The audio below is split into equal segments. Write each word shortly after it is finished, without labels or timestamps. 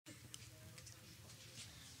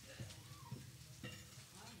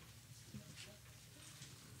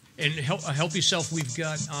And help yourself. We've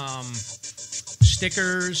got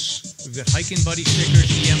stickers. We've got Hiking Buddy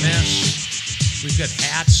stickers, EMS. We've got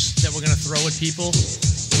hats that we're going to throw at people. Like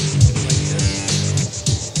this.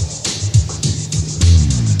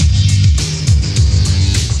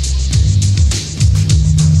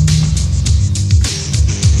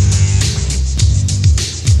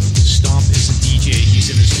 Stomp is a DJ.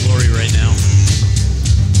 He's in his glory right now.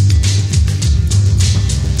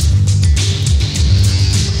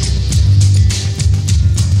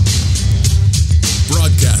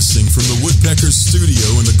 Broadcasting from the Woodpeckers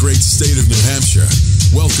studio in the great state of New Hampshire,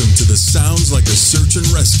 welcome to the Sounds Like a Search and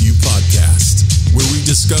Rescue podcast, where we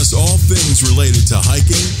discuss all things related to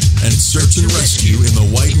hiking and search and rescue in the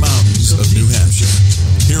White Mountains of New Hampshire.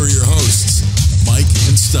 Here are your hosts, Mike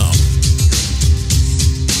and Stump.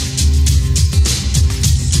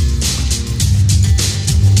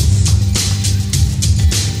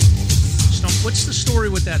 Stump, what's the story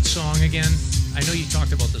with that song again? I know you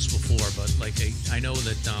talked about this before, but like I know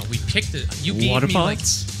that we picked it. You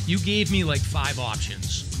gave me like 5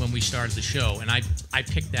 options when we started the show, and I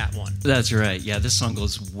picked that one. That's right. Yeah, this song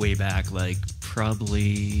goes way back, like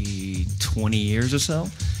probably 20 years or so.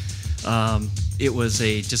 It was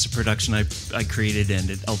just a production I created, and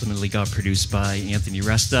it ultimately got produced by Anthony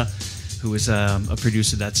Resta, who is a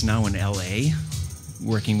producer that's now in LA,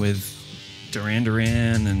 working with Duran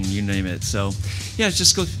Duran and you name it. So yeah, it's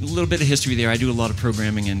just a little bit of history there. I do a lot of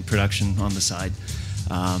programming and production on the side.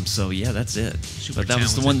 So yeah, that's it. But that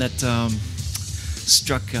was the one that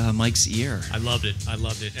struck Mike's ear. I loved it.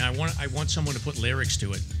 And I want someone to put lyrics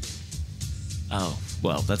to it. Oh,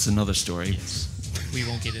 well, that's another story. Yes. We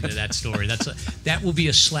won't get into that story. That will be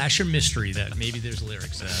a slasher mystery that maybe there's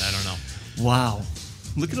lyrics to that. I don't know. Wow.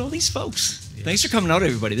 Look at all these folks. Yes. Thanks for coming out,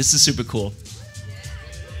 everybody. This is super cool.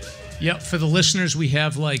 Yep, for the listeners, we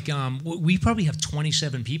have we probably have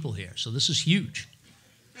 27 people here, so this is huge.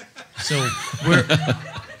 So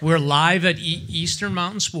we're live at Eastern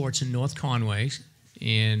Mountain Sports in North Conway,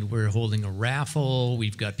 and we're holding a raffle.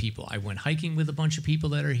 We've got people. I went hiking with a bunch of people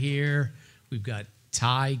that are here. We've got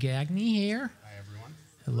Ty Gagne here. Hi, everyone.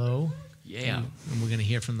 Hello. Yeah. And we're going to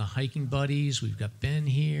hear from the hiking buddies. We've got Ben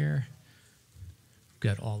here.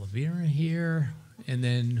 We've got Olivera here. And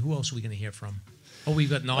then who else are we going to hear from? Oh,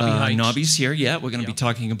 we've got Knobbie hikes. Knobbie's here, yeah. We're going to be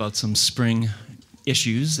talking about some spring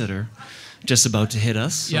issues that are just about to hit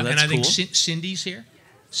us. So yeah, that's and I cool. think Cindy's here.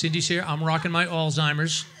 Cindy's here. I'm rocking my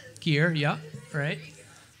Alzheimer's gear. Yeah, right.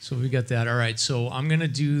 So we got that. All right, so I'm going to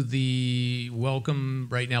do the welcome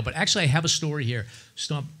right now. But actually, I have a story here.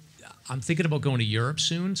 Stump, I'm thinking about going to Europe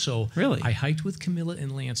soon. So really? I hiked with Camilla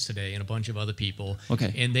and Lance today and a bunch of other people.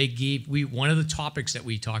 Okay. And they gave one of the topics that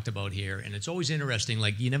we talked about here, and it's always interesting.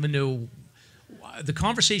 Like, you never know. The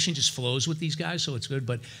conversation just flows with these guys, so it's good.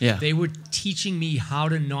 But They were teaching me how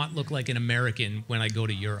to not look like an American when I go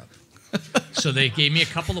to Europe. So they gave me a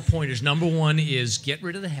couple of pointers. Number one is get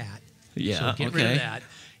rid of the hat. Yeah, so get rid of that.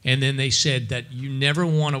 And then they said that you never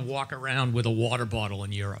want to walk around with a water bottle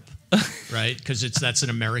in Europe, right? Because that's an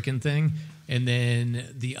American thing. And then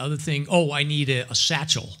the other thing, I need a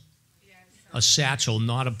satchel. A satchel,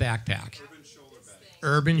 not a backpack.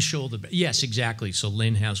 Urban shoulder bag. Yes, exactly. So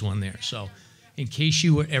Lynn has one there. So in case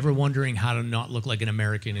you were ever wondering how to not look like an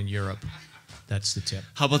American in Europe, that's the tip.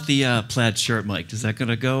 How about the plaid shirt, Mike? Is that going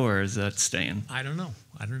to go or is that staying? I don't know.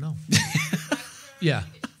 Yeah.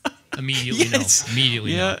 Immediately yes. no.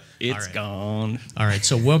 Immediately yeah, no. It's gone. All right.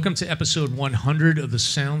 So welcome to episode 100 of the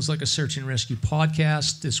Sounds Like a Search and Rescue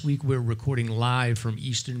podcast. This week we're recording live from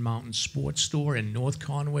Eastern Mountain Sports Store in North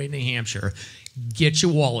Conway, New Hampshire. Get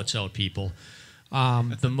your wallets out, people.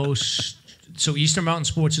 So Eastern Mountain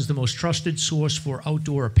Sports is the most trusted source for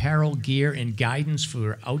outdoor apparel, gear, and guidance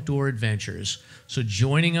for outdoor adventures. So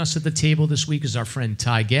joining us at the table this week is our friend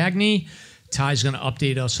Ty Gagne. Ty's going to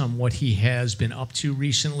update us on what he has been up to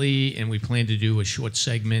recently, and we plan to do a short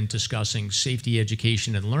segment discussing safety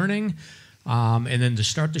education and learning. And then to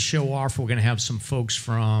start the show off, we're going to have some folks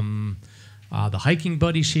from the hiking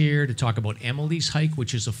buddies here to talk about Emily's Hike,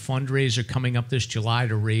 which is a fundraiser coming up this July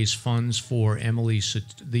to raise funds for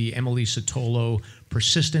the Sotelo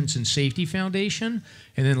Persistance and Safety Foundation.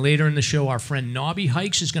 And then later in the show, our friend Knobbie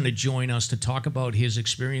Hikes is going to join us to talk about his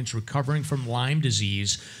experience recovering from Lyme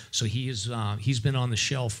disease. So he's been on the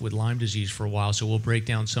shelf with Lyme disease for a while, so we'll break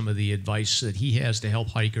down some of the advice that he has to help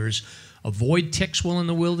hikers avoid ticks while in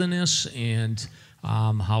the wilderness and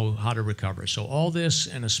how to recover. So all this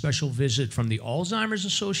and a special visit from the Alzheimer's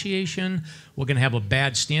Association. We're going to have a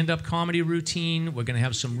bad stand-up comedy routine. We're going to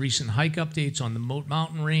have some recent hike updates on the Moat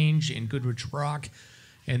Mountain Range in Goodrich Rock.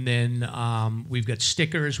 And then we've got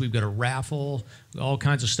stickers, we've got a raffle, all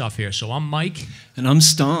kinds of stuff here. So I'm Mike. And I'm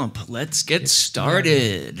Stomp. Let's get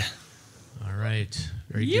started. All right.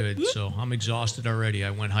 Very good. So I'm exhausted already.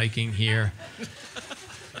 I went hiking here.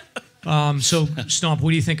 So, Stomp, what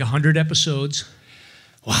do you think? 100 episodes?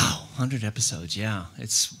 Wow, 100 episodes. Yeah,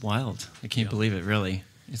 it's wild. I can't believe it, really.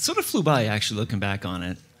 It sort of flew by, actually, looking back on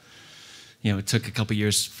it. You know, it took a couple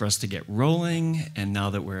years for us to get rolling, and now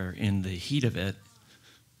that we're in the heat of it,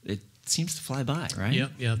 it seems to fly by, right?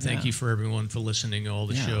 Yeah. Thank you for everyone for listening to all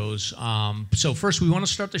the shows. So first, we want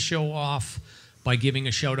to start the show off by giving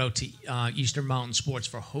a shout out to Eastern Mountain Sports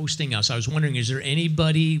for hosting us. I was wondering, is there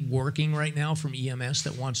anybody working right now from EMS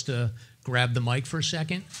that wants to grab the mic for a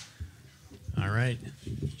second? All right.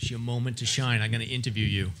 It's your moment to shine. I'm going to interview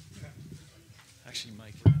you. Actually,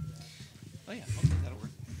 Mike. Oh, yeah. Okay, that'll work.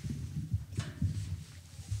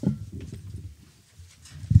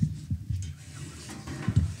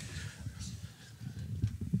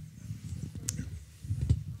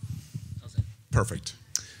 Perfect.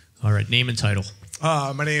 All right, name and title.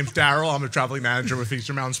 My name's Daryl. I'm a traveling manager with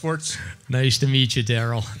Eastern Mountain Sports. Nice to meet you,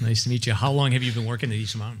 Daryl. Nice to meet you. How long have you been working at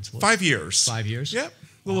Eastern Mountain Sports? 5 years. 5 years? Yep,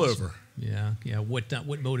 a little over. Yeah.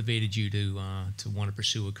 What motivated you to want to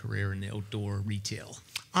pursue a career in the outdoor retail?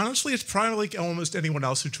 Honestly, it's probably like almost anyone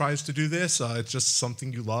else who tries to do this. It's just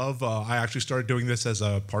something you love. I actually started doing this as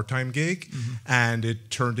a part-time gig, and it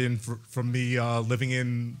turned in from me living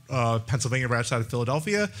in Pennsylvania, right outside of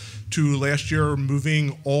Philadelphia, to last year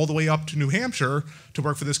moving all the way up to New Hampshire to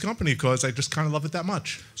work for this company because I just kind of love it that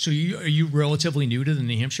much. So are you relatively new to the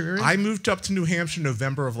New Hampshire area? I moved up to New Hampshire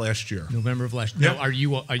November of last year. November of last year. Now, are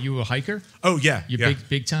you a hiker? Oh yeah, You're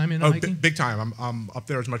big time in hiking? Big time. I'm up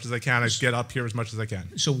there as much as I can. I get up here as much as I can.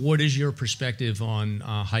 So what is your perspective on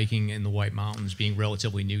hiking in the White Mountains, being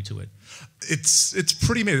relatively new to it? It's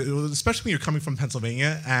pretty amazing, especially when you're coming from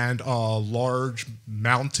Pennsylvania, and a large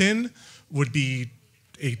mountain would be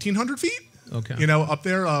 1,800 feet. Okay. You know, up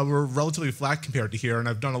there we're relatively flat compared to here, and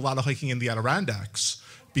I've done a lot of hiking in the Adirondacks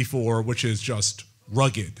before, which is just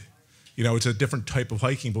rugged. You know, it's a different type of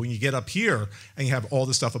hiking, but when you get up here and you have all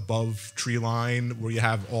this stuff above tree line, where you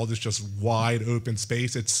have all this just wide open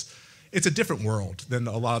space, it's a different world than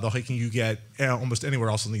a lot of the hiking you get almost anywhere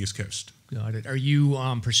else on the East Coast. Got it. Are you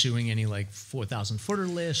pursuing any like 4,000 footer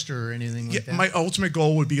list or anything like that? My ultimate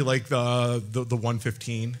goal would be like the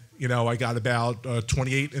 115. You know, I got about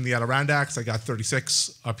 28 in the Adirondacks. I got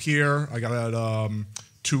 36 up here. I got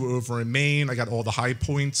 2 over in Maine. I got all the high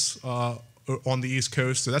points on the East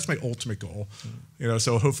Coast. So that's my ultimate goal. You know,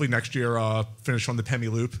 so hopefully next year finish on the Pemmy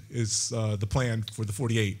Loop is the plan for the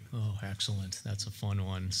 48. Oh, excellent. That's a fun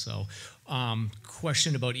one. So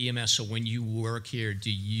question about EMS. So when you work here,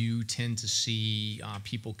 do you tend to see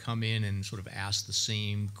people come in and sort of ask the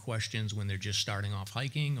same questions when they're just starting off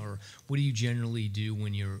hiking? Or what do you generally do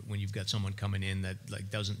when you've got someone coming in that like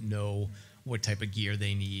doesn't know what type of gear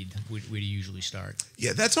they need? Where do you usually start?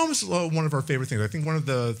 Yeah, that's almost one of our favorite things. I think one of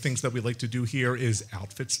the things that we like to do here is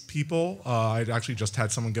outfits people. I'd actually just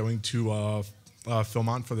had someone going to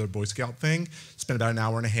Philmont for their Boy Scout thing. Spent about an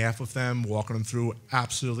hour and a half with them, walking them through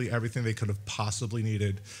absolutely everything they could have possibly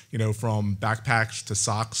needed. You know, from backpacks to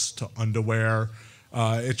socks to underwear.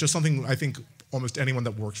 It's just something I think almost anyone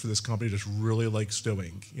that works for this company just really likes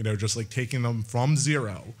doing. You know, just like taking them from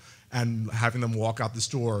zero and having them walk out the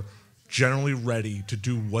store generally ready to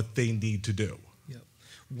do what they need to do. Yep.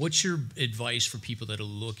 What's your advice for people that are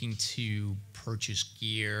looking to purchase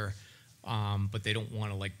gear, but they don't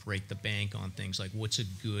want to like break the bank on things? Like, what's a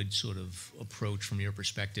good sort of approach from your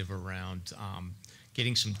perspective around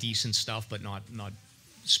getting some decent stuff, but not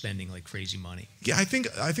spending like crazy money? Yeah, I think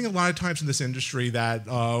a lot of times in this industry that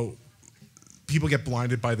people get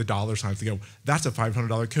blinded by the dollar signs. They go, that's a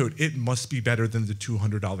 $500 coat. It must be better than the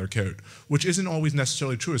 $200 coat, which isn't always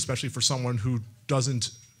necessarily true, especially for someone who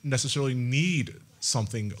doesn't necessarily need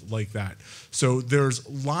something like that. So there's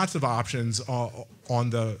lots of options on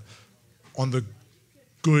the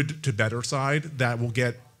good to better side that will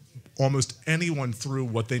get almost anyone through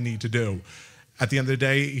what they need to do. At the end of the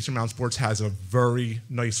day, Eastern Mountain Sports has a very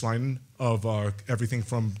nice line of everything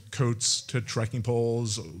from coats to trekking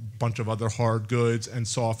poles, a bunch of other hard goods and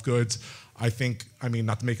soft goods. I mean,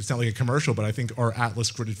 not to make it sound like a commercial, but I think our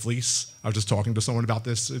Atlas Gridded Fleece, I was just talking to someone about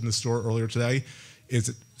this in the store earlier today, it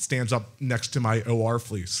stands up next to my OR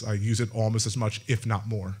fleece. I use it almost as much, if not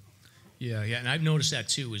more. Yeah, and I've noticed that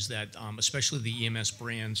too. Is that especially the EMS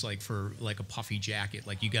brands, like for like a puffy jacket,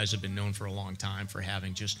 like you guys have been known for a long time for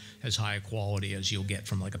having just as high a quality as you'll get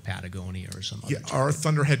from like a Patagonia or some other jacket. Our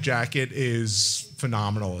Thunderhead jacket is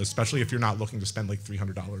phenomenal, especially if you're not looking to spend like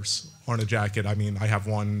 $300 on a jacket. I mean, I have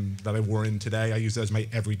one that I wore in today. I use it as my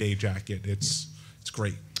everyday jacket. It's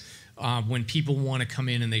great. When people want to come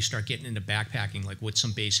in and they start getting into backpacking, like what's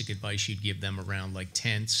some basic advice you'd give them around like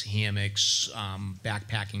tents, hammocks,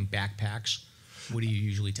 backpacking, backpacks? What do you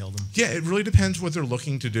usually tell them? Yeah, it really depends what they're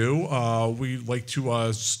looking to do. We like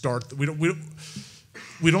to start. We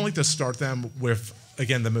don't like to start them with,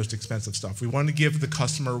 again, the most expensive stuff. We want to give the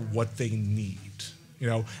customer what they need.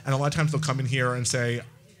 And a lot of times they'll come in here and say,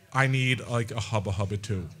 I need like a Hubba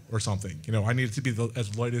 2 or something. I need it to be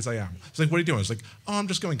as light as I am. It's like, what are you doing? It's like, oh, I'm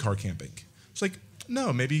just going car camping. It's like,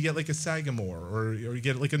 no, maybe you get like a Sagamore or you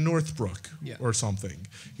get like a Northbrook or something.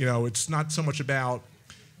 It's not so much about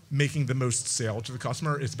making the most sale to the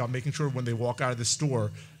customer. It's about making sure when they walk out of the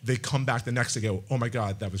store, they come back the next day and go, oh my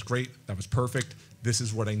God, that was great. That was perfect. This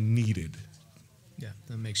is what I needed. Yeah,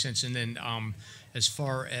 that makes sense. And then as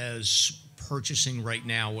far as purchasing right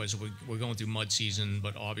now, as we're going through mud season,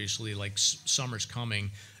 but obviously like summer's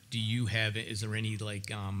coming, is there any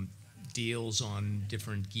like deals on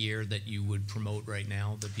different gear that you would promote right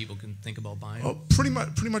now that people can think about buying? Oh, pretty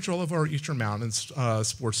much all of our Eastern Mountains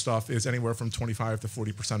sports stuff is anywhere from 25 to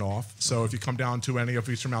 40% off. So if you come down to any of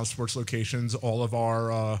Eastern Mountain sports locations, all of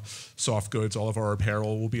our soft goods, all of our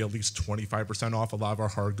apparel will be at least 25% off. A lot of our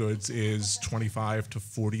hard goods is 25 to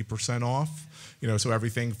 40% off. So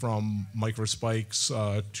everything from micro spikes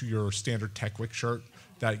to your standard Techwick shirt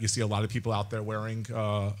that you see a lot of people out there wearing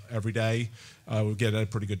every day will get a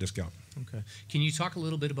pretty good discount. Okay. Can you talk a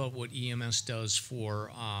little bit about what EMS does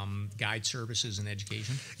for guide services and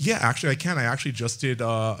education? Yeah, actually I can. I actually just did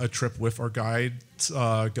a trip with our guides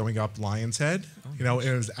going up Lion's Head. Nice.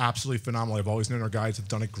 It was absolutely phenomenal. I've always known our guides have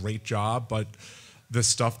done a great job, but the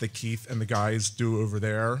stuff that Keith and the guys do over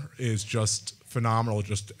there is just phenomenal.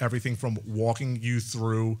 Just everything from walking you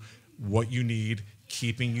through what you need,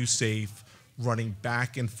 keeping you safe, running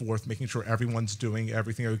back and forth, making sure everyone's doing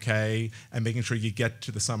everything okay, and making sure you get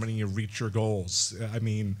to the summit and you reach your goals. I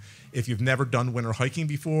mean, if you've never done winter hiking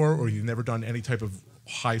before or you've never done any type of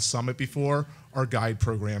high summit before, our guide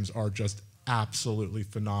programs are just absolutely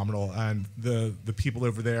phenomenal. And the people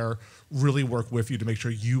over there really work with you to make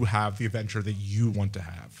sure you have the adventure that you want to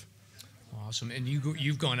have. Awesome. And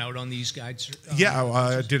you've gone out on these guides?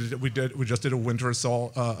 Yeah, we just did a winter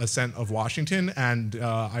ascent of Washington, and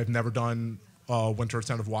I've never done a winter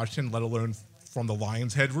ascent of Washington, let alone from the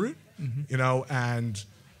Lion's Head route. And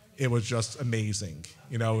it was just amazing.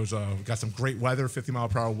 It was we got some great weather,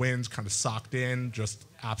 50-mile-per-hour winds, kind of socked in, just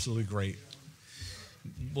absolutely great.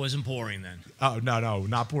 Wasn't pouring then? Oh no,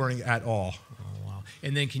 not pouring at all.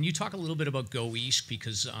 And then can you talk a little bit about Go East?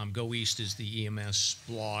 Because Go East is the EMS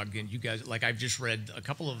blog, and you guys, like I've just read a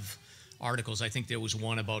couple of articles. I think there was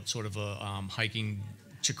one about sort of a hiking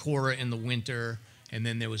Chicora in the winter, and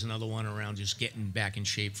then there was another one around just getting back in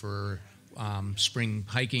shape for spring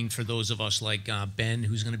hiking for those of us like Ben,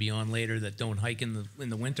 who's going to be on later, that don't hike in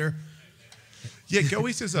the winter. Yeah, Go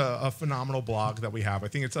East is a phenomenal blog that we have. I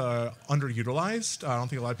think it's underutilized. I don't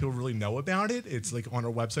think a lot of people really know about it. It's like on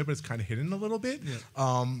our website, but it's kind of hidden a little bit.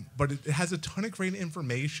 Yeah. But it has a ton of great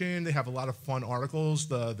information. They have a lot of fun articles.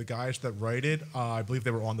 The guys that write it, I believe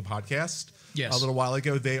they were on the podcast a little while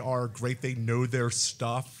ago. They are great. They know their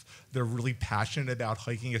stuff. They're really passionate about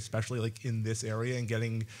hiking, especially like in this area, and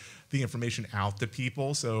getting the information out to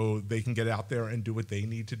people so they can get out there and do what they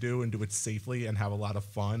need to do and do it safely and have a lot of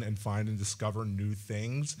fun and find and discover new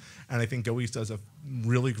things. And I think Go East does a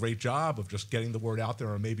really great job of just getting the word out there,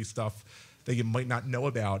 or maybe stuff that you might not know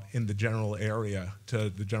about in the general area to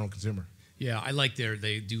the general consumer. Yeah, I like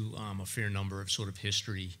they do a fair number of sort of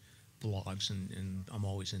history blogs, and I'm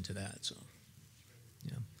always into that. So,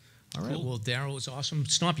 yeah. All right. Cool. Well, Daryl was awesome.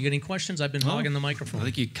 Stomp, you got any questions? I've been hogging the microphone. I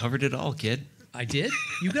think you covered it all, kid. I did?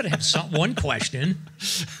 You got to have one question.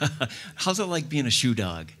 How's it like being a shoe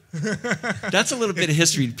dog? That's a little bit of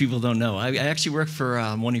history people don't know. I actually worked for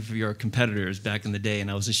one of your competitors back in the day, and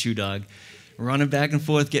I was a shoe dog, running back and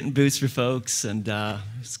forth, getting boots for folks, and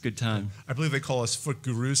it's a good time. I believe they call us foot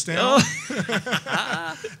gurus now.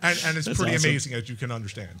 Oh. and it's That's pretty awesome. Amazing, as you can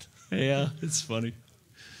understand. Yeah, it's funny.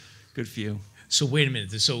 Good for you. So wait a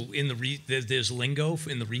minute. So in there's lingo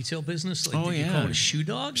in the retail business. Like, you call it a shoe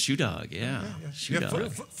dog? Shoe dog, yeah. Shoe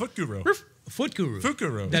dog. Foot guru. Foot guru. Foot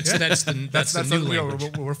guru. That's the new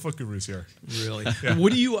language. We're foot gurus here. Really? Yeah.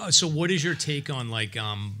 What do you? So what is your take on like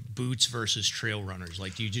boots versus trail runners?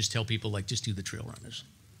 Like, do you just tell people like just do the trail runners?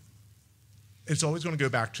 It's always going to go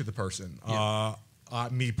back to the person. Yeah.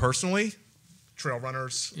 Me personally, trail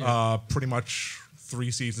runners, pretty much 3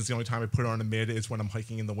 seasons. The only time I put on a mid is when I'm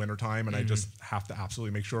hiking in the wintertime, and I just have to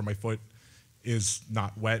absolutely make sure my foot is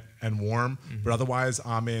not wet and warm. But otherwise,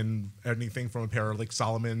 I'm in anything from a pair of like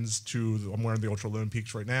Solomon's to I'm wearing the Ultra Lone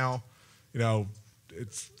Peaks right now. You know,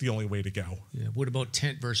 it's the only way to go. Yeah. What about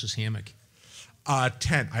tent versus hammock?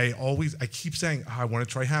 Tent. I keep saying, I want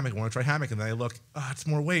to try hammock, and then I look, it's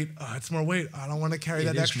more weight. It's more weight. I don't want to carry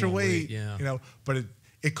that extra weight. Yeah. You know, but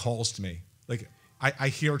it calls to me. Like I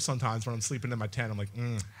hear it sometimes when I'm sleeping in my tent. I'm like,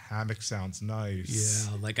 hammock sounds nice.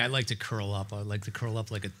 Yeah, like I like to curl up. I like to curl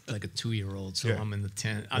up like a 2-year-old. So I'm in the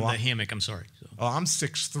tent. I'm Well, the hammock. I'm sorry. So. I'm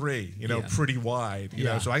 6'3", you know, Yeah. pretty wide. You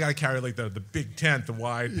know, so I got to carry like the big tent, the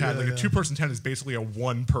wide pad. Like a 2-person tent is basically a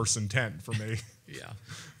 1-person tent for me. Yeah,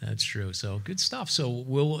 that's true. So good stuff. So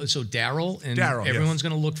Daryl and Daryl, everyone's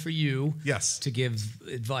going to look for you. Yes. To give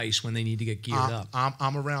advice when they need to get geared up.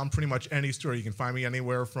 I'm around pretty much any store. You can find me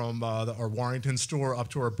anywhere from our Warrington store up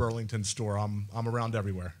to our Burlington store. I'm around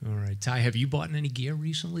everywhere. All right, Ty, have you bought any gear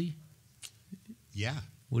recently? Yeah.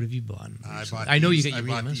 What have you bought? I know these, you got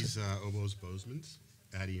your I bought EMS. these Oboes Bozeman's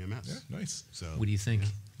at EMS. Yeah, nice. So What do you think?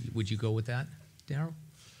 Would you go with that, Daryl?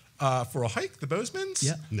 For a hike, the Bozeman's?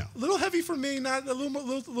 Yeah. No. A little heavy for me, not a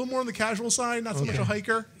little more on the casual side, not so much a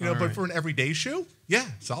hiker, you know, All but right. for an everyday shoe, yeah,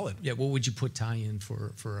 solid. Yeah. What would you put Ty in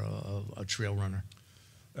for a trail runner?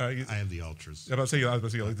 I have the Ultras. I was about to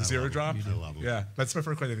say, like the I zero love drop. them. I love them. Yeah, that's my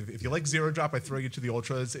first question. If you like zero drop, I throw you to the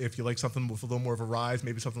ultras. If you like something with a little more of a rise,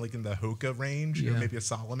 maybe something like in the Hoka range, you know, Yeah. maybe a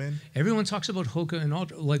Solomon. Everyone talks about Hoka and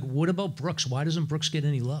Ultra. Like, what about Brooks? Why doesn't Brooks get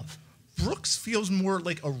any love? Brooks feels more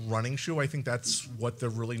like a running shoe. I think that's what they're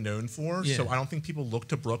really known for. So Yeah. I don't think people look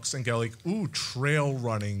to Brooks and go like, ooh, trail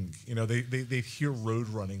running. You know, they hear road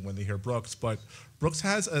running when they hear Brooks. But Brooks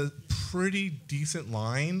has a pretty decent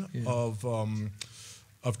line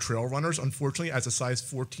of trail runners. Unfortunately, as a size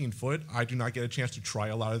 14 foot, I do not get a chance to try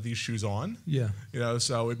a lot of these shoes on. Yeah. You know,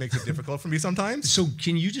 so it makes it difficult for me sometimes. So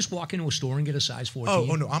can you just walk into a store and get a size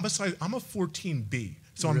 14? Oh no, I'm a 14B.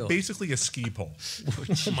 So Really? I'm basically a ski pole.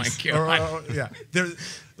 Oh my Or, God. yeah, there,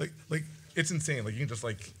 like it's insane. Like you can just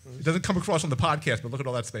like it doesn't come across on the podcast, but look at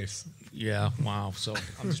all that space. Yeah. Wow. So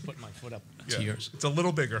I'm just putting my foot up to yours. It's a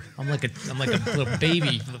little bigger. I'm like a little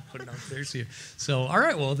baby putting out there to you. So all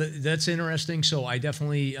right, well that's interesting. So I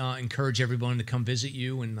definitely encourage everyone to come visit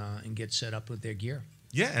you and get set up with their gear.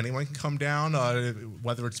 Yeah, anyone can come down,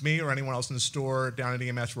 whether it's me or anyone else in the store down at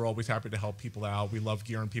EMS. We're always happy to help people out. We love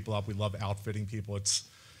gearing people up. We love outfitting people. It's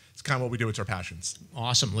kind of what we do. It's our passions.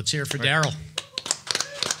 Awesome. Let's hear it for Daryl.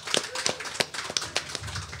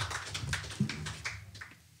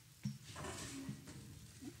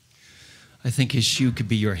 I think his shoe could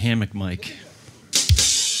be your hammock, Mike.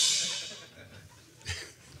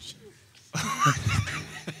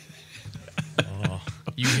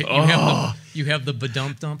 You have the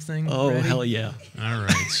badump dump thing. Oh, ready? hell yeah. All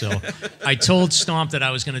right, so I told Stomp that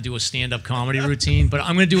I was going to do a stand-up comedy routine, but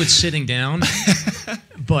I'm going to do it sitting down.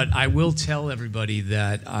 But I will tell everybody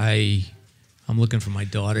that I'm looking for my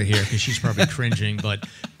daughter here because she's probably cringing. But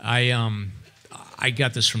I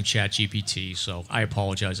got this from ChatGPT, so I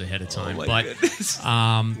apologize ahead of time. my But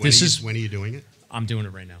goodness. When are you doing it? I'm doing it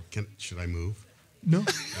right now. Should I move? No,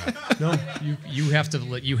 no, you have to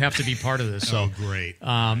be part of this. So. Oh, great.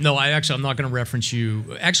 I'm not going to reference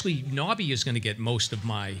you. Actually, Knobbie is going to get most of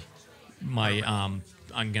my. I'm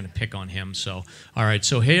going to pick on him. So, all right.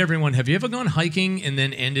 So, hey everyone, have you ever gone hiking and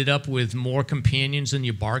then ended up with more companions than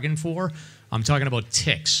you bargained for? I'm talking about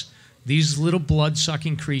ticks. These little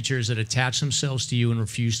blood-sucking creatures that attach themselves to you and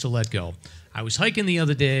refuse to let go. I was hiking the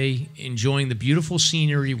other day, enjoying the beautiful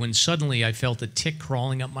scenery, when suddenly I felt a tick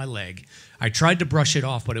crawling up my leg. I tried to brush it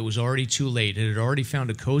off, but it was already too late. It had already found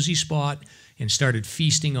a cozy spot and started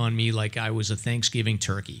feasting on me like I was a Thanksgiving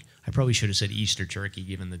turkey. I probably should have said Easter turkey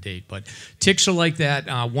given the date, but ticks are like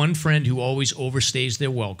that. One friend who always overstays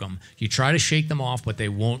their welcome. You try to shake them off, but they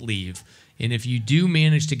won't leave. And if you do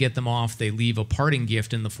manage to get them off, they leave a parting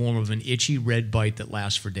gift in the form of an itchy red bite that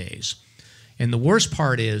lasts for days. And the worst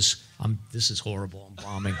part is, this is horrible,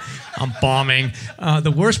 I'm bombing.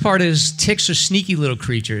 The worst part is ticks are sneaky little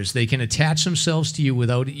creatures. They can attach themselves to you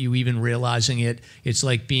without you even realizing it. It's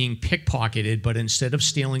like being pickpocketed, but instead of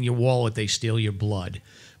stealing your wallet, they steal your blood.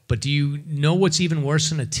 But do you know what's even worse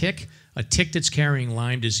than a tick? A tick that's carrying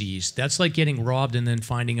Lyme disease. That's like getting robbed and then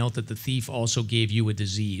finding out that the thief also gave you a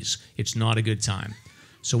disease. It's not a good time.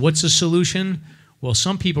 So what's the solution? Well,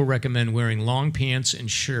 some people recommend wearing long pants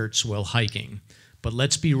and shirts while hiking. But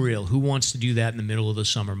let's be real. Who wants to do that in the middle of the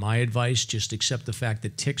summer? My advice, just accept the fact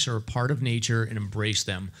that ticks are a part of nature and embrace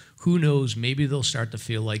them. Who knows, maybe they'll start to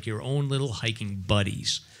feel like your own little hiking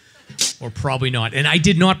buddies. Or probably not. And I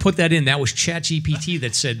did not put that in. That was ChatGPT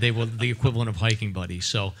that said they were the equivalent of hiking buddies.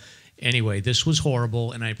 So anyway, this was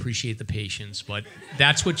horrible, and I appreciate the patience. But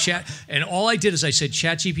that's what and all I did is I said,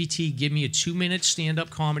 ChatGPT, give me a 2-minute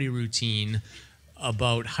stand-up comedy routine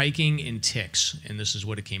about hiking and ticks, and this is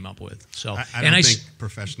what it came up with. So I don't think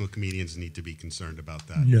professional comedians need to be concerned about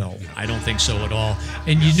that. No, I don't think so at all.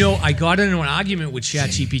 And I got into an argument with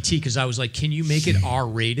ChatGPT because I was like, can you make it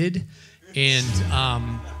R-rated?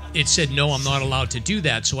 And it said, no, I'm not allowed to do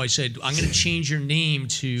that. So I said, I'm going to change your name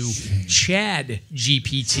to Chad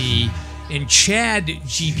GPT. And Chad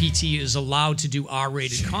GPT is allowed to do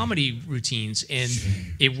R-rated comedy routines, and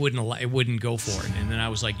it wouldn't go for it. And then I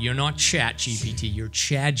was like, you're not Chat GPT, you're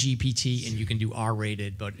Chad GPT, and you can do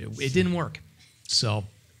R-rated, but it didn't work. So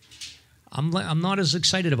I'm not as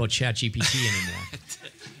excited about Chat GPT anymore.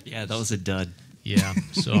 Yeah, that was a dud. Yeah,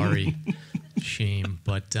 sorry. Shame.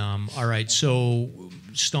 But all right, so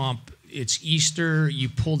Stomp, it's Easter. You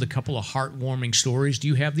pulled a couple of heartwarming stories. Do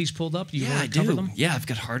you have these pulled up? Do you want to cover them? Yeah, I've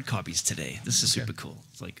got hard copies today. This is super cool.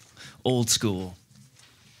 It's like old school.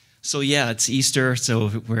 So yeah, it's Easter,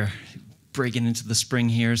 so we're breaking into the spring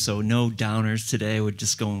here, so no downers today. We're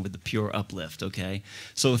just going with the pure uplift, okay?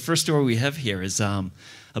 So the first story we have here is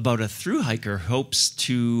about a thru hiker who hopes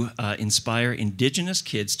to inspire indigenous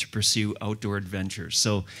kids to pursue outdoor adventures.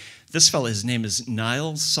 So this fella, his name is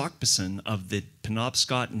Niall Sockbison of the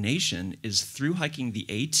Penobscot Nation, is thru hiking the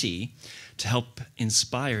AT to help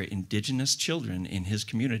inspire indigenous children in his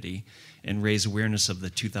community and raise awareness of the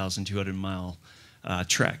 2,200-mile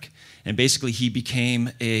trek. And basically, he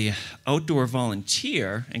became a outdoor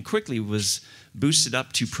volunteer and quickly was boosted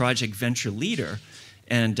up to Project Venture Leader.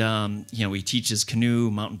 And he teaches canoe,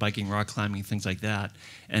 mountain biking, rock climbing, things like that.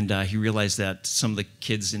 And he realized that some of the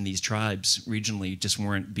kids in these tribes regionally just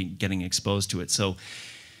weren't getting exposed to it. So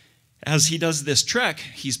as he does this trek,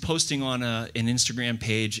 he's posting on an Instagram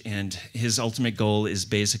page, and his ultimate goal is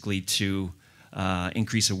basically to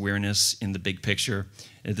increase awareness in the big picture.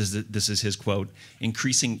 This is his quote: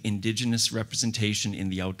 increasing indigenous representation in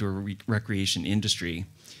the outdoor recreation industry.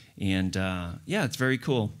 And it's very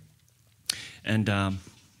cool. And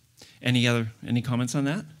any comments on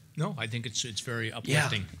that? No, I think it's very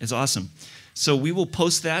uplifting. Yeah, it's awesome. So we will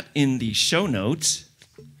post that in the show notes.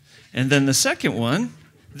 And then the second one,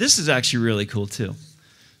 this is actually really cool too.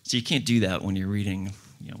 So you can't do that when you're reading,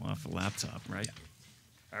 off a laptop, right?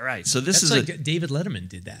 Yeah. All right. So this is David Letterman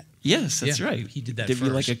did that. Yes, that's right. He did that first. Did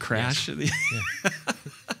you like a crash? Yes.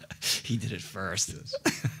 He did it first.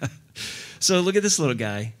 So look at this little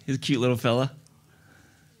guy. He's a cute little fella.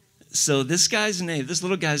 So this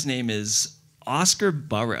little guy's name is Oscar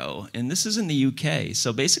Burrow, and this is in the UK.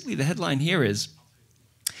 So basically the headline here is,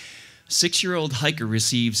 6-year-old hiker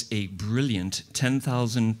receives a brilliant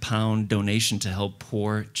 £10,000 donation to help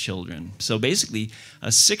poor children. So basically, a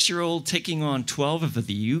 6-year-old taking on 12 of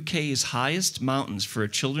the UK's highest mountains for a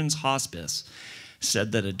children's hospice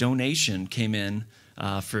said that a donation came in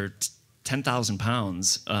for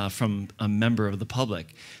 £10,000 from a member of the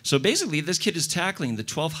public. So basically, this kid is tackling the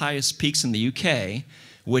 12 highest peaks in the UK,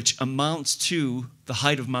 which amounts to the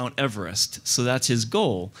height of Mount Everest. So that's his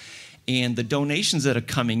goal. And the donations that are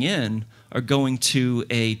coming in are going to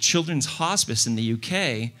a children's hospice in the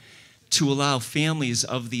UK to allow families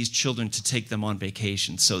of these children to take them on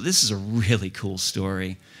vacation. So this is a really cool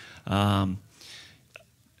story. Apparently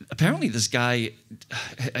this guy,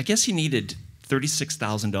 I guess he needed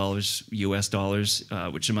 $36,000 US dollars,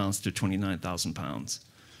 which amounts to 29,000 pounds.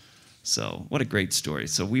 So what a great story.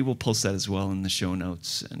 So we will post that as well in the show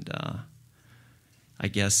notes. And I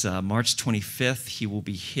guess March 25th, he will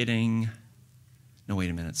be hitting, no, wait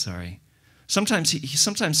a minute, sorry. Sometime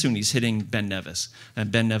soon he's hitting Ben Nevis.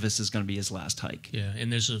 And Ben Nevis is going to be his last hike. Yeah,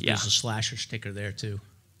 and there's a SLASR sticker there too.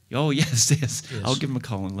 Oh, yes. I'll give him a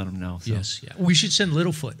call and let him know. So. Yes, yeah. We should send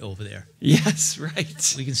Littlefoot over there. Yes,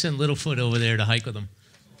 right. We can send Littlefoot over there to hike with him.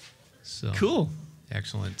 So cool.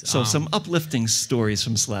 Excellent. So some uplifting stories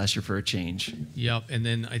from SLASR for a change. Yep, and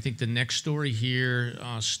then I think the next story here,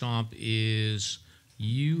 Stomp, is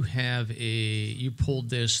you pulled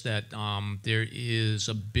this that there is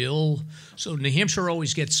a bill. So New Hampshire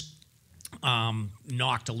always gets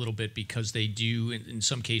knocked a little bit because they do, in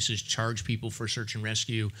some cases, charge people for search and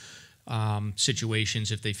rescue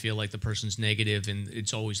situations if they feel like the person's negative, and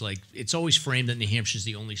it's always framed that New Hampshire is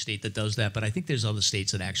the only state that does that, but I think there's other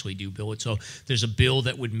states that actually do bill it. So there's a bill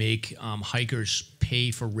that would make hikers pay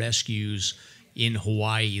for rescues in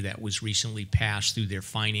Hawaii that was recently passed through their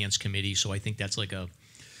finance committee. So I think that's like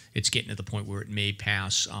it's getting to the point where it may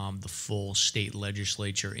pass the full state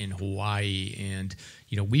legislature in Hawaii. And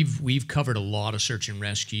we've covered a lot of search and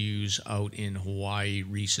rescues out in Hawaii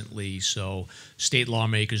recently. So state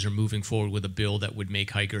lawmakers are moving forward with a bill that would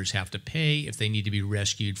make hikers have to pay if they need to be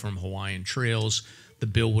rescued from Hawaiian trails. The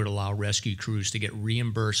bill would allow rescue crews to get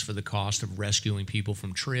reimbursed for the cost of rescuing people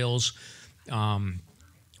from trails,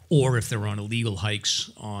 or if they're on illegal hikes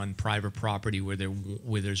on private property where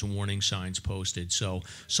there's warning signs posted. So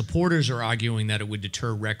supporters are arguing that it would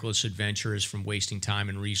deter reckless adventurers from wasting time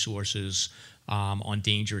and resources on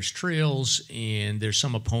dangerous trails, and there's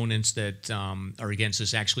some opponents that are against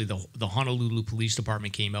this. Actually, the Honolulu Police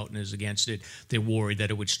Department came out and is against it. They're worried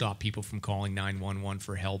that it would stop people from calling 911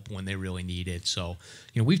 for help when they really need it. So,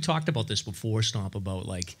 we've talked about this before, Stomp, about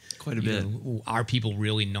like quite a bit. Are people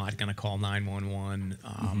really not going to call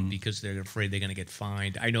 911 because they're afraid they're going to get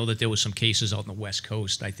fined? I know that there was some cases out on the West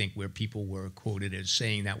Coast, I think, where people were quoted as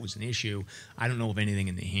saying that was an issue. I don't know of anything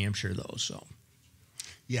in New Hampshire though. So,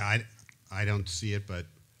 Yeah, I don't see it, but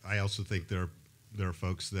I also think there are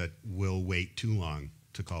folks that will wait too long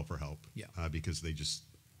to call for help, because they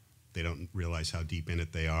don't realize how deep in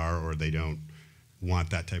it they are, or they don't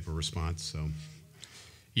want that type of response. So,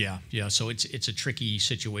 yeah. So it's a tricky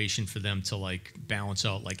situation for them to like balance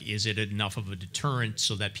out. Like, is it enough of a deterrent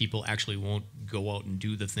so that people actually won't go out and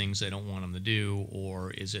do the things they don't want them to do,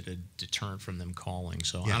 or is it a deterrent from them calling?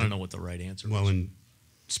 So I don't know what the right answer is. Well, and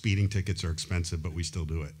speeding tickets are expensive, but we still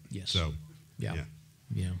do it. Yes. So, yeah.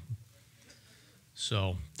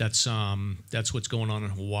 So that's what's going on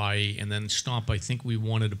in Hawaii. And then Stomp, I think we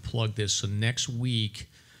wanted to plug this. So next week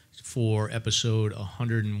for episode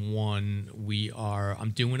 101,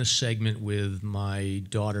 I'm doing a segment with my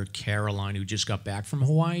daughter Caroline, who just got back from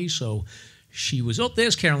Hawaii. So she was,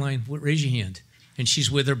 there's Caroline. Raise your hand. And she's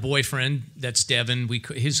with her boyfriend. That's Devin.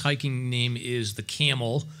 His hiking name is the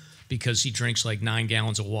Camel, because he drinks like 9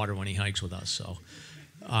 gallons of water when he hikes with us.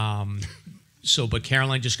 But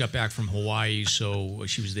Caroline just got back from Hawaii, so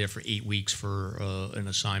she was there for 8 weeks for an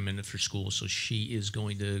assignment for school. So she is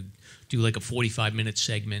going to do like a 45-minute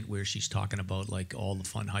segment where she's talking about like all the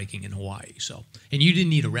fun hiking in Hawaii. So, and you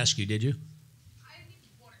didn't need a rescue, did you? I need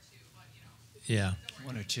 1 or 2, but Yeah.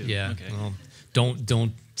 1 or 2. Yeah. Okay. Well,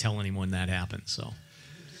 don't tell anyone that happened. So.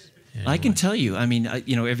 Anyway. I can tell you. I mean,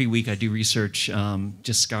 every week I do research,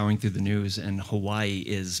 just scouring through the news, and Hawaii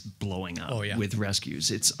is blowing up with rescues.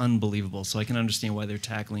 It's unbelievable. So I can understand why they're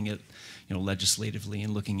tackling it, legislatively,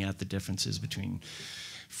 and looking at the differences between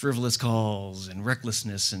frivolous calls and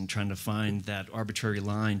recklessness, and trying to find that arbitrary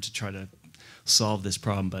line to try to solve this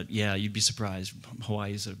problem. But yeah, you'd be surprised.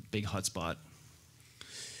 Hawaii is a big hotspot.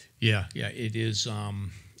 Yeah, it is.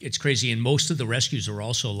 It's crazy, and most of the rescues are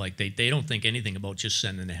also like they don't think anything about just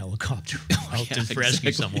sending a helicopter out to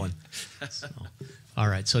rescue someone. So, all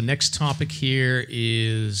right, so next topic here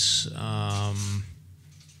is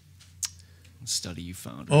study you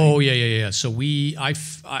found. Right? Oh yeah. So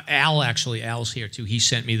Al's here too. He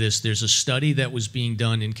sent me this. There's a study that was being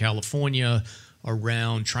done in California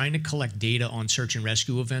around trying to collect data on search and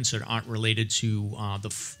rescue events that aren't related to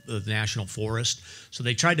the national forest. So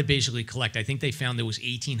they tried to basically collect, I think they found there was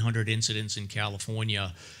 1,800 incidents in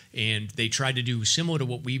California, and they tried to do similar to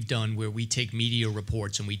what we've done, where we take media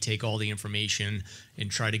reports and we take all the information and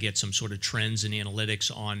try to get some sort of trends and analytics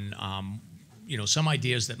on some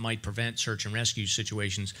ideas that might prevent search and rescue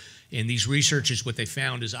situations. And these researchers, what they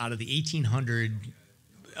found is out of the 1,800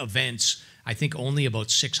 events, I think only about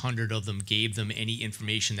 600 of them gave them any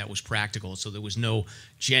information that was practical. So there was no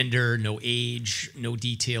gender, no age, no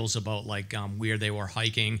details about like where they were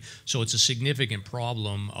hiking. So it's a significant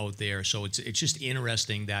problem out there. So it's just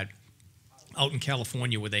interesting that out in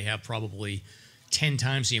California, where they have probably 10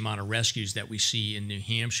 times the amount of rescues that we see in New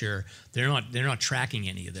Hampshire, they're not tracking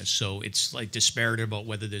any of this. So it's like disparate about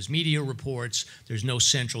whether there's media reports, there's no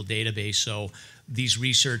central database. So these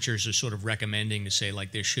researchers are sort of recommending to say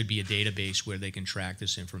like there should be a database where they can track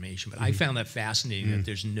this information. But I found that fascinating that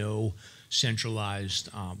there's no centralized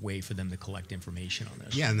way for them to collect information on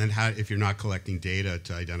this. Yeah, and then if you're not collecting data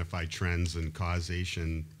to identify trends and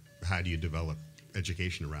causation, how do you develop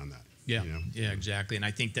education around that? Yeah, yeah, exactly. And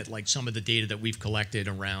I think that like some of the data that we've collected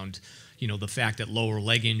around, the fact that lower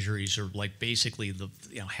leg injuries are like basically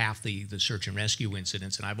half the search and rescue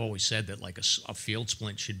incidents. And I've always said that like a field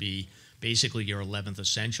splint should be basically your 11th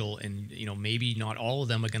essential, and maybe not all of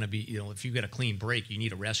them are going to be, if you've got a clean break, you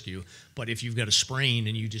need a rescue. But if you've got a sprain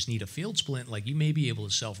and you just need a field splint, like you may be able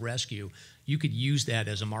to self-rescue. You could use that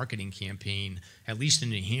as a marketing campaign, at least in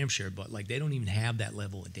New Hampshire. But like they don't even have that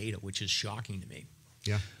level of data, which is shocking to me.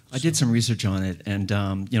 Yeah. I did some research on it, and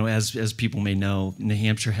as people may know, New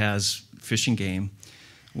Hampshire has Fish and Game,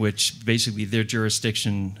 which basically their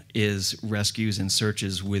jurisdiction is rescues and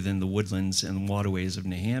searches within the woodlands and waterways of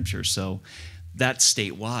New Hampshire. So that's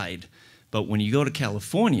statewide. But when you go to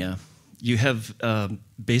California, you have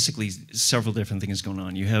basically several different things going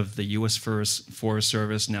on. You have the U.S. Forest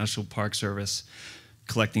Service, National Park Service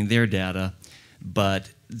collecting their data,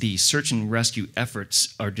 but the search and rescue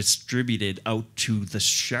efforts are distributed out to the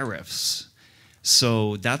sheriffs.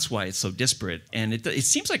 So that's why it's so disparate. And it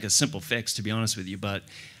seems like a simple fix, to be honest with you, but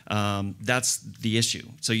that's the issue.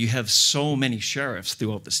 So you have so many sheriffs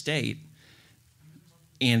throughout the state,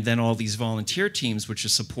 and then all these volunteer teams, which are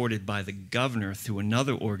supported by the governor through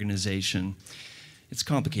another organization. It's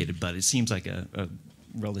complicated, but it seems like a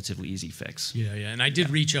relatively easy fix. Yeah, and I did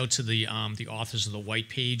reach out to the authors of the white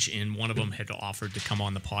page, and one of them had offered to come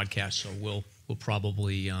on the podcast, so we'll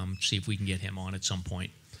probably see if we can get him on at some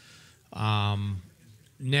point.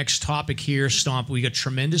 Next topic here, Stomp. We got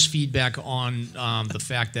tremendous feedback on the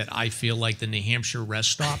fact that I feel like the New Hampshire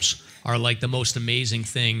rest stops are like the most amazing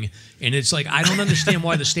thing. And it's like, I don't understand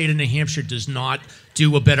why the state of New Hampshire does not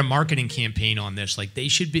do a better marketing campaign on this. Like,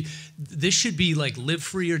 this should be like live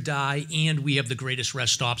free or die, and we have the greatest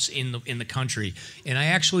rest stops in the country. And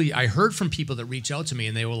I heard from people that reached out to me,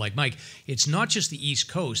 and they were like, Mike, it's not just the East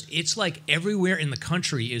Coast. It's like everywhere in the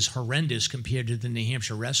country is horrendous compared to the New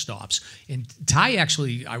Hampshire rest stops. And Ty,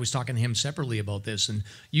 actually, I was talking to him separately about this, and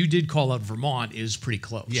you did call out Vermont is pretty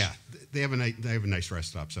close. Yeah, they have a nice rest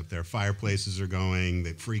stops up there. Fireplaces are going.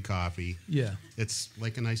 They have free coffee. Yeah, it's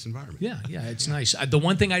like a nice environment. Yeah, it's nice. The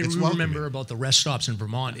one thing I remember about the rest stops in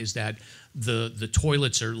Vermont is that the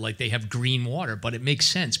toilets are like, they have green water, but it makes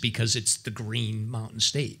sense because it's the Green Mountain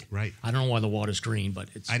State. Right. I don't know why the water's green, but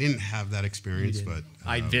it's. I didn't have that experience, but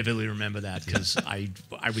I vividly remember that because I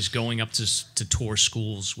was going up to tour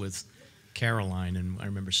schools with Caroline, and I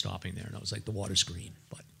remember stopping there, and I was like, the water's green,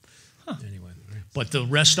 but anyway. But the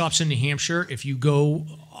rest stops in New Hampshire, if you go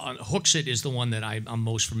on Hooksett is the one that I'm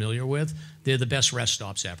most familiar with. They're the best rest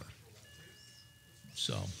stops ever.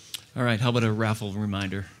 So. All right, how about a raffle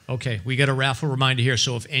reminder? Okay, we got a raffle reminder here.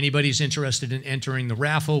 So if anybody's interested in entering the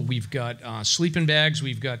raffle, we've got sleeping bags,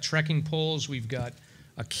 we've got trekking poles, we've got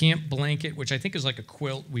a camp blanket, which I think is like a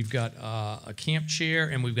quilt. We've got a camp chair,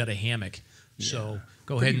 and we've got a hammock. Yeah. So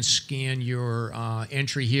go ahead and scan your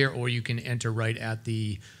entry here, or you can enter right at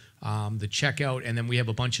the checkout. And then we have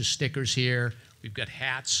a bunch of stickers here. We've got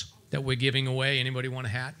hats that we're giving away. Anybody want a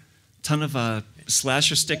hat? Ton of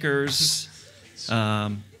SLASR stickers.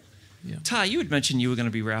 Yeah. Ty, you had mentioned you were going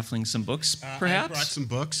to be raffling some books, perhaps? I brought some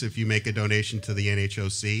books. If you make a donation to the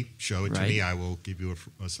NHOC, show it to me. I will give you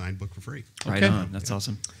a signed book for free. Right on. That's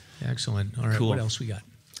awesome. Excellent. All right, cool. What else we got?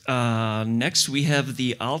 Next, we have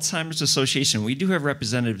the Alzheimer's Association. We do have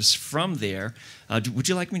representatives from there. Would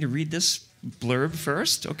you like me to read this blurb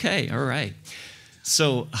first? Okay, all right.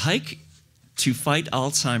 So, Hike to Fight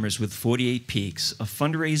Alzheimer's with 48 Peaks, a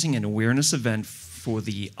fundraising and awareness event for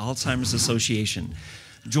the Alzheimer's Association.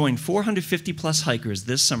 Join 450-plus hikers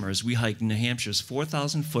this summer as we hike New Hampshire's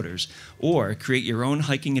 4,000 footers, or create your own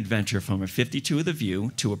hiking adventure from a 52 of the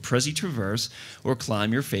View to a Prezi Traverse, or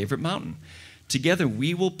climb your favorite mountain. Together,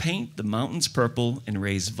 we will paint the mountains purple and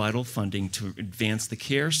raise vital funding to advance the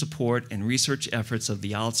care, support, and research efforts of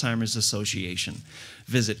the Alzheimer's Association.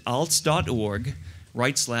 Visit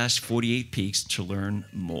alts.org/48peaks to learn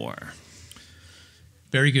more.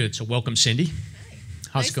 Very good. So welcome, Cindy.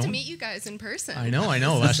 How's nice it going? to meet you guys in person. I know.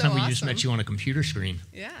 Last time we just met you on a computer screen.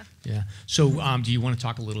 Yeah. So do you want to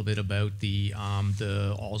talk a little bit about the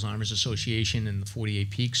Alzheimer's Association and the 48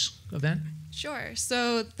 Peaks event? Sure.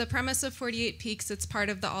 So the premise of 48 Peaks, it's part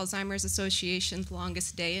of the Alzheimer's Association's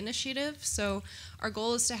Longest Day initiative. So our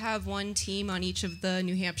goal is to have one team on each of the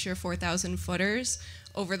New Hampshire 4,000 footers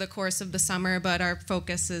over the course of the summer, but our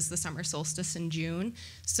focus is the summer solstice in June.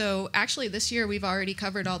 So actually this year we've already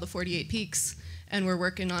covered all the 48 peaks, and we're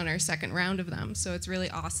working on our second round of them. So it's really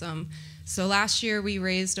awesome. So last year we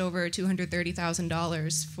raised over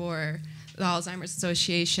 $230,000 for the Alzheimer's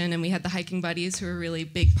Association, and we had the hiking buddies who were a really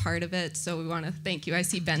big part of it. So we want to thank you. I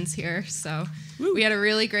see Ben's here. So we had a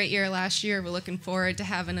really great year last year. We're looking forward to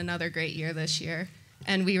having another great year this year.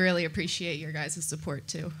 And we really appreciate your guys' support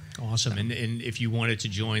too. Awesome. And if you wanted to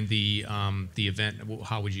join the event,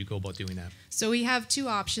 how would you go about doing that? So we have two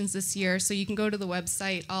options this year. So you can go to the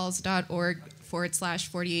website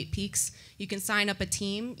alz.org/48peaks. You can sign up a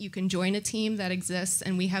team. You can join a team that exists,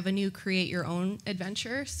 and we have a new Create Your Own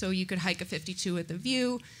adventure. So you could hike a 52 at the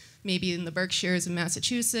View, maybe in the Berkshires in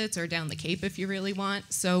Massachusetts, or down the Cape if you really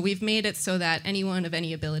want. So we've made it so that anyone of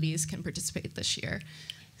any abilities can participate this year.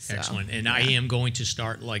 So, Excellent. And I am going to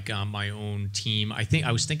start like my own team.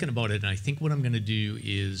 I was thinking about it, and I think what I'm going to do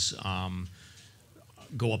is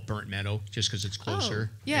go up Burnt Meadow just because it's closer.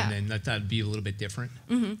 Oh, yeah. And then that'd be a little bit different.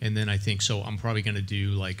 And then I think so. I'm probably going to do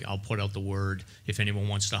like I'll put out the word if anyone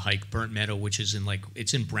wants to hike Burnt Meadow, which is in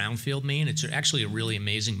it's in Brownfield, Maine. It's actually a really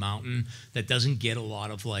amazing mountain that doesn't get a lot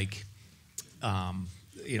of like.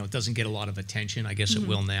 It doesn't get a lot of attention. I guess it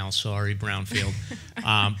will now. Sorry, Brownfield.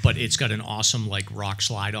 But it's got an awesome like rock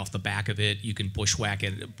slide off the back of it. You can bushwhack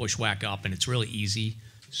up, and it's really easy.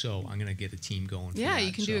 So I'm gonna get a team going. Yeah, for that.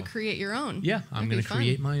 you can do a create your own. Yeah, I'm gonna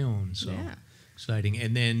create my own. So yeah. Exciting.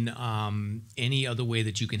 And then any other way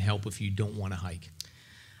that you can help if you don't want to hike?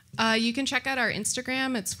 You can check out our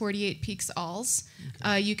Instagram. It's 48 Peaks Alls.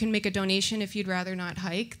 Okay. You can make a donation if you'd rather not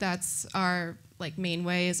hike. That's our main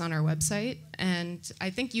way is on our website. And I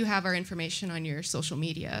think you have our information on your social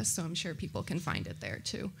media, so I'm sure people can find it there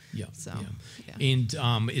too. Yeah. So, yeah.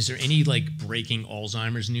 And is there any breaking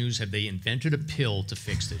Alzheimer's news? Have they invented a pill to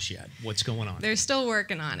fix this yet? What's going on? They're still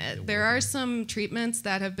working on it. There are some treatments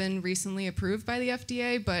that have been recently approved by the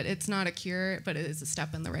FDA, but it's not a cure, but it is a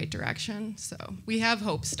step in the right direction. So we have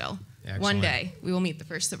hope still. Excellent. One day we will meet the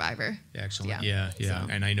first survivor. Excellent. Yeah. So.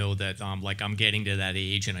 And I know that I'm getting to that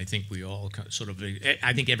age, and I think we all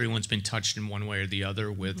I think everyone's been touched in one way or the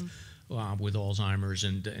other with Alzheimer's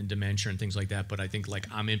and dementia and things like that. But I think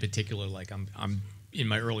I'm in particular I'm in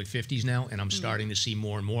my early 50s now, and I'm starting to see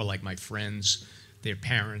more and more my friends, their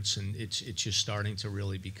parents, and it's just starting to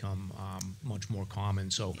really become much more common.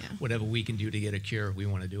 So whatever we can do to get a cure, we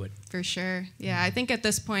want to do it. For sure. Yeah, I think at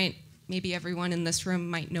this point, maybe everyone in this room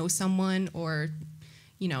might know someone or,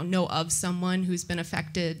 know of someone who's been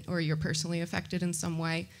affected or you're personally affected in some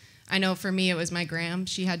way. I know for me, it was my gram.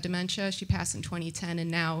 She had dementia. She passed in 2010,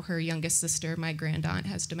 and now her youngest sister, my grandaunt,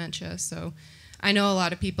 has dementia. So I know a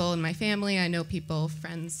lot of people in my family. I know people,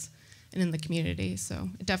 friends, and in the community. So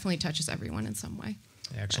it definitely touches everyone in some way.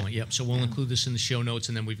 Excellent. Yep. So we'll include this in the show notes,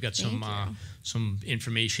 and then we've got some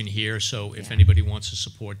information here. So if anybody wants to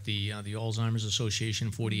support the Alzheimer's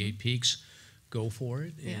Association 48 Peaks, go for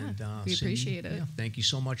it. Yeah, and we appreciate it. Yeah, thank you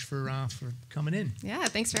so much for coming in. Yeah,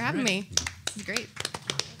 thanks for having me. This is great.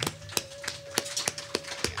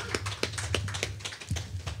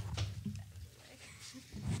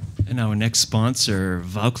 And our next sponsor,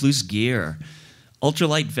 Vaucluse Gear.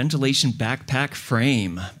 Ultralight ventilation backpack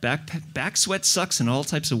frame. Back sweat sucks in all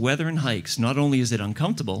types of weather and hikes. Not only is it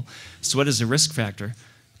uncomfortable, sweat is a risk factor,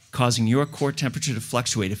 causing your core temperature to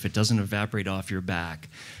fluctuate if it doesn't evaporate off your back.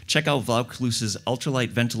 Check out Vaucluse's ultralight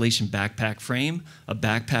ventilation backpack frame, a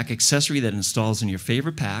backpack accessory that installs in your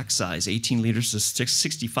favorite pack, size 18 liters to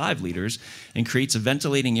 65 liters, and creates a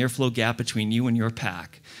ventilating airflow gap between you and your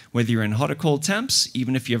pack. Whether you're in hot or cold temps,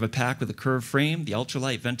 even if you have a pack with a curved frame, the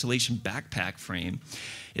ultralight ventilation backpack frame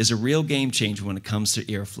is a real game changer when it comes to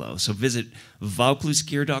airflow. So visit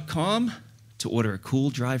VaucluseGear.com to order a cool,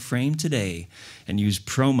 dry frame today and use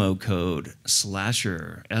promo code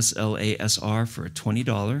SLASR, SLASR, for a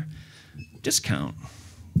 $20 discount.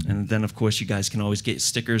 And then, of course, you guys can always get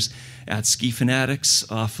stickers at Ski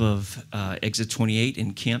Fanatics off of Exit 28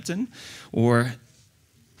 in Campton, or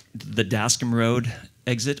the Dascom Road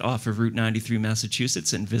exit off of Route 93,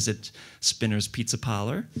 Massachusetts, and visit Spinner's Pizza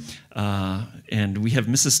Parlor. And we have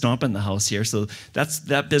Mrs. Stomp in the house here, so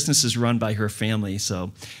that business is run by her family,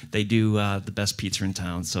 so they do the best pizza in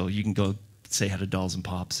town. So you can go say hi to Dolls and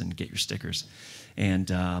Pops and get your stickers. And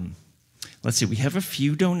let's see, we have a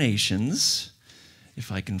few donations,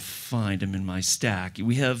 if I can find them in my stack.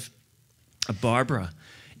 We have a Barbara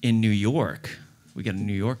in New York. We got a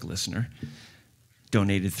New York listener.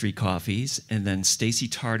 Donated 3 coffees, and then Stacy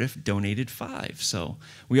Tardif donated 5. So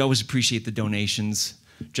we always appreciate the donations.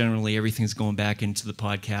 Generally, everything's going back into the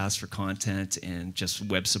podcast for content and just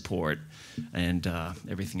web support and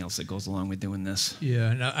everything else that goes along with doing this.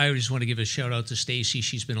 Yeah, and I just want to give a shout out to Stacy.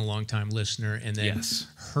 She's been a longtime listener, and then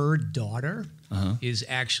her daughter is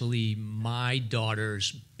actually my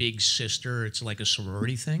daughter's big sister. It's like a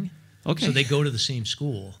sorority thing. Okay. So they go to the same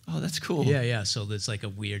school. Oh, that's cool. Yeah. So there's a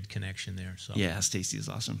weird connection there. So yeah, Stacy is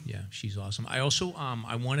awesome. Yeah, she's awesome. I also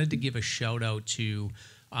I wanted to give a shout out to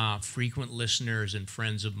frequent listeners and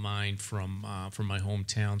friends of mine from my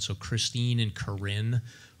hometown. So Christine and Corinne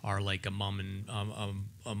are like a mom and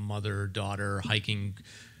a mother-daughter hiking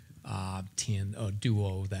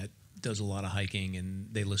duo that does a lot of hiking, and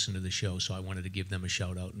they listen to the show. So I wanted to give them a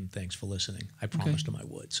shout out and thanks for listening. I promised them I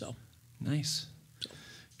would. So nice.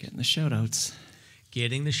 Getting the shout-outs.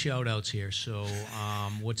 Getting the shout-outs here. So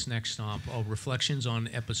what's next? Reflections on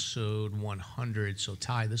episode 100. So,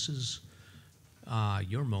 Ty, this is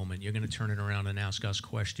your moment. You're going to turn it around and ask us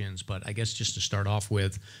questions. But I guess just to start off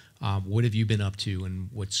with, what have you been up to, and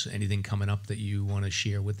what's anything coming up that you want to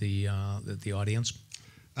share with the audience?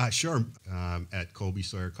 Sure. At Colby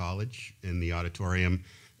Sawyer College in the auditorium,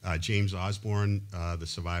 James Osborne, the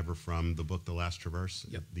survivor from the book The Last Traverse,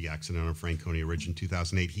 the accident on Franconia Ridge in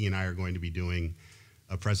 2008, he and I are going to be doing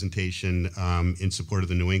a presentation in support of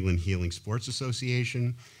the New England Healing Sports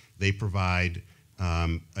Association. They provide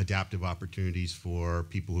adaptive opportunities for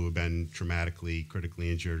people who have been traumatically,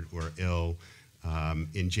 critically injured, or ill.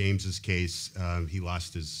 In James's case, he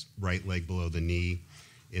lost his right leg below the knee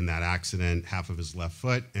in that accident, half of his left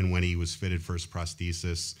foot, and when he was fitted for his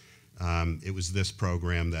prosthesis, it was this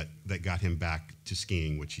program that got him back to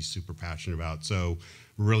skiing, which he's super passionate about. So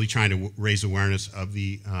we're really trying to raise awareness of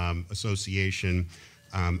the association.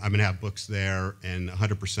 I'm going to have books there, and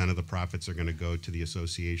 100% of the profits are going to go to the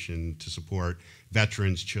association to support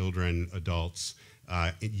veterans, children, adults,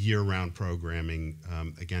 year-round programming,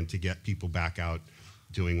 again, to get people back out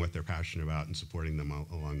doing what they're passionate about and supporting them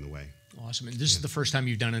along the way. Awesome. And this is the first time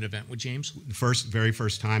you've done an event with James? Very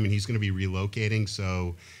first time, and he's going to be relocating.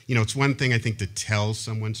 So, it's one thing, I think, to tell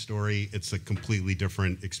someone's story. It's a completely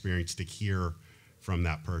different experience to hear from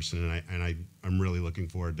that person, and I'm really looking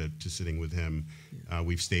forward to sitting with him.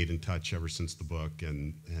 We've stayed in touch ever since the book,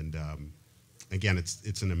 and again,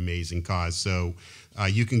 it's an amazing cause. So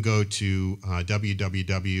you can go to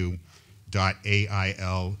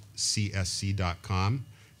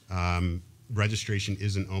www.ailcsc.com. Registration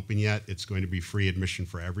isn't open yet. It's going to be free admission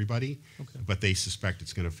for everybody, but they suspect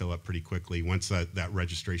it's going to fill up pretty quickly. Once that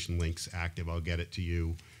registration link's active, I'll get it to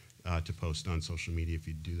you to post on social media. If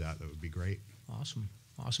you do that, that would be great. Awesome.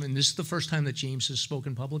 And this is the first time that James has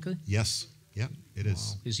spoken publicly? Yes. Yeah, it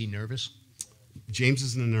is. Wow. Is he nervous? James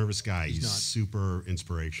isn't a nervous guy. He's not. Super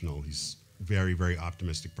inspirational. He's a very, very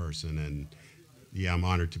optimistic person, and yeah, I'm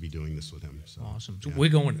honored to be doing this with him. So, awesome. So yeah. we're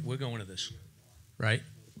going to this, right?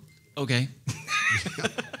 Okay.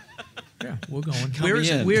 Yeah, we're going. Count me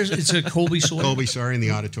in. Where's it's a Colby Sawyer? Colby Sawyer in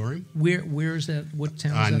the auditorium. Where is that? What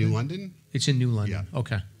town is that? New in? London. It's in New London. Yeah.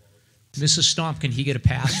 Okay. Mrs. Stomp, can he get a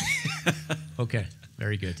pass? Okay,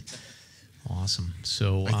 very good. Awesome.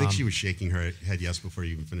 So I think she was shaking her head yes before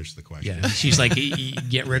you even finished the question. Yeah, she's like,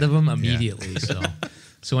 get rid of him immediately. Yeah.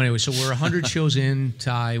 So anyway, so we're 100 shows in.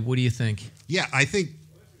 Ty, what do you think? Yeah, I think,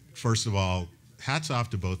 first of all, hats off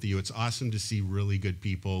to both of you. It's awesome to see really good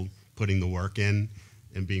people putting the work in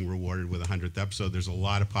and being rewarded with a 100th episode. There's a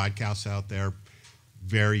lot of podcasts out there.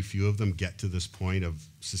 Very few of them get to this point of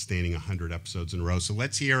sustaining 100 episodes in a row. So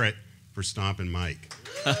let's hear it for Stomp and Mike.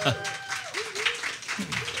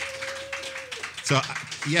 So,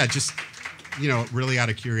 yeah, just, really out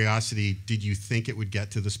of curiosity, did you think it would get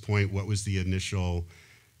to this point? What was the initial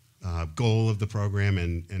goal of the program,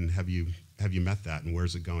 and have you met that, and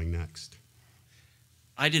where's it going next?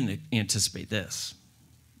 I didn't anticipate this.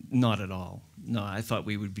 Not at all. No, I thought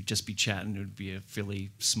we would just be chatting. It would be a fairly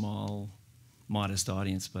small, modest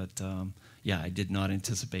audience. But, yeah, I did not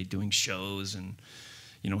anticipate doing shows and,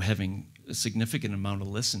 having a significant amount of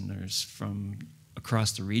listeners from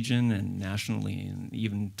across the region and nationally, and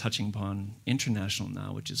even touching upon international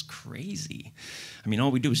now, which is crazy. I mean,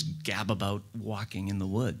 all we do is gab about walking in the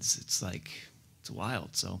woods. It's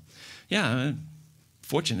wild. So, yeah,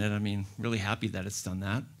 fortunate. I mean, really happy that it's done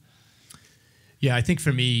that. Yeah, I think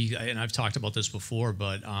for me, and I've talked about this before,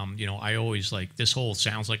 but I always this whole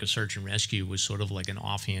Sounds Like a Search and Rescue was sort of like an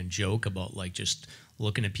offhand joke about just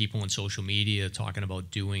looking at people on social media talking about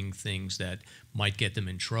doing things that might get them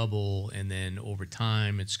in trouble, and then over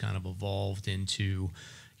time it's kind of evolved into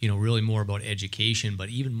really more about education. But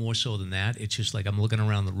even more so than that, it's just I'm looking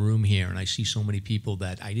around the room here and I see so many people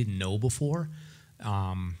that I didn't know before,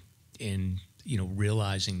 and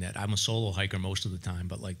realizing that I'm a solo hiker most of the time,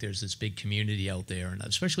 but there's this big community out there, and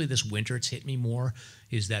especially this winter, it's hit me more,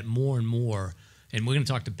 is that more and more, and we're going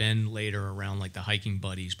to talk to Ben later around the hiking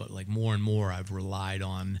buddies, but more and more I've relied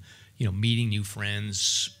on, meeting new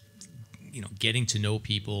friends, getting to know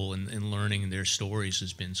people and learning their stories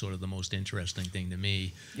has been sort of the most interesting thing to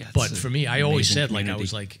me. Yeah, but for me, I always said, I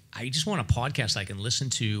was I just want a podcast I can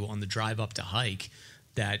listen to on the drive up to hike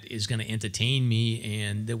that is going to entertain me,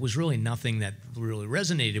 and there was really nothing that really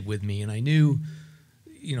resonated with me, and I knew,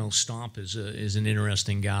 Stomp is an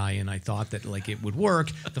interesting guy, and I thought that it would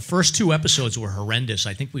work. The first 2 episodes were horrendous.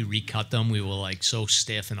 I think we recut them. We were so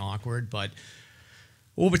stiff and awkward, but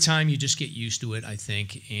over time you just get used to it, I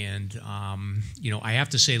think. And I have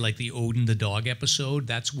to say, the Odin the dog episode,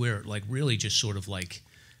 that's where really just sort of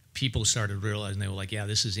people started realizing, they were yeah,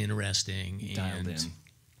 this is interesting. Dialed in.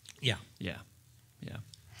 Yeah. Yeah. Yeah.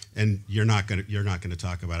 And you're not gonna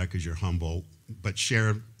talk about it because you're humble. But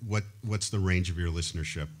share what's the range of your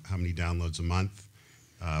listenership? How many downloads a month?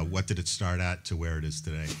 What did it start at to where it is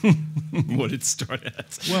today? What did it start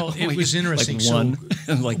at? Well, it was interesting. Like one,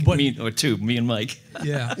 like but, me, or two, me and Mike.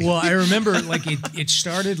 Yeah. Well, I remember like it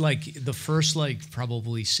started like the first like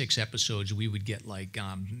probably 6 episodes we would get like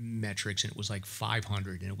metrics, and it was like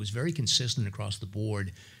 500, and it was very consistent across the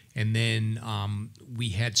board. And then we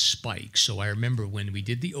had spikes. So I remember when we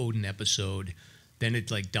did the Odin episode, then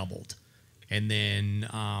it like doubled. And then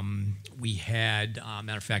we had,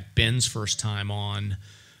 matter of fact, Ben's first time on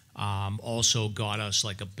also got us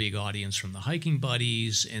like a big audience from the hiking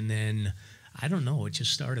buddies. And then, I don't know, it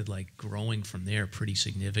just started like growing from there pretty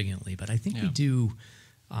significantly. But I think we do,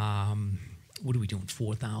 what are we doing,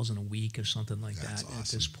 4,000 a week or something like that awesome. At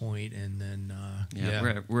this point. And then,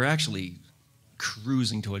 we're actually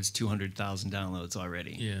cruising towards 200,000 downloads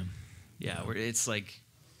already. Yeah, it's like,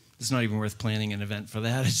 it's not even worth planning an event for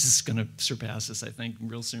that. It's just going to surpass us, I think,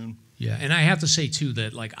 real soon. Yeah, and I have to say too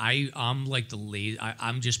that like I'm like the lead.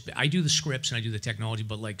 I do the scripts and I do the technology,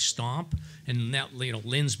 but like Stomp and that, you know,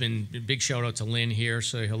 Lynn's been, big shout out to Lynn here.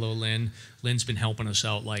 Say hello, Lynn. Lynn's been helping us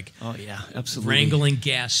out, like oh yeah, absolutely, wrangling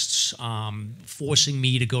guests, forcing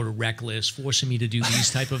me to go to Reckless, forcing me to do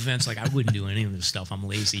these type of events. Like I wouldn't do any of this stuff. I'm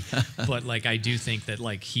lazy, but like I do think that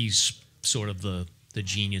like he's sort of the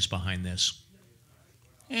genius behind this.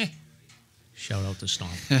 Shout out to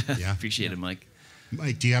Stomp. Yeah, appreciate it, Mike.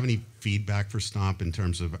 Mike, do you have any feedback for Stomp in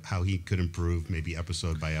terms of how he could improve, maybe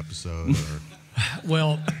episode by episode? Or?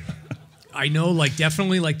 Well, I know, like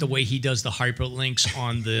definitely, like the way he does the hyperlinks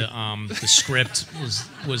on the script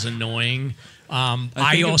was annoying.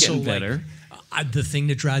 I also like better. The thing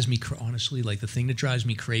that drives me honestly, like the thing that drives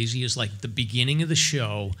me crazy is like the beginning of the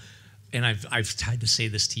show. And I've tried to say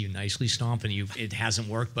this to you nicely, Stomp, and it hasn't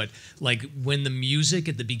worked. But like when the music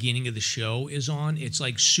at the beginning of the show is on, it's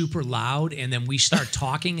like super loud, and then we start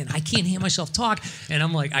talking, and I can't hear myself talk. And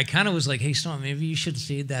I'm like, I kind of was like, hey, Stomp, maybe you should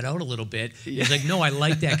fade that out a little bit. He's like, no, I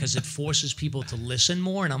like that because it forces people to listen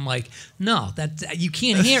more. And I'm like, no, that you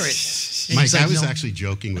can't hear it. And Mike, like, I was no. actually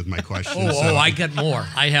joking with my question. I got more.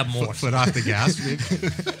 I have more. Foot off the gas.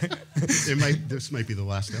 This might be the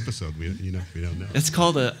last episode. We don't know. It's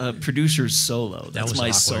called a producer's solo. That That's was my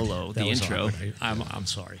awkward. solo, That the was intro. awkward. I'm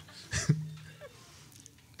sorry.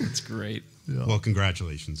 That's great. Yeah. Well,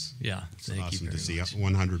 congratulations. Yeah, It's thank you awesome very to see much.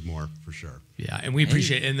 100 more for sure. Yeah, and we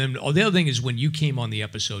appreciate it. And then the other thing is when you came on the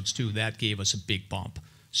episodes too, that gave us a big bump.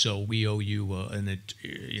 So we owe you a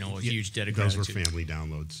huge debt of Those gratitude. were family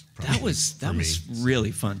downloads. That was for me.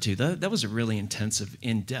 really fun too. That was a really intensive,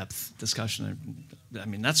 in-depth discussion. I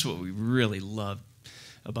mean, that's what we really loved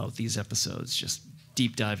about these episodes. Just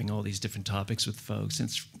deep diving all these different topics with folks.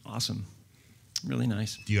 It's awesome. Really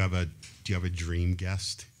nice. Do you have a dream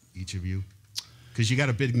guest, each of you? Because you got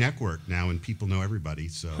a big network now and people know everybody,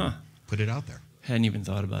 so put it out there. Hadn't even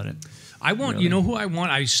thought about it. I want, Really? you know who I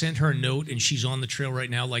want? I sent her a note, and she's on the trail right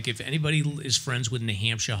now. Like, if anybody is friends with a New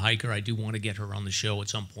Hampshire hiker, I do want to get her on the show at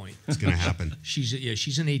some point. It's going to happen.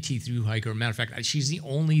 She's an AT through hiker. Matter of fact, she's the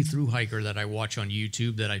only through hiker that I watch on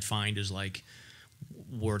YouTube that I find is like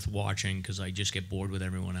worth watching because I just get bored with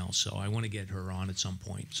everyone else. So I want to get her on at some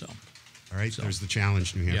point. So. All right, there's the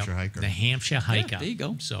challenge, New Hampshire hiker. The Hampshire hiker. Yeah, there you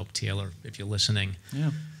go. So Taylor, if you're listening, Yeah.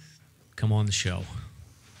 come on the show.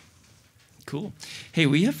 Cool. Hey,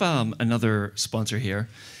 we have another sponsor here,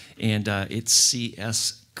 and it's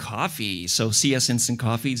CS Coffee. So CS Instant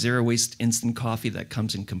Coffee, zero waste instant coffee that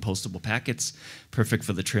comes in compostable packets, perfect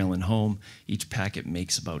for the trail and home. Each packet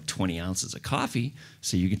makes about 20 ounces of coffee,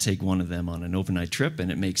 so you can take one of them on an overnight trip,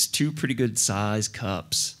 and it makes 2 pretty good size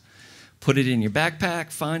cups. Put it in your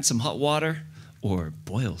backpack, find some hot water, or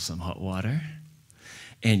boil some hot water,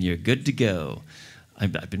 and you're good to go.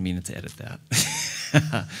 I've been meaning to edit that.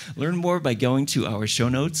 Learn more by going to our show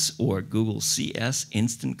notes or Google CS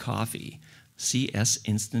Instant Coffee,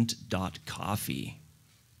 csinstant.coffee.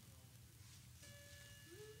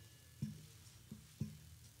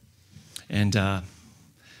 And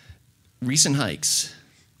recent hikes.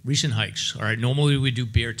 Recent hikes. All right. Normally we do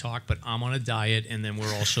beer talk, but I'm on a diet, and then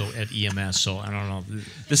we're also at EMS, so I don't know.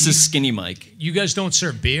 This is Skinny Mike. You guys don't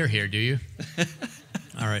serve beer here, do you?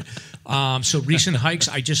 All right. So recent hikes.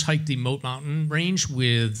 I just hiked the Moat Mountain Range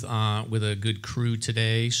with a good crew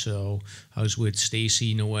today. So I was with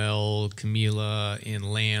Stacy, Noel, Camila,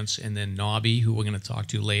 and Lance, and then Knobbie, who we're going to talk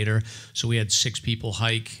to later. So we had 6 people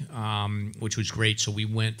hike, which was great. So we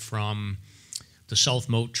went from the South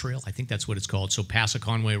Moat Trail, I think that's what it's called. So past the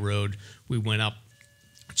Conway Road, we went up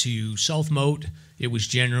to South Moat, it was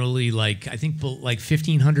generally like, I think like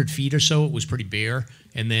 1,500 feet or so. It was pretty bare.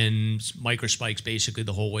 And then micro spikes basically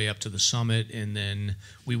the whole way up to the summit. And then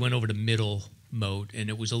we went over to Middle Moat, and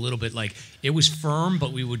it was a little bit like, it was firm,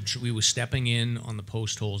 but we were stepping in on the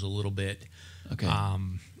post holes a little bit. Okay.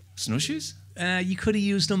 Snowshoes? You could have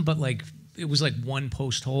used them, but like it was like one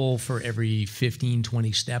post hole for every 15,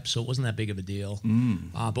 20 steps, so it wasn't that big of a deal.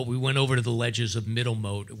 But we went over to the ledges of Middle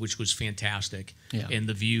Moat, which was fantastic, and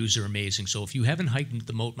the views are amazing. So if you haven't hiked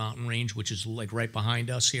the Moat Mountain Range, which is like right behind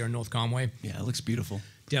us here in North Conway, yeah, it looks beautiful.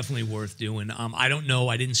 Definitely worth doing. I don't know.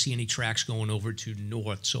 I didn't see any tracks going over to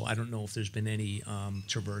North, so I don't know if there's been any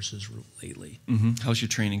traverses lately. How's your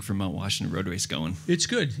training for Mount Washington Road Race going? It's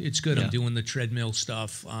good. It's good. Yeah. I'm doing the treadmill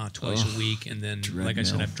stuff twice a week, and then, like I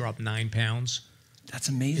said, I've dropped 9 pounds. That's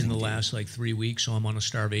amazing. In the last like 3 weeks, so I'm on a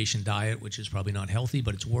starvation diet, which is probably not healthy,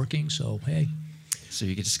 but it's working. So hey. So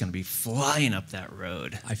you're just going to be flying up that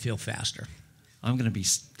road. I feel faster. I'm going to be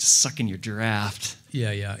sucking your draft.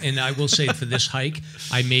 Yeah. And I will say for this hike,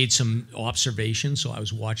 I made some observations. So I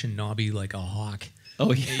was watching Knobbie like a hawk.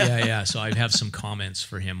 Oh, yeah. Yeah. So I have some comments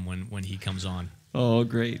for him when he comes on. Oh,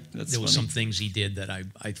 great. That's There funny. were some things he did that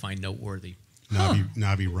I find noteworthy.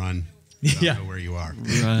 Knobbie, run. I don't know where you are.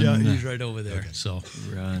 Run. Yeah, he's right over there. Okay. So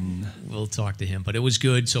run. We'll talk to him. But it was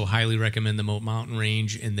good, so highly recommend the Moat Mountain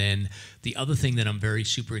Range. And then the other thing that I'm very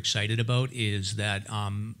super excited about is that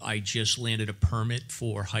I just landed a permit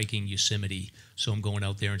for hiking Yosemite. So I'm going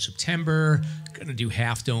out there in September, going to do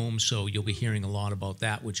Half Dome, so you'll be hearing a lot about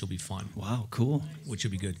that, which will be fun. Wow, cool. Which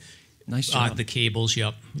will be good. Nice job. The cables,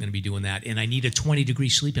 yep. I'm going to be doing that. And I need a 20-degree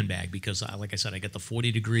sleeping bag because, like I said, I got the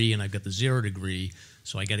 40-degree and I've got the 0-degree.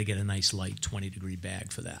 So I got to get a nice light 20-degree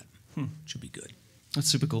bag for that. Should be good. That's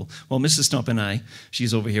super cool. Well, Mrs. Stump and I,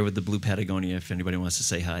 she's over here with the blue Patagonia, if anybody wants to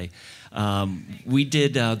say hi. We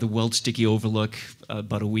did the Welch Sticky Overlook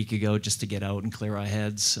about a week ago just to get out and clear our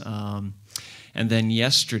heads. And then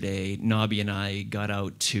yesterday, Knobbie and I got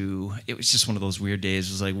out to, it was just one of those weird days.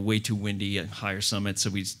 It was like way too windy at higher summit, so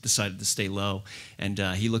we decided to stay low. And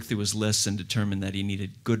he looked through his list and determined that he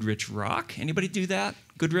needed Goodrich Rock. Anybody do that?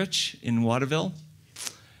 Goodrich in Waterville?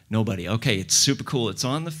 Nobody. Okay, it's super cool. It's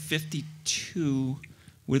on the 52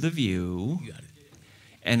 with a view. You got it.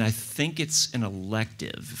 And I think it's an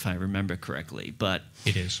elective, if I remember correctly. But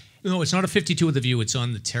It is. No, it's not a 52 with a view. It's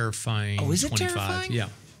on the terrifying 25. Oh, is it terrifying? Yeah.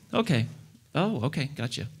 Okay. Oh, okay.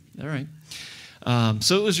 Gotcha. All right.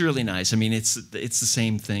 So it was really nice. I mean, it's the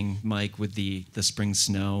same thing, Mike, with the spring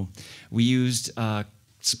snow. We used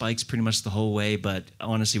spikes pretty much the whole way, but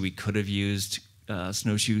honestly, we could have used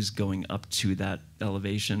snowshoes going up to that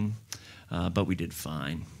elevation, but we did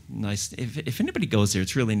fine. Nice. If anybody goes there,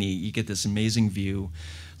 it's really neat. You get this amazing view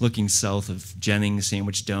looking south of Jennings,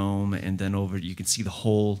 Sandwich Dome, and then over, you can see the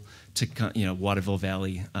whole Waterville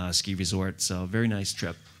Valley ski resort. So very nice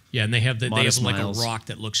trip. Yeah, and they have Modest like miles. a rock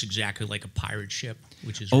that looks exactly like a pirate ship,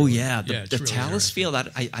 which is Oh really, yeah, the it's really Talus interesting.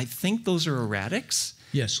 Field. I think those are erratics.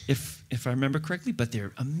 Yes. If I remember correctly, but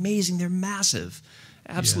they're amazing. They're massive,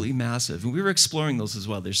 absolutely massive. And we were exploring those as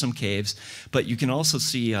well. There's some caves, but you can also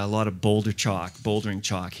see a lot of bouldering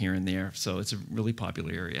chalk here and there. So it's a really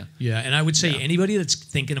popular area. Yeah, and I would say anybody that's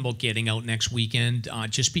thinking about getting out next weekend,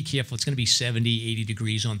 just be careful. It's going to be 70, 80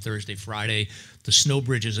 degrees on Thursday, Friday. The snow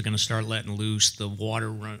bridges are going to start letting loose. The water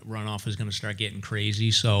runoff is going to start getting crazy.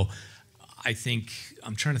 So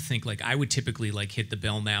I'm trying to think, like I would typically like hit the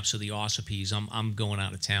Belknaps or the Ossipes. I'm going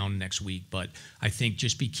out of town next week, but I think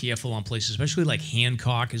just be careful on places, especially like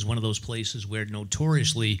Hancock is one of those places where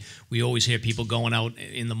notoriously we always hear people going out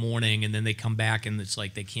in the morning and then they come back and it's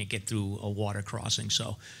like they can't get through a water crossing.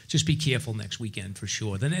 So just be careful next weekend for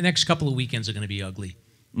sure. The next couple of weekends are going to be ugly.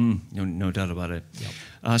 No doubt about it.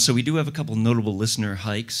 Yep. So we do have a couple notable listener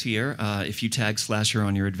hikes here. If you tag SLASR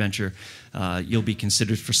on your adventure, you'll be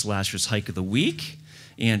considered for SLASR's Hike of the Week.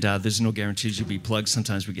 And there's no guarantees you'll be plugged.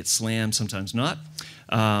 Sometimes we get slammed, sometimes not.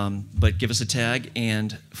 But give us a tag.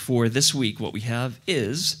 And for this week, what we have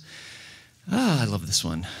is, I love this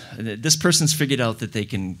one. This person's figured out that they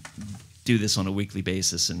can do this on a weekly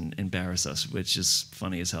basis and embarrass us, which is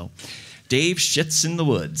funny as hell. Dave Shits in the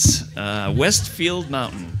Woods, Westfield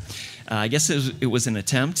Mountain. I guess it was an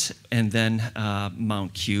attempt, and then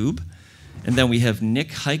Mount Cube. And then we have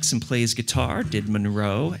Nick Hikes and Plays Guitar, did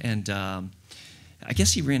Monroe, and I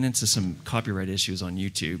guess he ran into some copyright issues on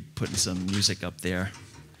YouTube, putting some music up there.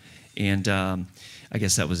 And I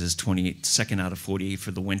guess that was his 22nd out of 48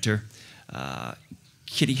 for the winter.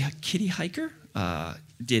 Kitty Hiker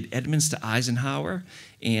did Edmonds to Eisenhower,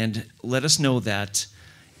 and let us know that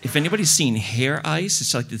if anybody's seen hair ice,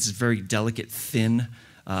 it's like this very delicate, thin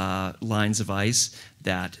lines of ice,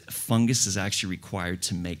 that fungus is actually required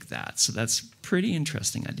to make that. So that's pretty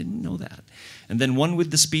interesting. I didn't know that. And then one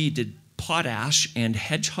with the speed did Potash and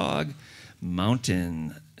Hedgehog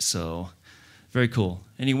Mountain. So very cool.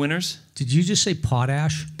 Any winners? Did you just say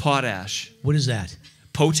potash? Potash. What is that?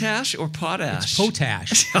 Potash or potash? It's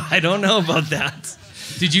potash. I don't know about that.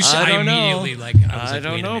 Did you say? I don't know. Immediately like I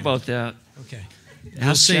don't know about that. Okay.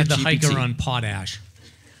 We'll say the hiker on potash.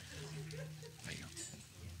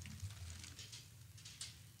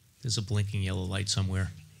 There's a blinking yellow light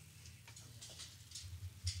somewhere.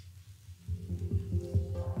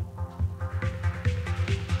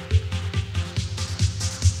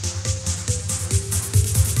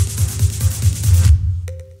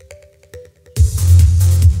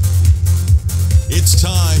 It's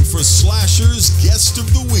time for SLASR's Guest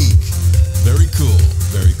of the Week. Very cool.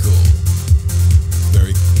 Very cool.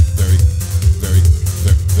 Very, very, very,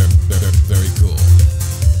 very, very, very cool.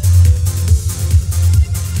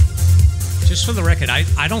 Just for the record,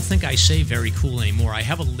 I don't think I say very cool anymore. I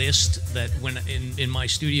have a list that when in my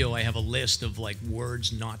studio, I have a list of like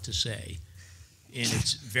words not to say. And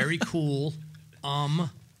it's very cool,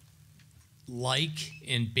 like,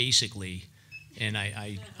 and basically. And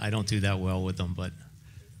I don't do that well with them, but.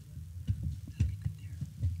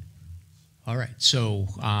 All right, so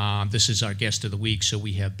this is our guest of the week. So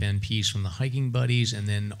we have Ben Pease from the Hiking Buddies, and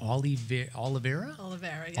then Olivera?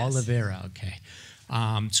 Olivera, yes. Olivera, okay.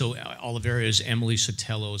 So Olivera is Emily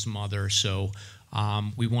Sotelo's mother. So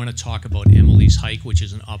we want to talk about Emily's Hike, which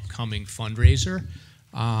is an upcoming fundraiser.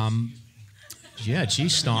 Yeah,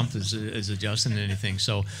 geez, Stomped is adjusting anything.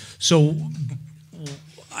 So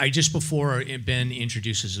I just, before Ben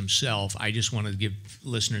introduces himself, I just want to give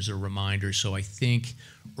listeners a reminder. So I think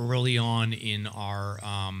early on in our,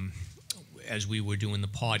 as we were doing the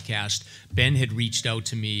podcast, Ben had reached out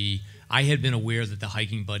to me. I had been aware that the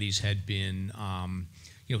Hiking Buddies had been,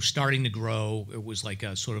 starting to grow. It was like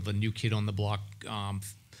a sort of a new kid on the block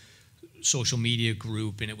social media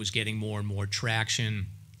group, and it was getting more and more traction.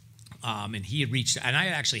 And he had reached, and I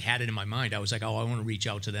actually had it in my mind. I was like, I want to reach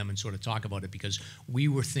out to them and sort of talk about it, because we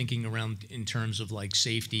were thinking around in terms of like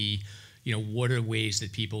safety, what are ways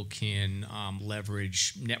that people can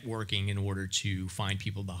leverage networking in order to find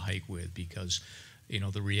people to hike with, because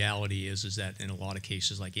the reality is that in a lot of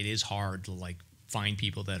cases, like, it is hard to like find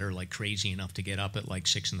people that are like crazy enough to get up at like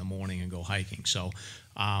 6 a.m. and go hiking. So,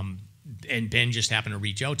 and Ben just happened to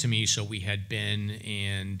reach out to me. So we had Ben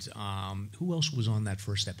and who else was on that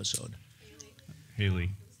first episode?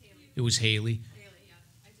 Haley. It was Haley.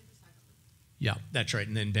 Yeah, that's right.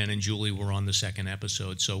 And then Ben and Julie were on the second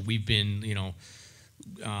episode. So we've been,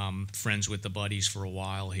 friends with the buddies for a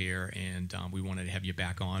while here, and we wanted to have you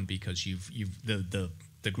back on because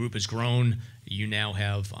the group has grown. You now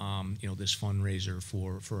have this fundraiser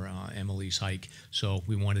for Emily's Hike. So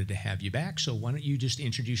we wanted to have you back. So why don't you just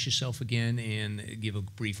introduce yourself again and give a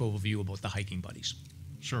brief overview about the Hiking Buddies?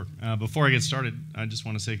 Sure. Before I get started, I just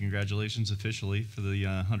want to say congratulations officially for the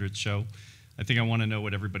 100th show. I think I want to know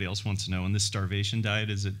what everybody else wants to know. And this starvation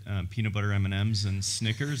diet, is it peanut butter M&Ms and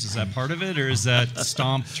Snickers? Is that part of it, or is that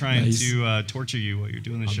Stomp trying to torture you while you're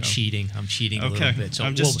doing the show? I'm cheating a little bit. So,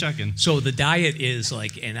 I'm just checking. So the diet is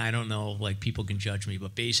like, and I don't know, like, people can judge me,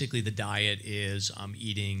 but basically the diet is I'm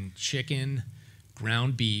eating chicken,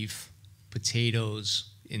 ground beef,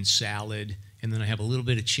 potatoes, and salad, and then I have a little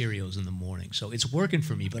bit of Cheerios in the morning. So it's working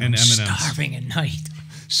for me, but I'm M&Ms. starving at night.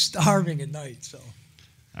 Starving at night, so.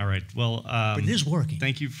 All right. Well, but it is working.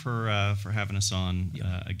 Thank you for having us on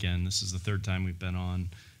again. This is the third time we've been on,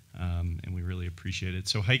 and we really appreciate it.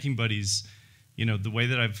 So Hiking Buddies, the way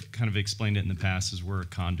that I've kind of explained it in the past is we're a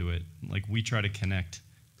conduit. Like, we try to connect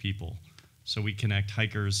people. So we connect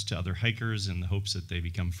hikers to other hikers in the hopes that they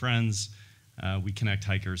become friends. We connect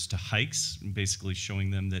hikers to hikes, basically showing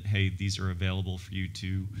them that, hey, these are available for you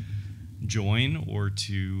to join, or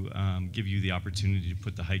to give you the opportunity to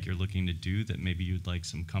put the hike you're looking to do that maybe you'd like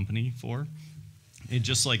some company for. And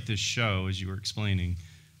just like this show, as you were explaining,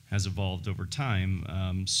 has evolved over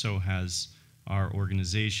time, so has our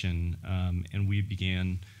organization, and we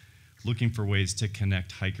began looking for ways to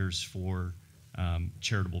connect hikers for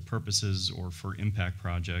charitable purposes or for impact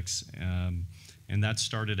projects. And that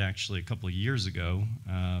started actually a couple of years ago,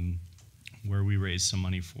 where we raised some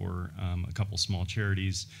money for a couple small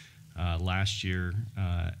charities. Last year,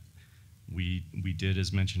 we did,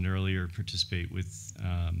 as mentioned earlier, participate with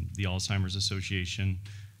the Alzheimer's Association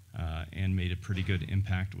and made a pretty good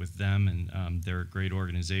impact with them, and they're a great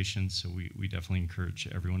organization, so we definitely encourage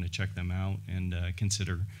everyone to check them out and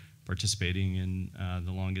consider participating in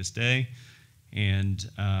the longest day. And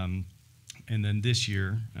then this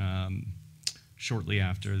year, shortly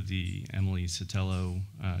after the Emily Sotelo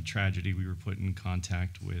tragedy, we were put in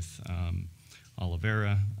contact with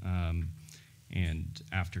Olivera, and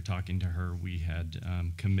after talking to her, we had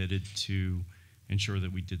committed to ensure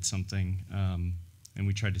that we did something, and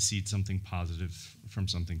we tried to seed something positive from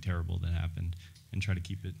something terrible that happened and try to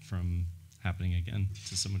keep it from happening again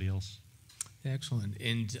to somebody else. Excellent.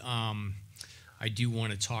 And I do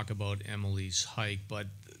want to talk about Emily's hike, but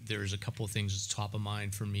there's a couple of things that's top of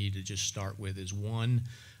mind for me to just start with. Is one,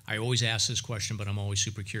 I always ask this question, but I'm always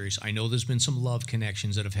super curious. I know there's been some love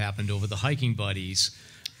connections that have happened over the hiking buddies,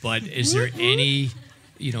 but is there any,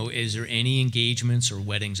 is there any engagements or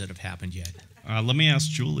weddings that have happened yet? Let me ask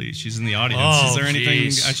Julie. She's in the audience. Oh, is there anything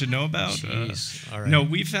geez. I should know about? All right. No,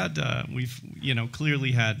 we've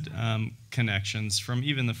clearly had connections from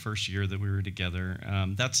even the first year that we were together.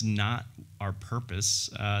 That's not our purpose.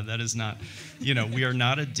 That is not, we are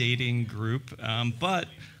not a dating group. But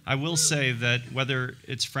I will say that whether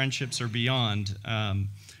it's friendships or beyond,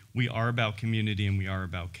 we are about community and we are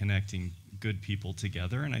about connecting good people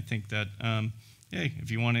together. And I think that, hey, if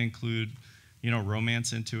you want to include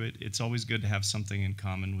romance into it, it's always good to have something in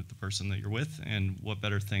common with the person that you're with, and what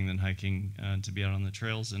better thing than hiking to be out on the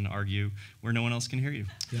trails and argue where no one else can hear you.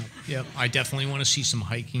 Yep. I definitely want to see some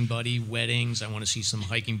hiking buddy weddings. I want to see some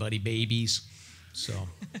hiking buddy babies. So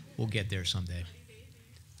we'll get there someday.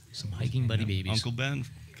 Some hiking buddy babies. Uncle Ben,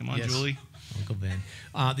 come on, Yes. Julie. Uncle Ben.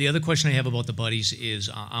 The other question I have about the buddies is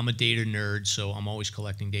I'm a data nerd, so I'm always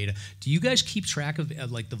collecting data. Do you guys keep track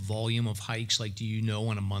of like the volume of hikes? Like, do you know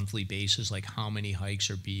on a monthly basis like how many hikes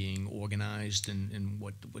are being organized and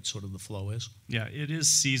what sort of the flow is? Yeah, it is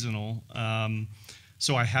seasonal.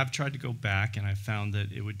 So I have tried to go back, and I found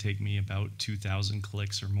that it would take me about 2,000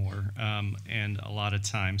 clicks or more, and a lot of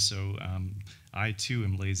time. So I, too,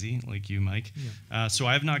 am lazy, like you, Mike. Yeah. So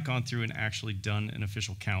I have not gone through and actually done an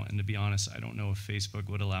official count. And to be honest, I don't know if Facebook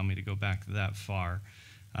would allow me to go back that far.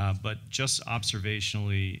 But just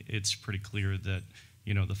observationally, it's pretty clear that,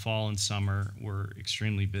 the fall and summer, we're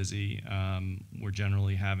extremely busy. We're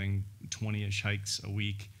generally having 20-ish hikes a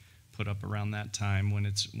week put up around that time when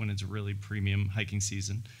it's really premium hiking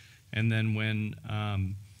season. And then when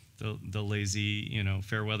the lazy,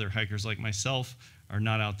 fair weather hikers like myself are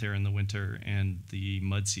not out there in the winter and the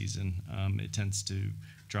mud season, it tends to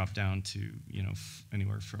drop down to,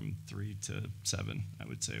 anywhere from 3 to 7, I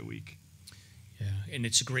would say, a week. Yeah, and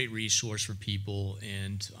it's a great resource for people.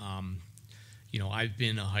 And, I've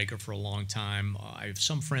been a hiker for a long time. I have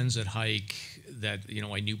some friends that hike that,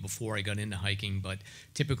 I knew before I got into hiking, but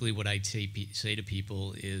typically what I say to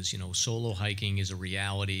people is, solo hiking is a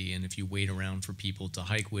reality, and if you wait around for people to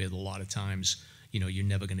hike with, a lot of times, you're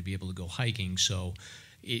never going to be able to go hiking. So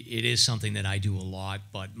it is something that I do a lot,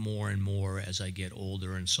 but more and more as I get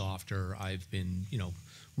older and softer, I've been,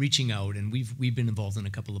 reaching out, and we've been involved in a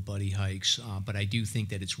couple of buddy hikes, but I do think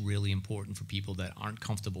that it's really important for people that aren't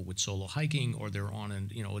comfortable with solo hiking, or they're on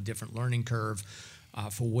a different learning curve.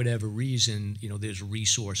 For whatever reason, there's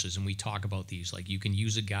resources, and we talk about these. Like, you can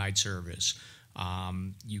use a guide service,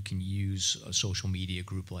 you can use a social media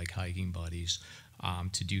group like Hiking Buddies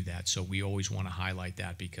to do that. So we always want to highlight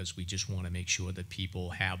that, because we just want to make sure that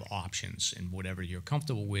people have options, and whatever you're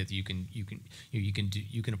comfortable with, you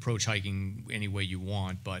can approach hiking any way you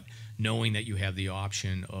want. But knowing that you have the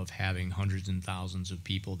option of having hundreds and thousands of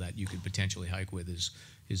people that you could potentially hike with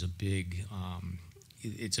is a big.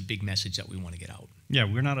 It's a big message that we want to get out. Yeah,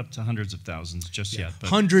 we're not up to hundreds of thousands just yet, but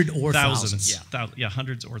hundred or thousands. thousands. Yeah,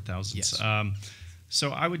 hundreds or thousands. Yes.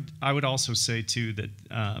 So I would also say too that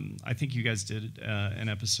I think you guys did an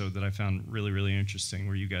episode that I found really, really interesting,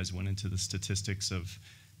 where you guys went into the statistics of,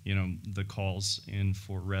 the calls in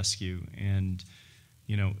for rescue, and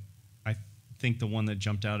I think the one that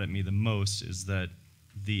jumped out at me the most is that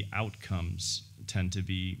the outcomes tend to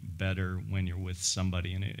be better when you're with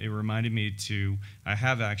somebody, and it reminded me I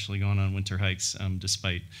have actually gone on winter hikes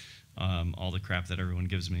despite all the crap that everyone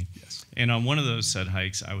gives me. Yes. And on one of those said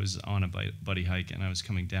hikes, I was on a buddy hike, and I was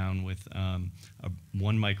coming down with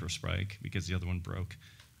one microspike because the other one broke,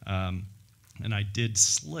 and I did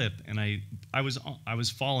slip, and I was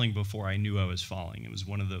falling before I knew I was falling. It was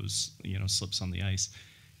one of those slips on the ice,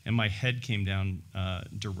 and my head came down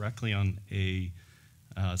directly on a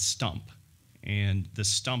stump, and the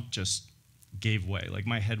stump just gave way. Like,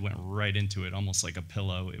 my head went right into it, almost like a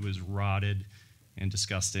pillow. It was rotted and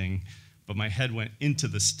disgusting, but my head went into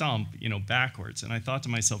the stump, backwards. And I thought to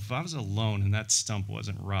myself, if I was alone and that stump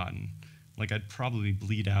wasn't rotten, like, I'd probably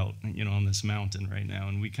bleed out, on this mountain right now.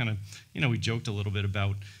 And we kind of, we joked a little bit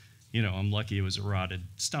about, I'm lucky it was a rotted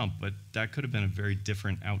stump, but that could have been a very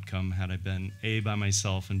different outcome had I been A, by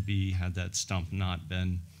myself, and B, had that stump not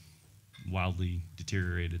been wildly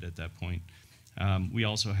deteriorated at that point. We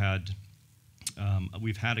also had,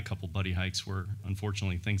 we've had a couple buddy hikes where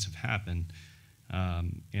unfortunately things have happened.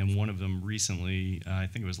 And one of them recently, I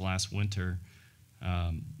think it was last winter,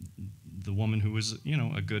 the woman who was,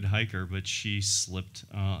 a good hiker, but she slipped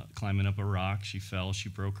climbing up a rock. She fell, she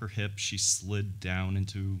broke her hip, she slid down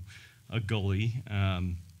into a gully.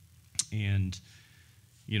 And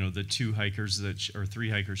the two hikers or three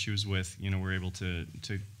hikers she was with, were able to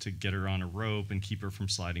get her on a rope and keep her from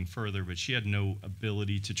sliding further, but she had no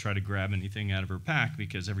ability to try to grab anything out of her pack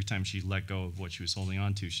because every time she let go of what she was holding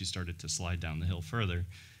on to, she started to slide down the hill further.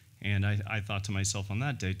 And I thought to myself on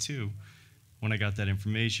that day too, when I got that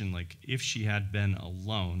information, like if she had been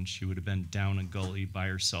alone, she would have been down a gully by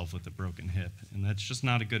herself with a broken hip, and that's just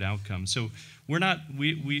not a good outcome. So we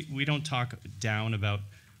don't talk down about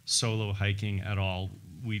solo hiking at all.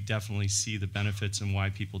 We definitely see the benefits and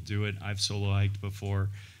why people do it. I've solo hiked before,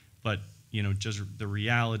 but just the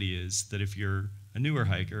reality is that if you're a newer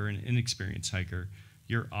hiker, an inexperienced hiker,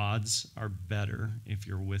 your odds are better if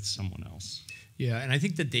you're with someone else. Yeah, and I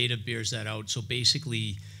think the data bears that out. So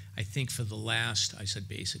basically, I think for the last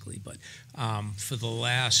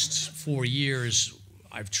 4 years,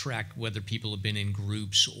 I've tracked whether people have been in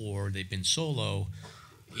groups or they've been solo.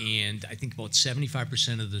 And I think about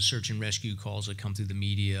 75% of the search and rescue calls that come through the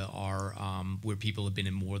media are where people have been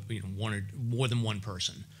in more than one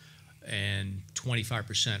person, and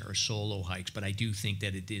 25% are solo hikes. But I do think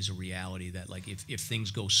that it is a reality that like if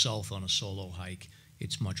things go south on a solo hike,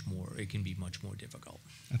 it can be much more difficult.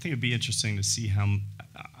 I think it'd be interesting to see how.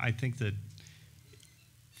 I think that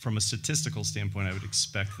from a statistical standpoint, I would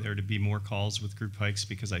expect there to be more calls with group hikes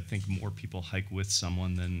because I think more people hike with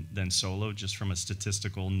someone than solo, just from a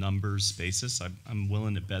statistical numbers basis. I'm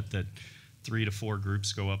willing to bet that 3 to 4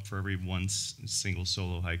 groups go up for every one single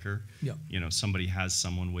solo hiker. Yep. Somebody has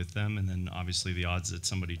someone with them, and then obviously the odds that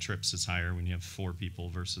somebody trips is higher when you have 4 people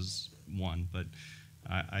versus 1. But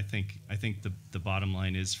I think the bottom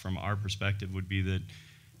line is, from our perspective, would be that,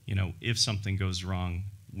 if something goes wrong,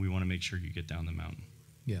 we want to make sure you get down the mountain.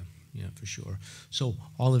 Yeah, for sure. So,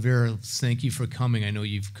 Olivera, thank you for coming. I know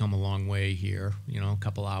you've come a long way here, a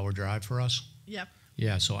couple-hour drive for us. Yep.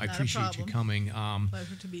 Yeah, so I appreciate you coming.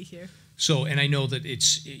 Pleasure to be here. So, and I know that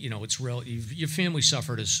it's your family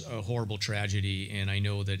suffered a horrible tragedy, and I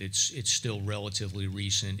know that it's still relatively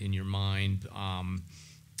recent in your mind.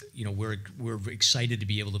 We're excited to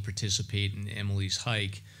be able to participate in Emily's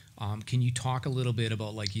hike. Can you talk a little bit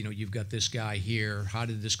about, you've got this guy here. How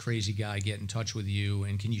did this crazy guy get in touch with you?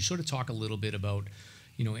 And can you sort of talk a little bit about,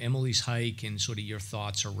 Emily's hike and sort of your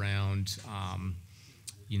thoughts around,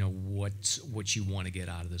 what you want to get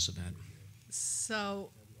out of this event?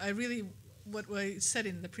 So what I said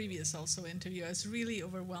in the previous also interview, I was really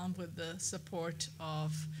overwhelmed with the support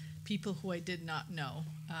of people who I did not know.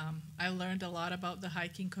 I learned a lot about the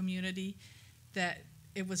hiking community, that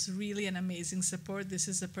it was really an amazing support. This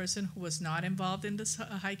is a person who was not involved in this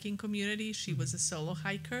hiking community. She was a solo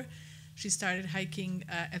hiker. She started hiking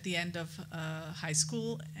at the end of high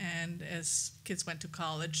school, and as kids went to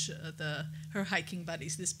college, her hiking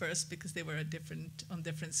buddies dispersed because they were on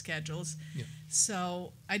different schedules. Yeah.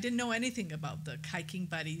 So I didn't know anything about the hiking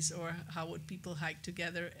buddies or how would people hike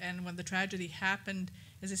together. And when the tragedy happened,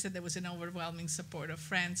 as I said, there was an overwhelming support of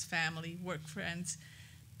friends, family, work friends.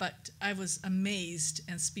 But I was amazed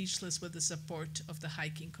and speechless with the support of the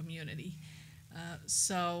hiking community.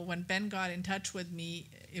 So when Ben got in touch with me,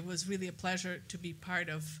 it was really a pleasure to be part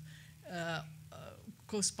of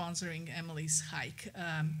co-sponsoring Emily's hike.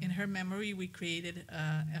 In her memory, we created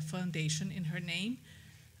a foundation in her name.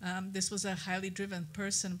 This was a highly driven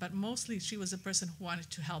person, but mostly she was a person who wanted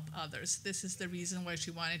to help others. This is the reason why she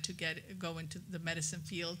wanted to go into the medicine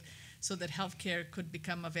field, so that healthcare could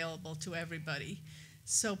become available to everybody.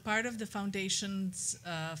 So part of the foundation's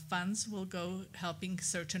funds will go helping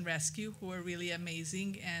search and rescue, who are really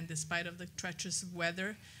amazing, and despite of the treacherous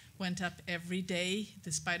weather, went up every day.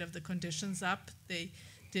 Despite of the conditions up, they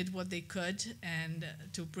did what they could and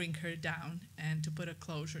to bring her down and to put a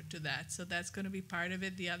closure to that. So that's going to be part of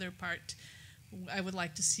it. The other part, I would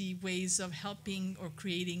like to see ways of helping or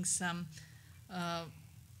creating some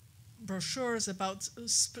brochures about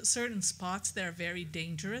certain spots that are very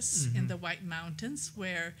dangerous in the White Mountains,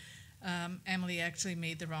 where Emily actually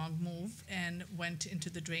made the wrong move and went into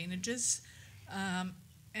the drainages.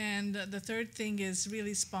 And the third thing is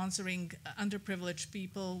really sponsoring underprivileged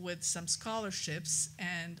people with some scholarships.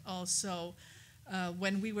 And also,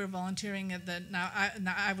 when we were volunteering at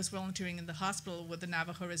I was volunteering in the hospital with the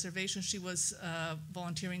Navajo Reservation. She was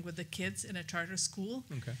volunteering with the kids in a charter school.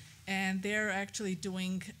 Okay. And they're actually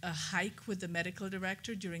doing a hike with the medical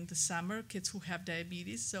director during the summer, kids who have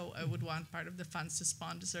diabetes. So I would want part of the funds to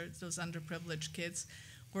sponsor those underprivileged kids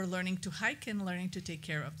who are learning to hike and learning to take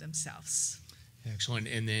care of themselves. Excellent.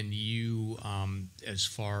 And then you, as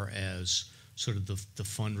far as sort of the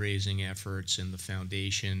fundraising efforts and the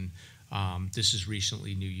foundation, this is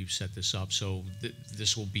recently new. You've set this up, so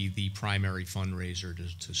this will be the primary fundraiser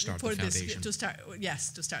to start the foundation.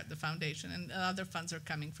 To start the foundation, and other funds are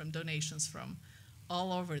coming from donations from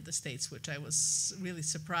all over the states, which I was really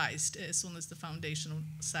surprised. As soon as the foundation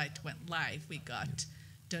site went live, we got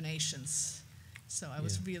donations. So I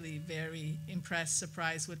was really very impressed,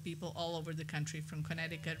 surprised with people all over the country, from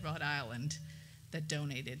Connecticut, Rhode Island, that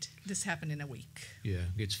donated. This happened in a week. Yeah,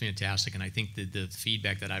 it's fantastic, and I think that the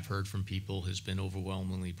feedback that I've heard from people has been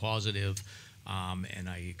overwhelmingly positive, and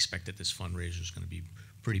I expect that this fundraiser is going to be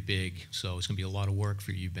pretty big, so it's going to be a lot of work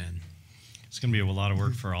for you, Ben. It's going to be a lot of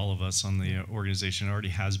work for all of us on the organization. It already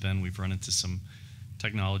has been. We've run into some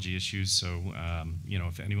technology issues, so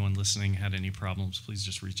if anyone listening had any problems, please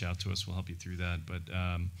just reach out to us. We'll help you through that. But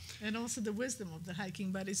and also the wisdom of the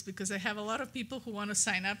hiking buddies, because I have a lot of people who want to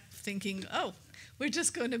sign up thinking, oh, we're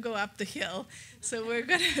just going to go up the hill. So we're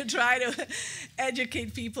going to try to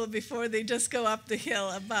educate people before they just go up the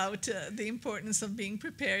hill about the importance of being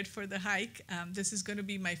prepared for the hike. This is going to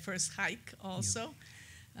be my first hike also.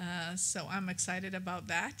 So I'm excited about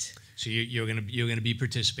that. So you're gonna be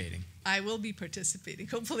participating. I will be participating.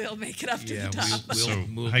 Hopefully, I'll make it up to the top.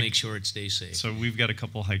 We'll make sure it stays safe. So we've got a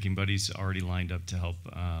couple hiking buddies already lined up to help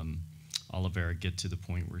Olivera get to the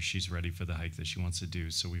point where she's ready for the hike that she wants to do.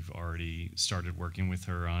 So we've already started working with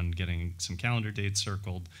her on getting some calendar dates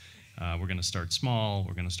circled. We're going to start small.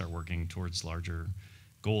 We're going to start working towards larger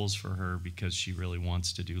goals for her, because she really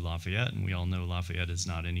wants to do Lafayette, and we all know Lafayette is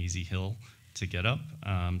not an easy hill to get up.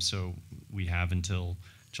 So we have until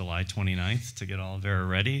July 29th to get Olivera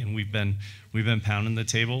ready, and we've been pounding the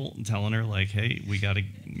table, telling her, like, hey, we gotta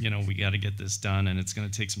get this done, and it's gonna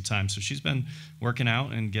take some time. So she's been working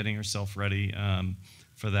out and getting herself ready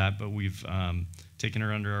for that, but we've taken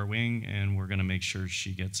her under our wing, and we're gonna make sure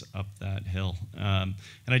she gets up that hill. And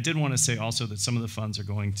I did want to say also that some of the funds are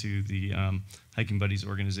going to the Hiking Buddies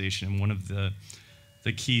organization, and one of the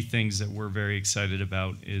key things that we're very excited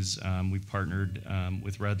about is we've partnered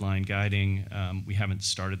with Redline Guiding. We haven't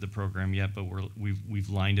started the program yet, but we've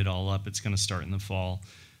lined it all up. It's going to start in the fall.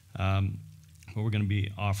 But we're going to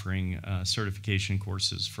be offering certification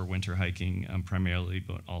courses for winter hiking primarily,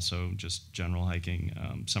 but also just general hiking,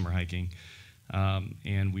 summer hiking.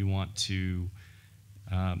 And we want to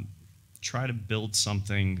try to build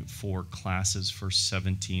something for classes for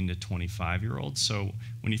 17 to 25-year-olds. So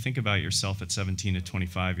when you think about yourself at 17 to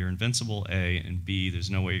 25, you're invincible, A, and B,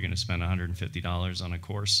 there's no way you're going to spend $150 on a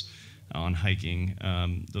course on hiking.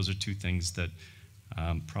 Those are two things that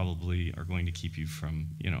probably are going to keep you from,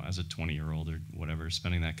 as a 20-year-old or whatever,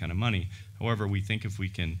 spending that kind of money. However, we think if we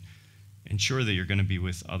can ensure that you're going to be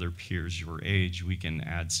with other peers your age, we can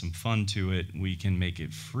add some fun to it. We can make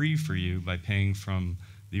it free for you by paying from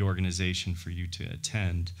the organization for you to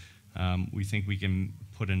attend. We think we can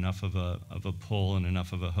put enough of a pull and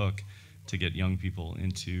enough of a hook to get young people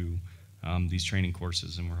into these training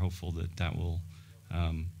courses, and we're hopeful that that will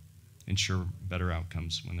ensure better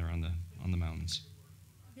outcomes when they're on the mountains.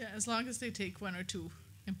 Yeah, as long as they take one or two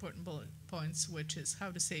important bullet points, which is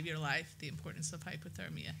how to save your life, the importance of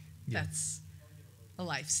hypothermia. Yeah. That's a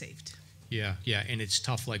life saved. Yeah, and it's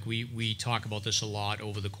tough. Like we talk about this a lot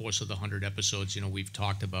over the course of the 100 episodes. We've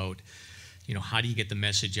talked about, how do you get the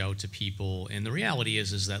message out to people? And the reality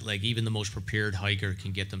is that, like, even the most prepared hiker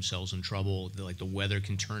can get themselves in trouble. Like, the weather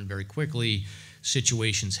can turn very quickly.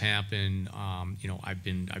 Situations happen.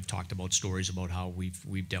 I've talked about stories about how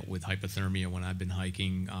we've dealt with hypothermia when I've been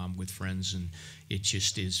hiking with friends, and it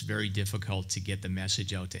just is very difficult to get the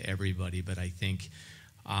message out to everybody. But I think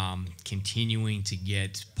continuing to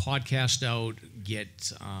get podcasts out,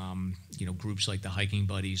 get groups like the Hiking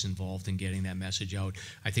Buddies involved in getting that message out.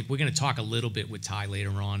 I think we're going to talk a little bit with Ty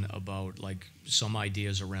later on about, like, some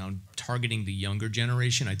ideas around targeting the younger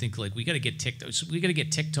generation. I think, like, we got to get TikTok.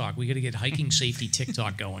 We got to get hiking safety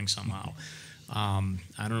TikTok going somehow. I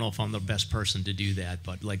don't know if I'm the best person to do that,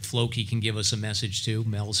 but, like, Floki can give us a message too.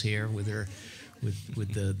 Mel's here with her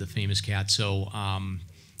with the famous cat. So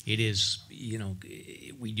it is,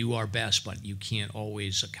 we do our best, but you can't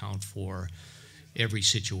always account for every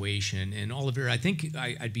situation. And Olivera, I think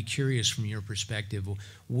I'd be curious from your perspective,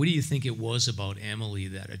 what do you think it was about Emily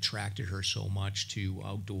that attracted her so much to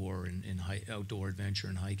outdoor and outdoor adventure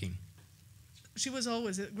and hiking? She was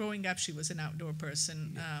always, growing up, she was an outdoor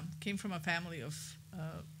person. Came from a family of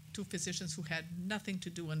two physicians who had nothing to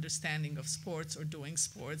do understanding of sports or doing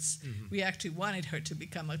sports. We actually wanted her to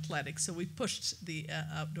become athletic, so we pushed the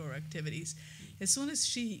outdoor activities. As soon as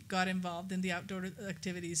she got involved in the outdoor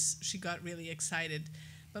activities, she got really excited.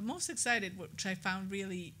 But most excited, which I found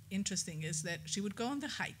really interesting, is that she would go on the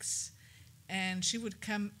hikes, and she would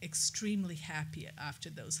come extremely happy after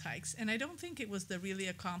those hikes. And I don't think it was the really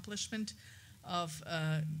accomplishment of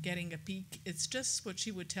getting a peak. It's just what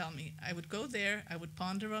she would tell me. I would go there, I would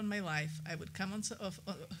ponder on my life, I would come on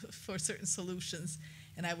for certain solutions,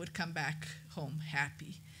 and I would come back home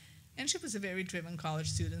happy. And she was a very driven college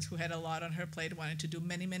student who had a lot on her plate, wanted to do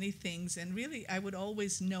many, many things. And really, I would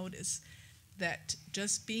always notice that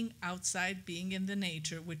just being outside, being in the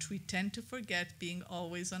nature, which we tend to forget, being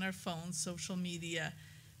always on our phones, social media,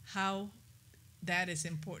 how that is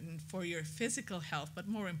important for your physical health, but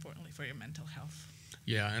more importantly for your mental health.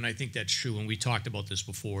 Yeah, and I think that's true. And we talked about this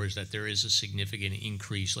before, is that there is a significant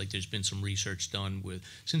increase. Like there's been some research done with,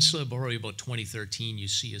 since probably about 2013, you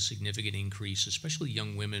see a significant increase, especially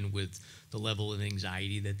young women with the level of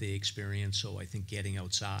anxiety that they experience. So I think getting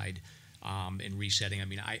outside and resetting, I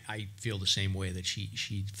mean, I feel the same way that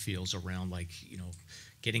she feels around, like, you know,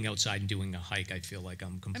 getting outside and doing a hike. I feel like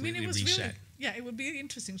I'm completely reset. Really, yeah, it would be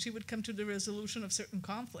interesting. She would come to the resolution of certain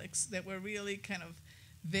conflicts that were really kind of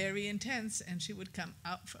very intense, and she would come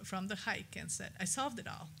out from the hike and said, I solved it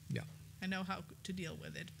all. Yeah. I know how to deal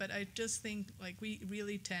with it. But I just think, like, we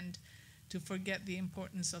really tend to forget the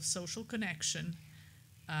importance of social connection.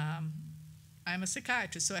 I'm a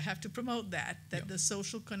psychiatrist, so I have to promote that the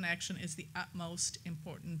social connection is the utmost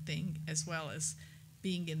important thing, as well as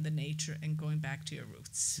being in the nature and going back to your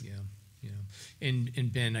roots. Yeah. Yeah,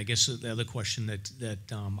 and Ben, I guess the other question that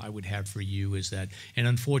I would have for you is that, and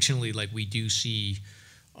unfortunately, like, we do see,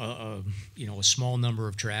 you know, a small number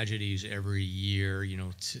of tragedies every year. You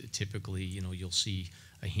know, typically, you know, you'll see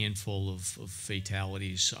a handful of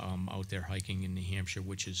fatalities out there hiking in New Hampshire,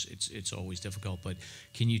 which is it's always difficult. But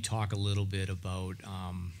can you talk a little bit about,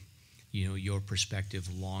 you know, your perspective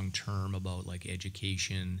long term about, like,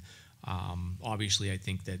 education? Obviously, I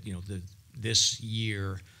think that, you know, this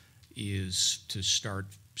year is to start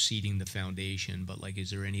seeding the foundation, but, like, is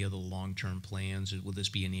there any other long-term plans? Will this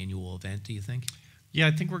be an annual event, do you think? Yeah,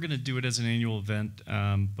 I think we're going to do it as an annual event,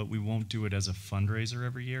 but we won't do it as a fundraiser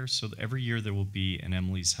every year. So every year there will be an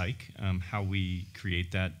Emily's Hike. How we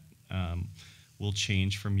create that will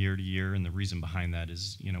change from year to year, and the reason behind that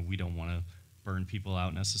is, you know, we don't want to burn people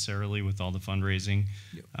out necessarily with all the fundraising,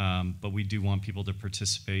 but we do want people to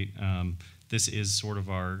participate. This is sort of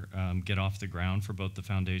our get off the ground for both the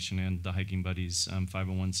foundation and the Hiking Buddies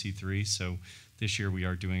 501c3. So this year we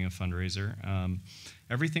are doing a fundraiser.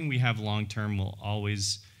 Everything we have long term will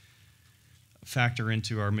always factor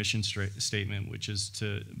into our mission statement, which is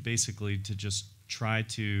to basically to just try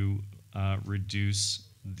to reduce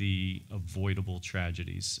the avoidable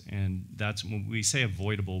tragedies. And that's when we say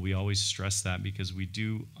avoidable, we always stress that because we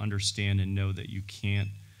do understand and know that you can't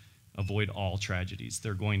avoid all tragedies.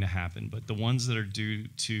 They're going to happen, but the ones that are due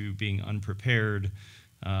to being unprepared,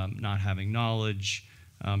 not having knowledge,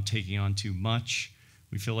 taking on too much,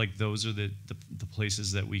 we feel like those are the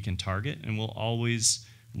places that we can target, and we'll always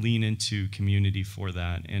lean into community for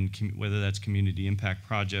that, and whether that's community impact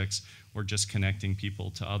projects or just connecting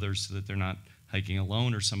people to others so that they're not hiking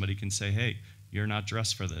alone, or somebody can say, hey, you're not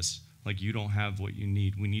dressed for this. Like, you don't have what you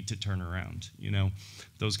need. We need to turn around, you know,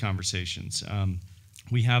 those conversations.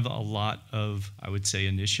 We have a lot of, I would say,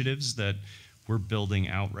 initiatives that we're building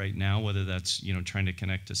out right now, whether that's, you know, trying to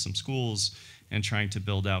connect to some schools and trying to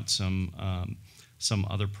build out some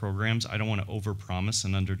other programs. I don't want to overpromise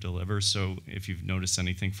and underdeliver, so if you've noticed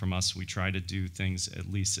anything from us, we try to do things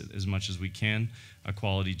at least as much as we can, a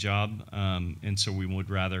quality job, and so we would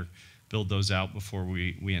rather build those out before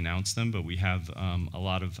we announce them, but we have a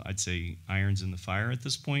lot of, I'd say, irons in the fire at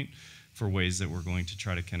this point for ways that we're going to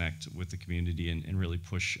try to connect with the community and really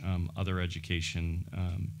push other education.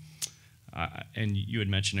 And you had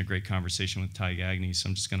mentioned a great conversation with Ty Gagne, so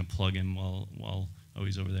I'm just going to plug him while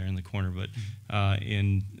he's over there in the corner. But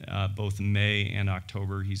in both May and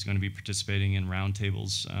October, he's going to be participating in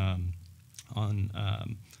roundtables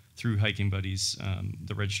through Hiking Buddies.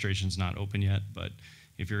 The registration's not open yet, but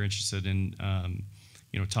if you're interested in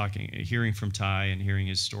you know, hearing from Ty and hearing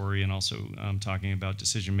his story, and also talking about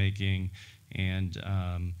decision making and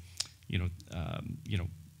you know,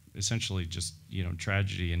 essentially just, you know,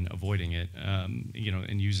 tragedy and avoiding it, you know,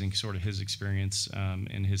 and using sort of his experience,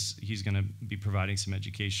 and he's going to be providing some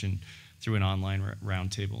education through an online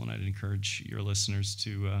roundtable, and I'd encourage your listeners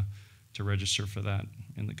to register for that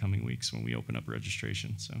in the coming weeks when we open up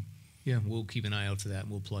registration. So. Yeah, we'll keep an eye out for that, and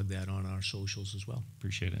we'll plug that on our socials as well.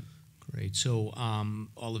 Appreciate it. Great. So,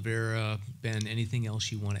 Olivera, Ben, anything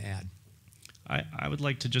else you want to add? I would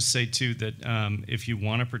like to just say, too, that if you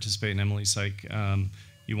want to participate in Emily's Hike,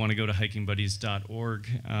 you want to go to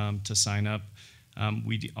hikingbuddies.org to sign up.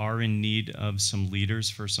 We are in need of some leaders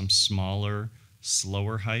for some smaller,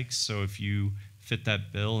 slower hikes. So if you fit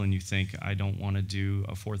that bill and you think, I don't want to do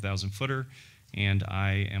a 4,000-footer, and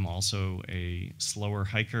I am also a slower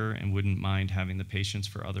hiker and wouldn't mind having the patience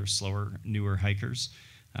for other slower, newer hikers,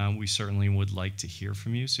 we certainly would like to hear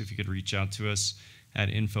from you. So if you could reach out to us at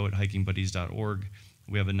info@hikingbuddies.org.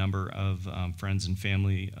 We have a number of friends and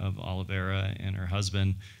family of Olivera and her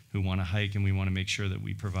husband who want to hike, and we want to make sure that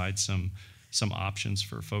we provide some options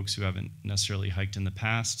for folks who haven't necessarily hiked in the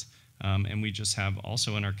past. And we just have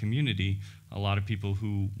also in our community a lot of people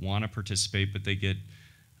who want to participate, but they get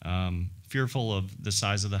fearful of the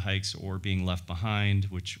size of the hikes or being left behind,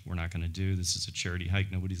 which we're not going to do. This is a charity hike.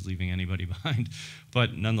 Nobody's leaving anybody behind.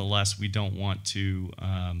 But nonetheless, we don't want to,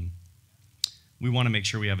 we want to make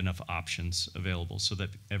sure we have enough options available so that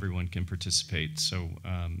everyone can participate. So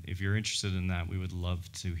if you're interested in that, we would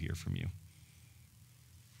love to hear from you.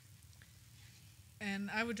 And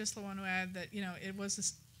I would just want to add that, you know, it was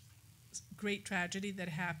a great tragedy that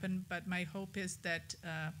happened, but my hope is that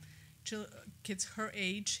kids her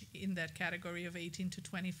age in that category of 18 to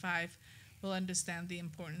 25 will understand the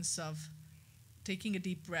importance of taking a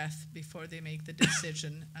deep breath before they make the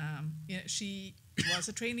decision. You know, she was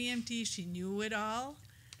a trainee EMT, she knew it all,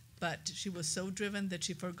 but she was so driven that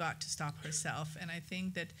she forgot to stop herself. And I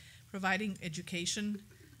think that providing education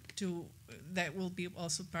that will be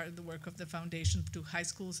also part of the work of the foundation to high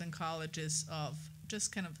schools and colleges of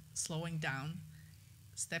just kind of slowing down,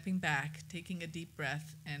 stepping back, taking a deep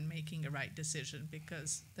breath, and making a right decision,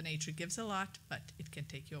 because the nature gives a lot, but it can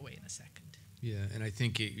take you away in a second. Yeah, and I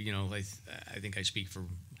think, I think I speak for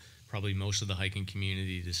probably most of the hiking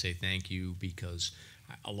community to say thank you, because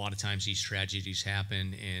a lot of times these tragedies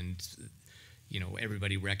happen and,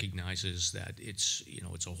 everybody recognizes that it's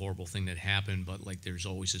a horrible thing that happened, but like there's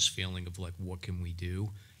always this feeling of like, what can we do?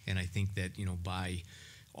 And I think that, by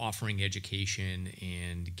offering education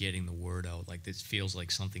and getting the word out, like this feels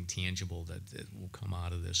like something tangible that will come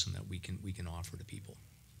out of this and that we can offer to people.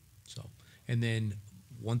 So, and then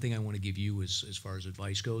one thing I want to give you is, as far as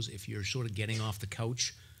advice goes, if you're sort of getting off the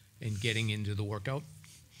couch and getting into the workout,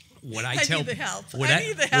 what I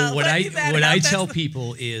tell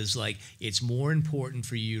people is like, it's more important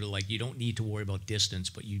for you to like, you don't need to worry about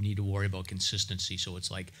distance, but you need to worry about consistency. So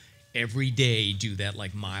it's like every day do that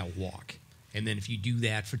like mile walk. And then if you do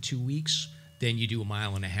that for 2 weeks, then you do 1.5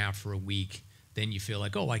 miles for a week. Then you feel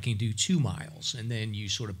like, oh, I can do 2 miles. And then you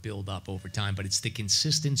sort of build up over time. But it's the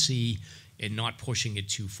consistency and not pushing it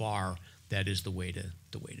too far that is the way to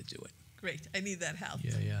do it. Great. I need that help.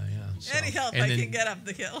 Yeah. So, any help I can get up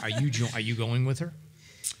the hill. Are you going with her?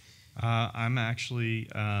 I'm actually,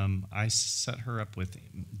 I set her up with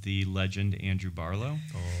the legend Andrew Barlow.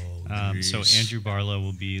 Oh, so Andrew Barlow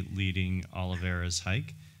will be leading Olivera's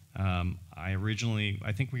hike.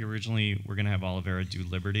 I think we originally were going to have Olivera do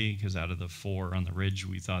Liberty, because out of the 4 on the ridge,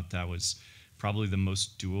 we thought that was probably the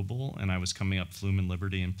most doable, and I was coming up Flume and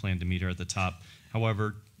Liberty and planned to meet her at the top.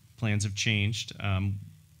 However, plans have changed.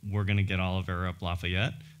 We're going to get Olivera up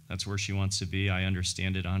Lafayette. That's where she wants to be. I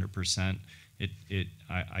understand it 100%.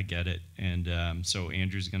 I get it. And so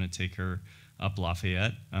Andrew's going to take her up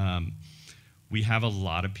Lafayette. We have a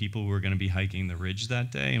lot of people who are going to be hiking the ridge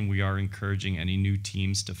that day, and we are encouraging any new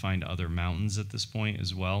teams to find other mountains at this point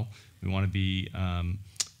as well. We want to be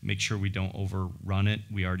make sure we don't overrun it.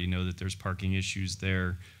 We already know that there's parking issues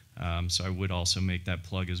there, so I would also make that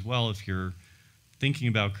plug as well. If you're thinking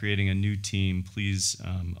about creating a new team, please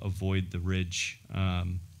avoid the ridge.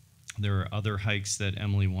 There are other hikes that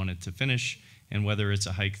Emily wanted to finish, and whether it's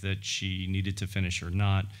a hike that she needed to finish or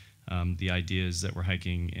not, the idea is that we're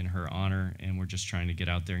hiking in her honor, and we're just trying to get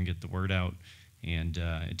out there and get the word out. And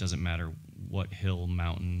it doesn't matter what hill,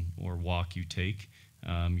 mountain, or walk you take.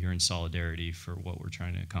 You're in solidarity for what we're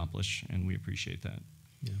trying to accomplish, and we appreciate that.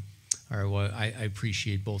 Yeah. All right. Well, I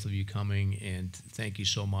appreciate both of you coming, and thank you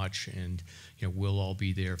so much. And we'll all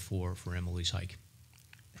be there for Emily's hike.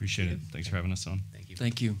 Appreciate it. Thanks for having us on. Thank you.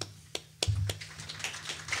 Thank you.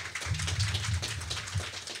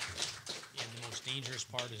 Dangerous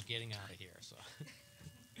part is getting out of here. So.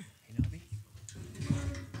 Hey, Knobbie.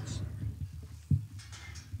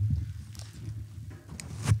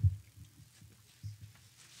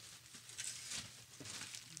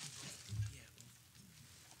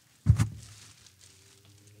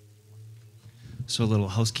 So a little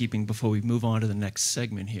housekeeping before we move on to the next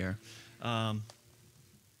segment here.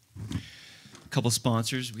 A couple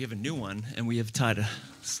sponsors. We have a new one, and we have Ty to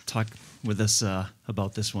talk with us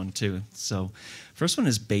about this one too. So, first one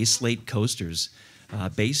is Base Slate Coasters.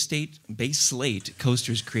 Base Slate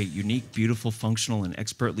coasters create unique, beautiful, functional, and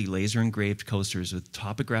expertly laser-engraved coasters with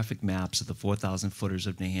topographic maps of the 4,000 footers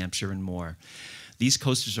of New Hampshire and more. These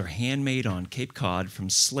coasters are handmade on Cape Cod from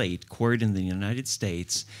slate quarried in the United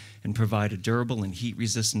States and provide a durable and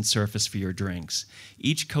heat-resistant surface for your drinks.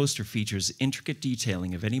 Each coaster features intricate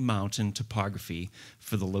detailing of any mountain topography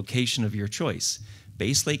for the location of your choice.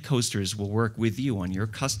 Base Slate Coasters will work with you on your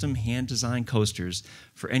custom hand-designed coasters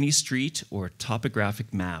for any street or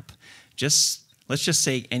topographic map. Let's just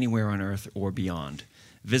say anywhere on Earth or beyond.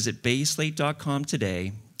 Visit baselate.com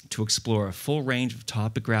today to explore a full range of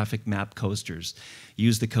topographic map coasters.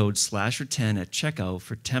 Use the code SLASR10 at checkout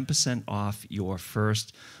for 10% off your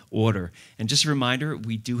first order. And just a reminder,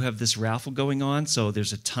 we do have this raffle going on, so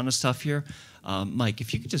there's a ton of stuff here. Mike,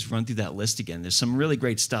 if you could just run through that list again. There's some really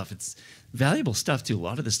great stuff. It's valuable stuff, too. A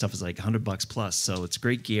lot of this stuff is like $100 plus, so it's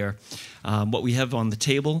great gear. What we have on the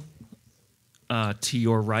table, to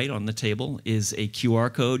your right on the table, is a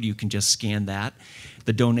QR code. You can just scan that.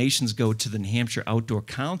 The donations go to the New Hampshire Outdoor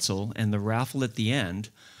Council, and the raffle at the end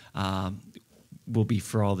will be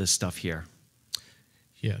for all this stuff here.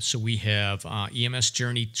 Yeah, so we have EMS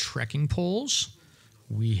Journey trekking poles.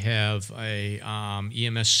 We have a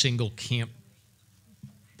EMS single camp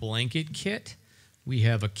blanket kit. We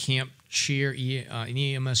have a camp chair, an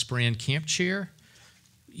EMS brand camp chair,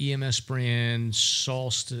 EMS brand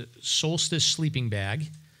Solstice sleeping bag,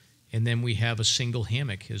 and then we have a single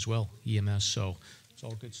hammock as well, EMS. So it's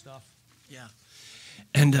all good stuff. Yeah.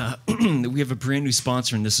 And we have a brand new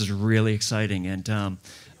sponsor, and this is really exciting. And I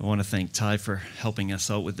want to thank Ty for helping us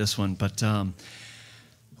out with this one. But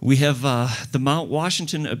we have the Mount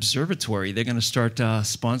Washington Observatory. They're going to start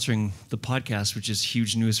sponsoring the podcast, which is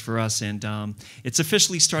huge news for us. And it's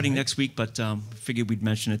officially starting next week, but figured we'd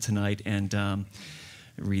mention it tonight and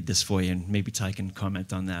read this for you, and maybe Ty can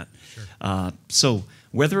comment on that. Sure. So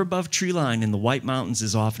weather above tree line in the White Mountains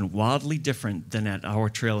is often wildly different than at our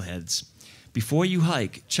trailheads. Before you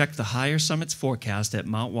hike, check the higher summits forecast at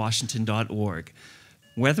mountwashington.org.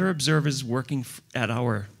 Weather observers working at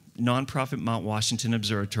our nonprofit Mount Washington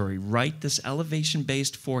Observatory write this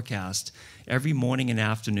elevation-based forecast every morning and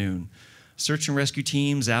afternoon. Search and rescue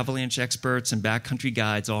teams, avalanche experts, and backcountry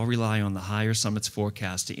guides all rely on the higher summits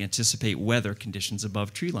forecast to anticipate weather conditions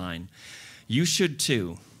above tree line. You should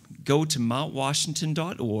too. Go to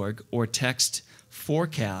mountwashington.org or text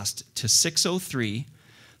forecast to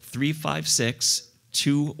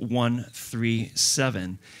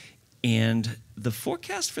 603-356-2137. And the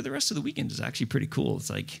forecast for the rest of the weekend is actually pretty cool. It's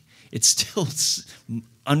like it's still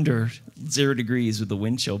under 0 degrees with the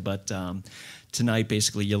wind chill, but tonight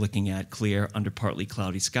basically you're looking at clear under partly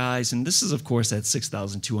cloudy skies, and this is of course at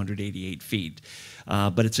 6,288 feet.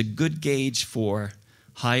 But it's a good gauge for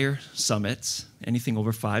higher summits, anything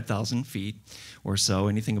over 5,000 feet or so,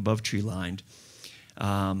 anything above tree line.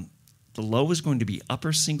 The low is going to be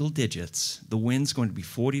upper single digits. The wind's going to be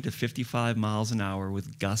 40 to 55 miles an hour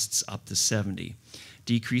with gusts up to 70,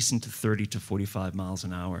 decreasing to 30 to 45 miles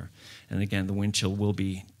an hour. And again, the wind chill will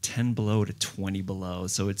be 10 below to 20 below,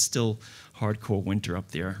 so it's still hardcore winter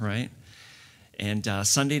up there, right? And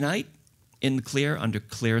Sunday night, in the clear, under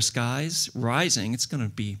clear skies, rising, it's going to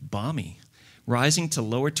be balmy. Rising to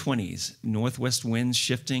lower 20s, northwest winds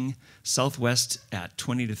shifting southwest at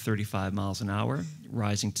 20 to 35 miles an hour,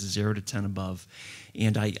 rising to 0 to 10 above.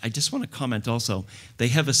 And I just want to comment also, they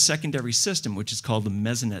have a secondary system, which is called the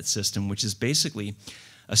Mesonet system, which is basically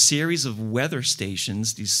a series of weather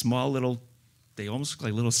stations, these small little, they almost look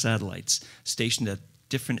like little satellites, stationed at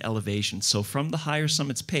different elevations. So from the higher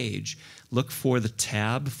summits page, look for the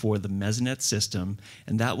tab for the Mesonet system,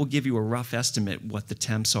 and that will give you a rough estimate what the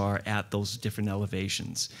temps are at those different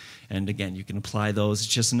elevations. And again, you can apply those.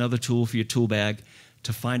 It's just another tool for your tool bag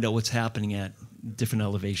to find out what's happening at different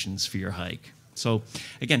elevations for your hike. So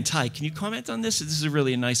again, Ty, can you comment on this? This is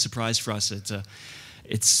really a nice surprise for us.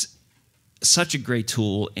 It's such a great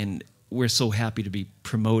tool, and we're so happy to be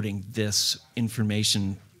promoting this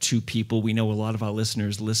information to people. We know a lot of our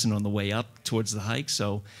listeners listen on the way up towards the hike.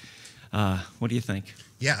 So what do you think?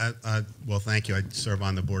 Yeah, well, thank you. I serve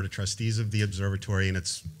on the board of trustees of the observatory, and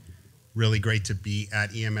it's really great to be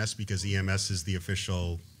at EMS because EMS is the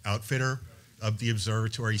official outfitter of the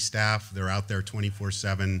observatory staff. They're out there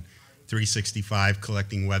 24/7, 365,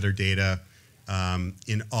 collecting weather data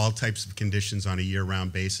in all types of conditions on a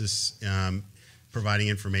year-round basis, providing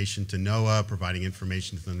information to NOAA, providing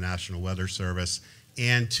information to the National Weather Service,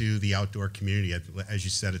 and to the outdoor community. As you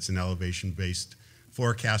said, it's an elevation-based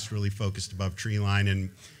forecast, really focused above tree line.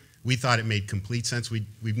 And we thought it made complete sense.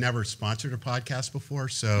 We've never sponsored a podcast before,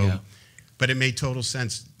 so, but it made total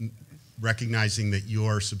sense, recognizing that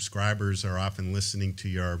your subscribers are often listening to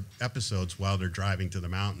your episodes while they're driving to the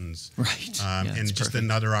mountains. Right. And just perfect.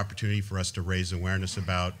 Another opportunity for us to raise awareness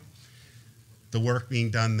about the work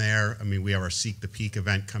being done there. I mean, we have our Seek the Peak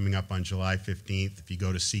event coming up on July 15th. If you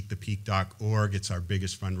go to seekthepeak.org, it's our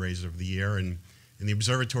biggest fundraiser of the year. And the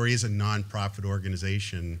observatory is a nonprofit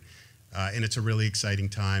organization, and it's a really exciting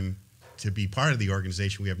time to be part of the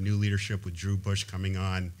organization. We have new leadership with Drew Bush coming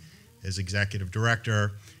on as executive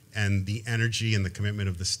director. And the energy and the commitment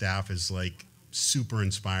of the staff is like super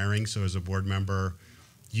inspiring. So as a board member,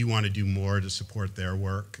 you want to do more to support their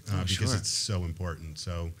work because it's so important.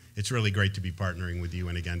 So it's really great to be partnering with you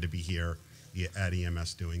and again to be here at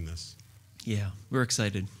EMS doing this. Yeah, we're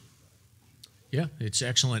excited. Yeah, it's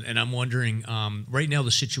excellent. And I'm wondering, right now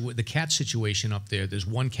the cat situation up there, there's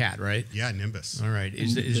one cat, right? Yeah, Nimbus. All right.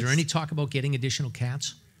 Is there any talk about getting additional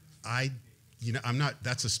cats? I'm not.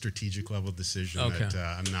 That's a strategic level decision. Okay.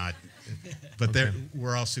 That I'm not. But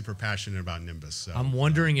we're all super passionate about Nimbus. So. I'm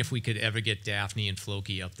wondering if we could ever get Daphne and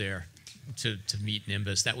Floki up there to meet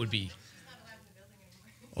Nimbus. That would be.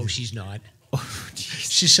 Oh, she's not. Oh,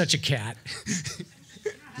 she's such a cat.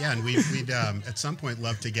 Yeah, and we'd at some point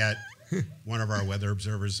love to get one of our weather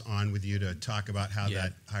observers on with you to talk about how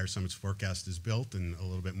that Higher Summits forecast is built and a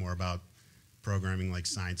little bit more about programming like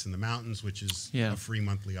Science in the Mountains, which is a free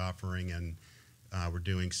monthly offering, and we're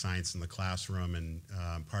doing science in the classroom and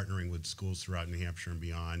partnering with schools throughout New Hampshire and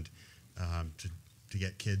beyond to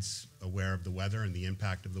get kids aware of the weather and the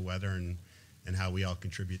impact of the weather and how we all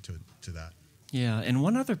contribute to that. Yeah, and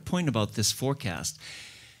one other point about this forecast,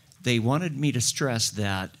 they wanted me to stress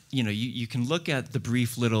that, you can look at the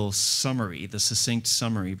brief little summary, the succinct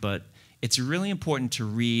summary, but it's really important to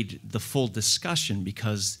read the full discussion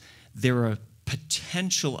because there are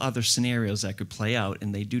potential other scenarios that could play out,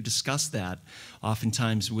 and they do discuss that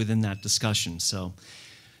oftentimes within that discussion. So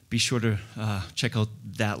be sure to check out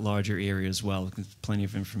that larger area as well. There's plenty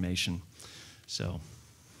of information. So,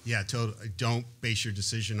 yeah, don't base your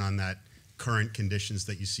decision on that current conditions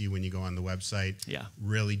that you see when you go on the website. Yeah.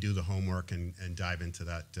 Really do the homework and dive into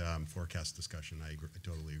that forecast discussion. I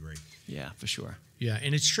totally agree. Yeah, for sure. Yeah,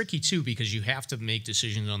 and it's tricky too because you have to make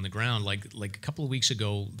decisions on the ground. Like a couple of weeks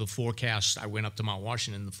ago, the forecast, I went up to Mount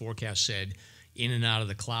Washington, the forecast said in and out of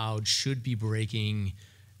the clouds should be breaking,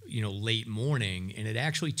 late morning, and it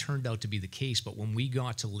actually turned out to be the case. But when we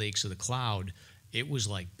got to Lakes of the Cloud, it was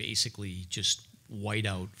like basically just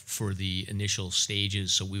whiteout for the initial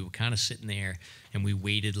stages. So we were kind of sitting there and we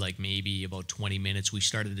waited like maybe about 20 minutes. We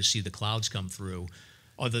started to see the clouds come through,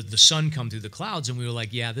 or the sun come through the clouds, and we were like,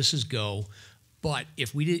 yeah, this is go. But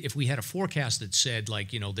if we had a forecast that said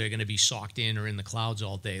like, they're going to be socked in or in the clouds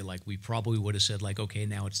all day, like we probably would have said like, okay,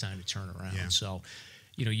 now it's time to turn around. Yeah. So,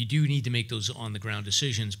 you do need to make those on the ground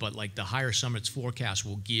decisions, but like the Higher Summits forecast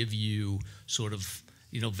will give you sort of,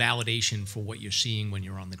 validation for what you're seeing when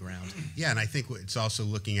you're on the ground. Yeah, and I think it's also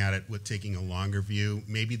looking at it with taking a longer view.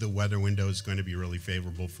 Maybe the weather window is going to be really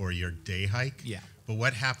favorable for your day hike. Yeah. But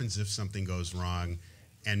what happens if something goes wrong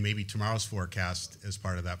and maybe tomorrow's forecast, as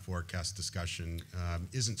part of that forecast discussion,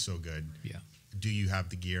 isn't so good? Yeah. Do you have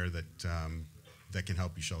the gear that can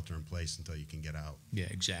help you shelter in place until you can get out? Yeah,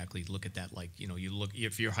 exactly. Look at that. Like, you look,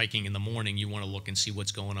 if you're hiking in the morning, you want to look and see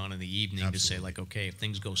what's going on in the evening. Absolutely. To say like, okay, if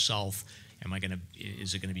things go south,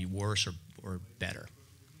 is it going to be worse or better?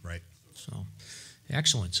 Right. So,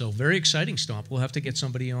 excellent. So very exciting, Stomp. We'll have to get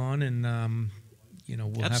somebody on, and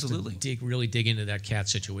we'll Absolutely. have to really dig into that cat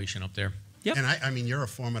situation up there. Yep. And I mean, you're a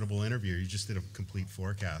formidable interviewer. You just did a complete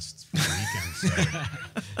forecast for the weekend. So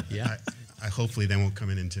yeah. I hopefully they won't come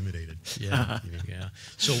in intimidated. Yeah, yeah.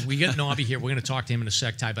 So we got Knobbie here. We're going to talk to him in a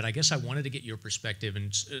sec, Ty, but I guess I wanted to get your perspective.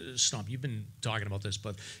 And Stomp, you've been talking about this,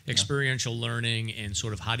 but experiential learning and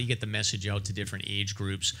sort of how do you get the message out to different age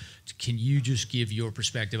groups? Can you just give your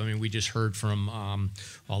perspective? I mean, we just heard from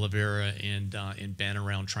Olivera and Ben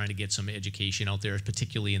around trying to get some education out there,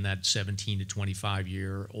 particularly in that 17 to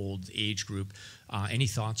 25-year-old age group. Any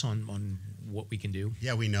thoughts on what we can do?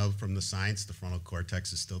 Yeah, we know from the science the frontal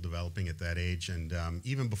cortex is still developing at that age. And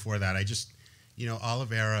even before that,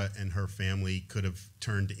 Olivera and her family could have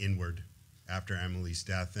turned inward after Emily's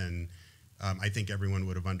death. And I think everyone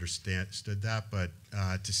would have understood that. But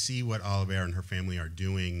to see what Olivera and her family are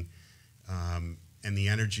doing and the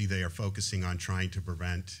energy they are focusing on trying to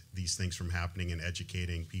prevent these things from happening and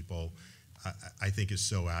educating people, I think is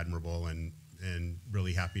so admirable, and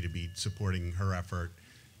really happy to be supporting her effort.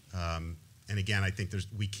 And again, I think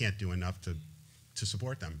we can't do enough to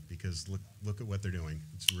support them because look at what they're doing.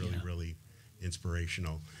 It's really, really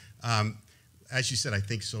inspirational. as you said, I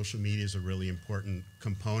think social media is a really important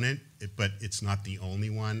component, but it's not the only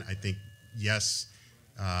one. I think, yes,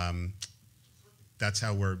 that's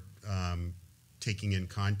how we're taking in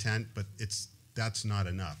content, but that's not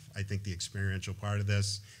enough. I think the experiential part of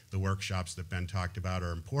this, the workshops that Ben talked about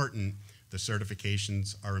are important, the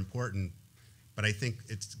certifications are important, but I think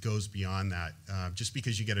it goes beyond that. Just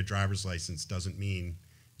because you get a driver's license doesn't mean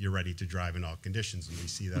you're ready to drive in all conditions, and we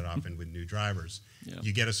see that often with new drivers. Yeah.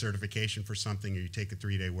 You get a certification for something, or you take a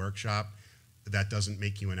 3-day workshop, that doesn't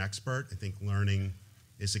make you an expert. I think learning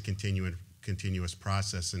is a continuous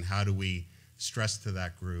process, and how do we stress to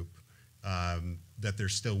that group that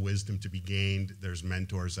there's still wisdom to be gained, there's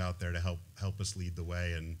mentors out there to help us lead the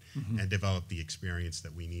way and develop the experience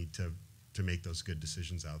that we need to make those good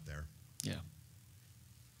decisions out there. Yeah.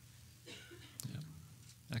 Yeah.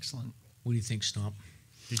 Excellent. What do you think, Stomp?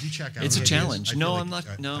 Did you check out? It's a challenge. No, I'm not.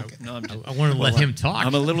 Okay. No. I want to let him talk.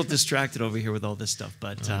 I'm a little distracted over here with all this stuff,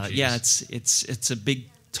 but yeah, it's a big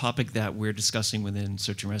topic that we're discussing within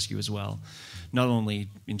Search and Rescue as well. Not only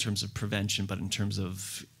in terms of prevention, but in terms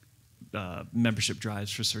of membership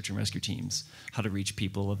drives for search and rescue teams, how to reach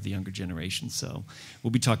people of the younger generation. So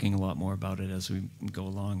we'll be talking a lot more about it as we go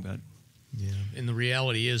along. But yeah, and the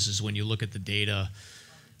reality is when you look at the data,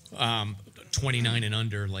 29 and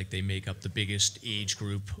under, like, they make up the biggest age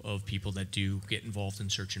group of people that do get involved in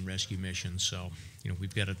search and rescue missions. So,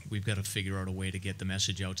 we've got to figure out a way to get the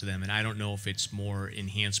message out to them. And I don't know if it's more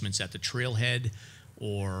enhancements at the trailhead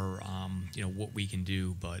or what we can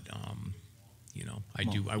do, but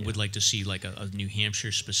I would like to see like a New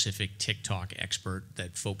Hampshire specific TikTok expert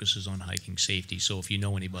that focuses on hiking safety. So if you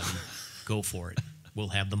know anybody, go for it. We'll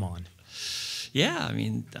have them on. Yeah, I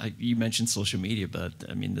mean, you mentioned social media, but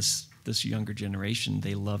I mean, this younger generation,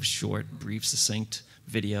 they love short, brief, succinct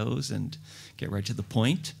videos and get right to the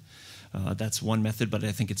point. That's one method, but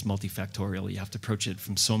I think it's multifactorial. You have to approach it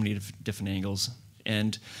from so many different angles.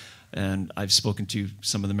 And I've spoken to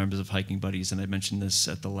some of the members of Hiking Buddies, and I mentioned this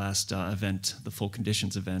at the last event, the Full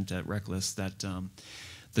Conditions event at Reckless, that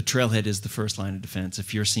the trailhead is the first line of defense.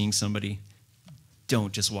 If you're seeing somebody,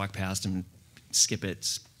 don't just walk past them and skip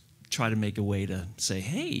it. Try to make a way to say,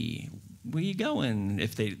 hey, where you going?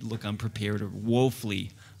 If they look unprepared or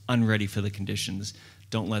woefully unready for the conditions,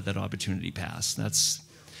 don't let that opportunity pass. That's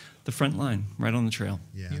the front line, right on the trail.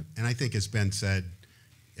 Yeah, and I think as Ben said,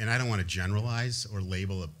 and I don't want to generalize or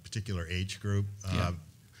label a particular age group,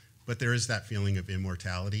 but there is that feeling of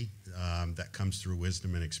immortality that comes through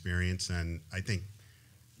wisdom and experience. And I think,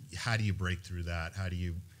 how do you break through that? How do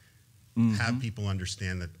you have people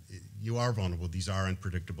understand that you are vulnerable? These are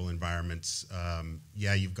unpredictable environments.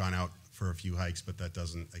 You've gone out for a few hikes, but that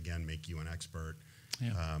doesn't, again, make you an expert.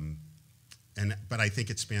 Yeah. But I think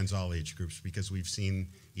it spans all age groups, because we've seen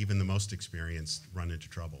even the most experienced run into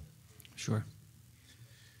trouble. Sure.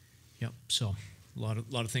 Yep. So a lot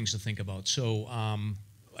of things to think about. So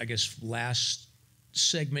I guess last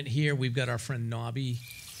segment here, we've got our friend Knobbie.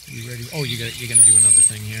 You ready? Oh, you're gonna do another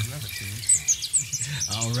thing here.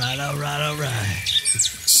 All right.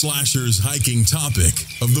 SLASR's hiking topic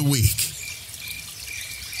of the week.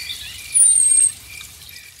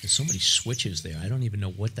 There's so many switches there. I don't even know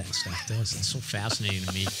what that stuff does. That's so fascinating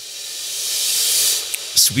to me.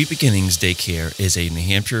 Sweet Beginnings Daycare is a New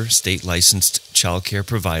Hampshire state licensed child care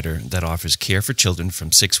provider that offers care for children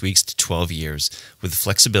from 6 weeks to 12 years with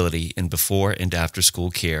flexibility in before and after school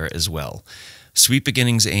care as well. Sweet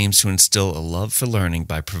Beginnings aims to instill a love for learning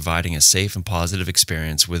by providing a safe and positive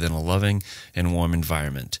experience within a loving and warm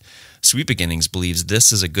environment. Sweet Beginnings believes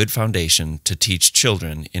this is a good foundation to teach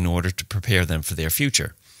children in order to prepare them for their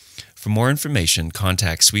future. For more information,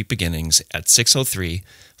 contact Sweet Beginnings at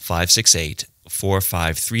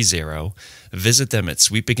 603-568-4530. Visit them at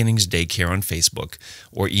Sweet Beginnings Daycare on Facebook,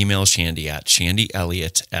 or email Shandy at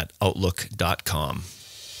shandyelliott@outlook.com.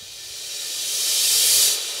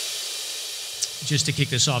 Just to kick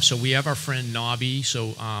this off, so we have our friend Knobbie.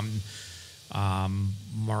 So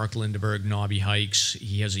Mark Lindeberg, Knobbie Hikes.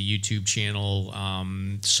 He has a YouTube channel.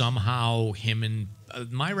 Somehow him and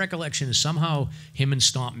my recollection is somehow him and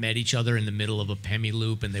Stomp met each other in the middle of a Pemi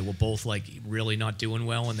loop, and they were both like really not doing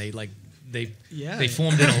well, and they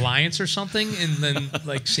formed an alliance or something, and then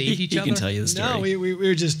like saved each other. He can tell you the story. No, we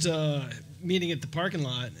were just meeting at the parking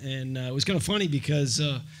lot, and it was kind of funny because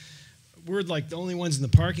we're like the only ones in the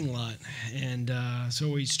parking lot, and so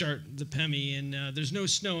we start the Pemi, and there's no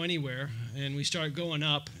snow anywhere, and we start going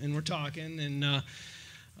up, and we're talking, and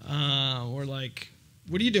we're like,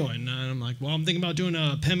 what are you doing? And I'm like, well, I'm thinking about doing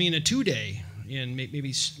a Pemi in a 2-day, and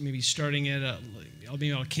maybe starting at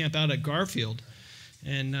I'll camp out at Garfield.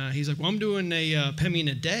 And he's like, well, I'm doing a Pemi in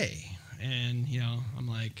a day. And, I'm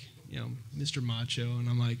like, Mr. Macho, and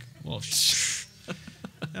I'm like, well,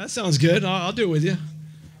 that sounds good. I'll do it with you.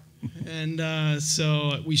 And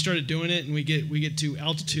so we started doing it, and we get to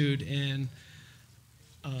altitude, and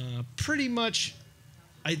pretty much,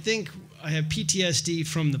 I think I have PTSD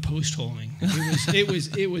from the post holing.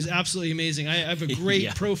 It was absolutely amazing. I have a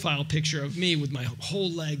great profile picture of me with my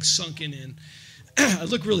whole leg sunken in. I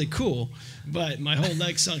look really cool, but my whole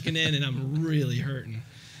leg sunken in, and I'm really hurting.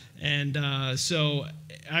 And so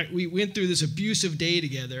we went through this abusive day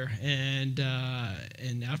together, and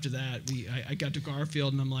after that, I got to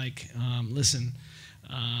Garfield, and I'm like, listen,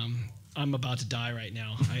 I'm about to die right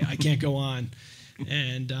now. I can't go on.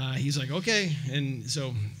 And he's like, okay. And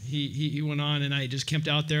so he went on, and I just camped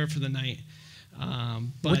out there for the night.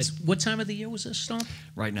 But what time of the year was this, Stomp?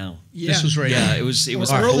 Right now. Yeah. This was right now. Yeah, it was a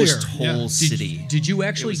earlier. whole city. Did you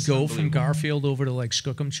actually go from Garfield over to like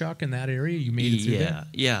Skookumchuck in that area? You made it through there?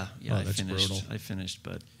 Yeah. Oh, I that's finished. brutal. I finished,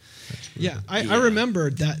 but I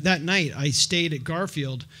remember that night I stayed at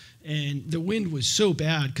Garfield, and the wind was so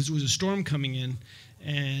bad because it was a storm coming in,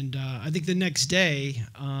 and I think the next day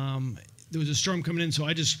there was a storm coming in, so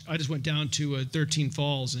I just went down to 13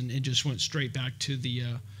 Falls and just went straight back to the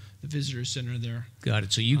visitor center there. Got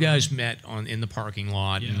it. So you guys met in the parking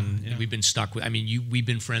lot, and we've been stuck with. I mean, we've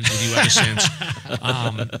been friends with you ever since.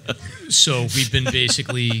 So we've been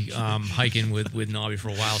basically hiking with Knobbie for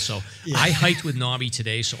a while. So I hiked with Knobbie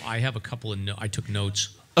today. So I have a couple of I took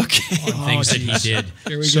notes. Okay. On things that he did.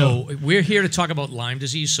 Here we so go. We're here to talk about Lyme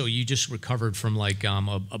disease. So you just recovered from like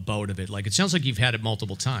a bout of it. Like it sounds like you've had it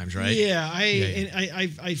multiple times, right? Yeah,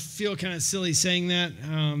 I feel kind of silly saying that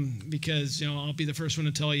because I'll be the first one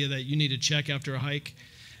to tell you that you need to check after a hike.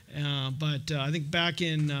 But I think back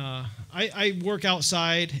in I work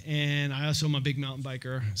outside, and I also am a big mountain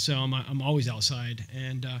biker, so I'm always outside.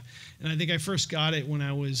 And I think I first got it when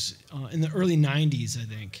I was in the early '90s, I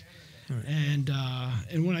think. Right.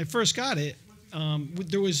 And when I first got it,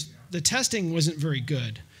 the testing wasn't very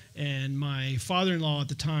good, and my father-in-law at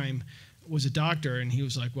the time was a doctor, and he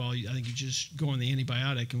was like, "Well, I think you just go on the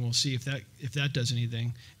antibiotic, and we'll see if that does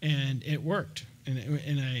anything." And it worked,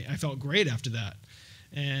 and I felt great after that.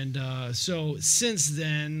 And so since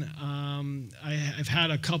then, I've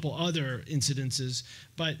had a couple other incidences,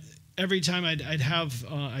 but every time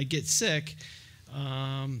I'd get sick.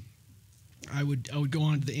 I would go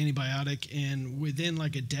on to the antibiotic, and within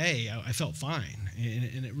like a day, I felt fine,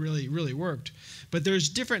 and it really, really worked. But there's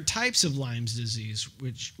different types of Lyme's disease,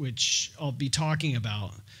 which I'll be talking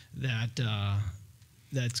about.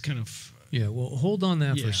 That's kind of Well, hold on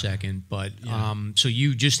that for a second. But so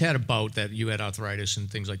you just had a bout that you had arthritis and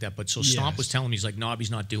things like that. But so Stomp was telling me he's like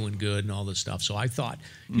Knobbie's not doing good and all this stuff. So I thought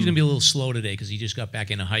he's gonna be a little slow today because he just got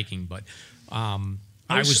back into hiking. But I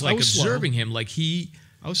was observing him like he.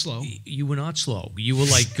 I was slow. You were not slow. You were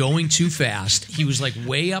like going too fast. He was like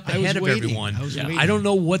way up ahead of everyone. I don't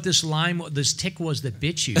know what this tick was that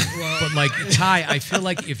bit you, but like Ty, I feel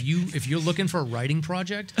like if you're looking for a writing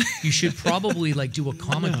project, you should probably like do a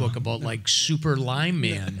comic book about like Super Lyme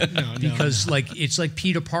Man, because like it's like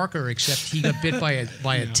Peter Parker except he got bit by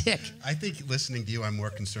a tick. I think listening to you, I'm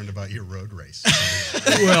more concerned about your road race.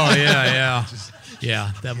 Well,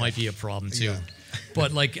 yeah, that might be a problem too. Yeah.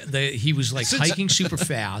 But like he was like hiking super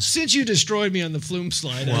fast. Since you destroyed me on the flume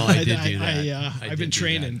slide, I did do that. I've been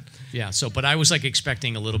training. Yeah. So, but I was like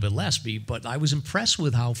expecting a little bit less, but I was impressed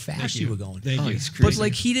with how fast you were going. Thank you. But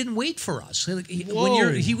like he didn't wait for us. Like,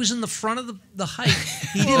 when he was in the front of the hike,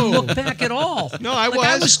 he didn't look back at all. No, I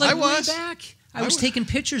was way back. I was taking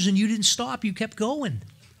pictures, and you didn't stop. You kept going.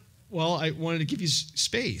 Well, I wanted to give you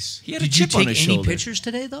space. He had a chip on his shoulder. Did you take any pictures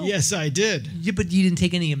today, though? Yes, I did. Yeah, but you didn't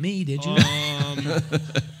take any of me, did you?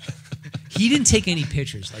 He didn't take any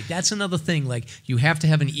pictures. Like that's another thing. Like you have to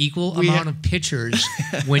have an equal amount of pictures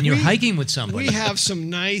when you're hiking with somebody. We have some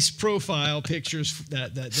nice profile pictures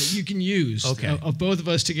that you can use. Okay. Of both of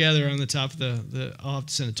us together on the top of the. I'll have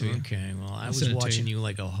to send it to you. Okay. Well, I was watching you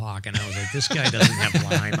like a hawk, and I was like, this guy doesn't have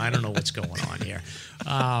Lyme. I don't know what's going on here.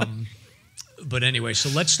 But anyway, so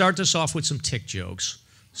let's start this off with some tick jokes.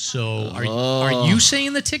 So are you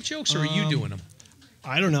saying the tick jokes, or are you doing them?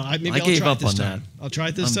 I don't know. Maybe I'll gave try up it this on time. I'll try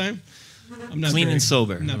it this time. I'm not clean and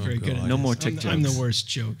sober. I'm not very good at No this. more tick jokes. I'm the worst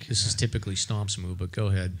joke. This is typically Stomp's move, but go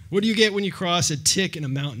ahead. What do you get when you cross a tick and a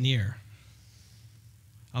mountaineer?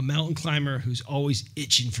 A mountain climber who's always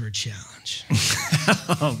itching for a challenge.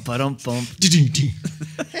 Bump.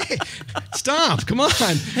 Hey, Stomp, come on.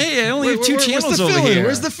 Hey, I only have two channels over here.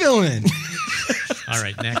 Where's the fill-in? All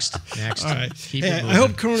right, next. All right. Hey, I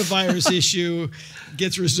hope coronavirus issue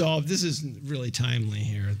gets resolved. This is really timely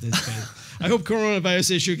here. I hope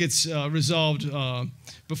coronavirus issue gets resolved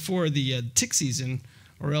before the tick season,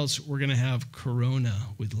 or else we're going to have Corona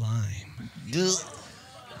with Lyme.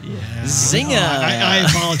 Yeah. Zinger! I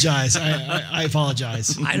apologize. I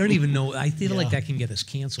apologize. I don't even know. I feel like that can get us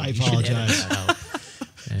canceled. I You should edit apologize. that out.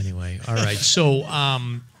 Anyway, all right. So,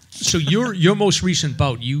 so your most recent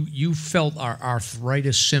bout, you felt our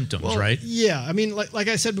arthritis symptoms, right? Yeah. I mean, like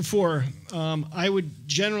I said before, I would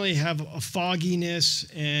generally have a fogginess,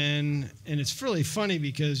 and it's really funny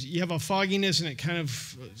because you have a fogginess and it kind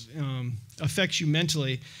of affects you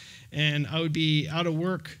mentally. And I would be out of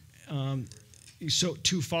work, so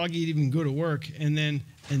too foggy to even go to work, and then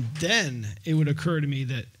it would occur to me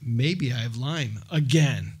that maybe I have Lyme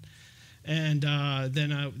again, and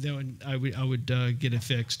then I would get it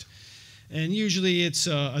fixed. And usually it's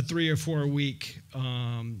a 3 or 4 week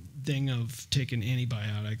thing of taking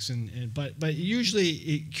antibiotics, but usually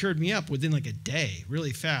it cured me up within like a day,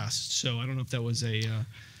 really fast. So I don't know if that was a.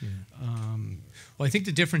 Well, I think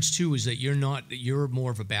the difference too is that you're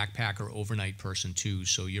more of a backpacker, overnight person too.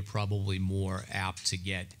 So you're probably more apt to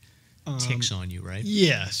get ticks on you, right?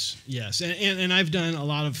 Yes, and I've done a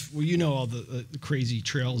lot of all the crazy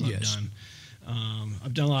trails I've done.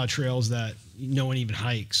 I've done a lot of trails that no one even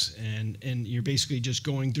hikes, and you're basically just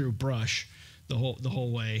going through brush the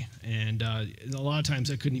whole way. And a lot of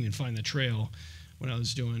times I couldn't even find the trail when I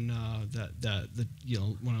was doing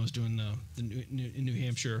when I was doing in New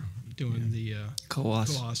Hampshire doing the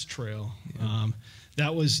Coas Trail. Yeah.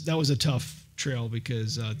 That was a tough trail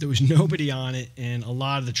because there was nobody on it, and a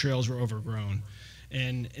lot of the trails were overgrown.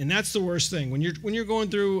 And that's the worst thing when you're going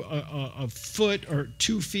through a foot or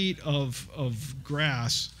 2 feet of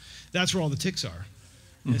grass. That's where all the ticks are,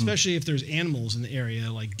 mm-hmm. Especially if there's animals in the area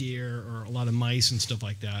like deer or a lot of mice and stuff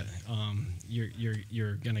like that.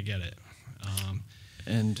 You're gonna get it.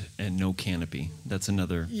 And no canopy. That's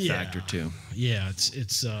another factor too. Yeah,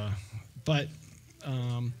 but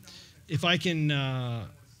if I can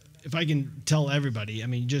tell everybody, I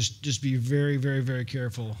mean, just be very, very, very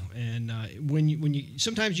careful. And when you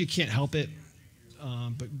sometimes you can't help it,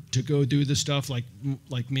 but to go do the stuff like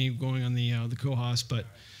me going on the Coas, but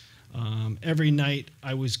every night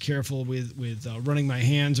I was careful with running my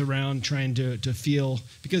hands around, trying to feel,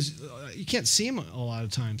 because you can't see them a lot of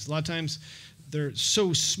times. A lot of times they're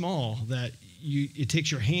so small that it takes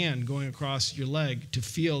your hand going across your leg to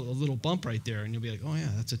feel a little bump right there, and you'll be like, oh yeah,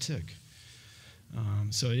 that's a tick.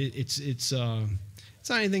 So it's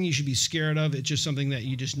not anything you should be scared of. It's just something that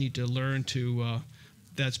you just need to learn to.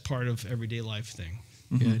 That's part of everyday life thing.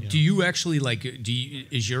 Yeah. Do you actually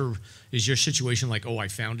is your situation like, oh, I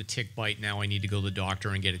found a tick bite, now I need to go to the doctor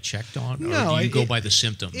and get it checked on? No, or do you go by the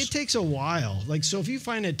symptoms? It takes a while. Like, so if you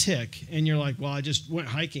find a tick and you're like, well, I just went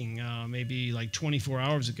hiking maybe like 24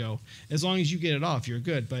 hours ago, as long as you get it off, you're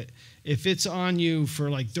good. But if it's on you for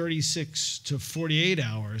like 36 to 48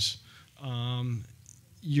 hours,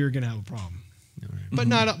 you're gonna have a problem. Right.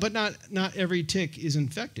 But not every tick is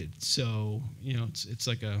infected. So it's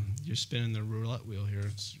like you're spinning the roulette wheel here.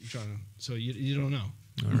 So you don't know.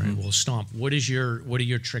 All right. Well, Stomp, what are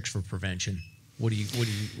your tricks for prevention? What do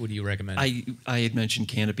you recommend? I had mentioned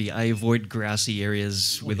canopy. I avoid grassy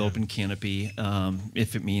areas with open canopy.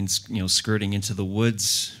 If it means skirting into the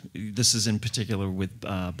woods. This is in particular with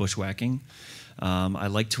bushwhacking. I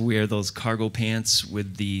like to wear those cargo pants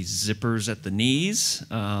with the zippers at the knees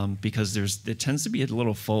because there tends to be a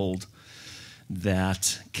little fold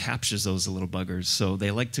that captures those little buggers. So they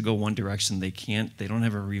like to go one direction. They don't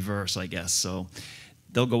have a reverse, I guess. So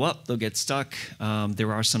they'll go up, they'll get stuck.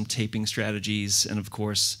 There are some taping strategies, and of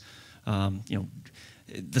course,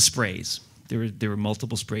 the sprays. There are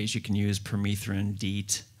multiple sprays you can use: permethrin,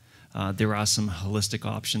 DEET. There are some holistic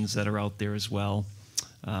options that are out there as well.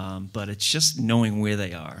 But it's just knowing where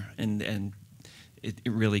they are, and it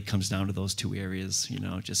really comes down to those two areas,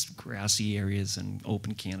 just grassy areas and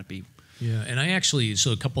open canopy. Yeah, and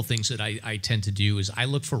so a couple things that I tend to do is I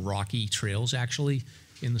look for rocky trails actually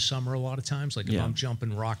in the summer a lot of times. Like if I'm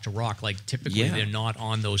jumping rock to rock, like typically they're not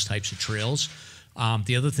on those types of trails.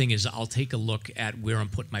 The other thing is I'll take a look at where I'm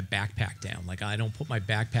putting my backpack down. Like I don't put my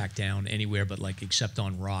backpack down anywhere but except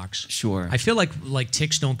on rocks. Sure. I feel like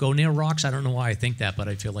ticks don't go near rocks. I don't know why I think that, but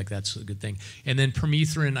I feel like that's a good thing. And then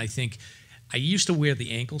permethrin, I think I used to wear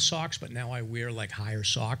the ankle socks, but now I wear higher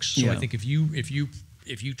socks. So I think if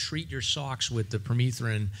you treat your socks with the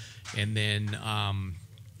permethrin and then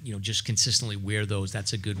just consistently wear those,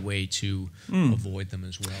 that's a good way to avoid them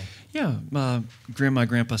as well. Yeah,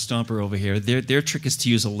 Grandpa Stomper over here, their trick is to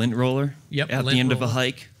use a lint roller at the end of a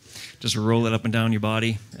hike. Just roll it up and down your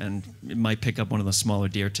body, and it might pick up one of the smaller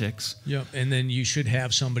deer ticks. Yep, and then you should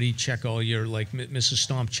have somebody check all your, Mrs.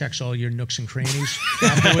 Stomp checks all your nooks and crannies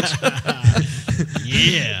afterwards.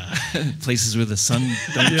 Yeah. places where the sun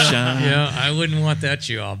don't shine. Yeah, I wouldn't want that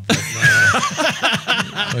job,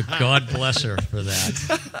 but God bless her for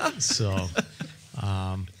that. So,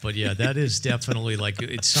 but yeah, that is definitely like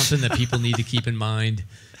it's something that people need to keep in mind,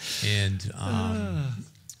 and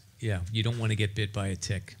yeah, you don't want to get bit by a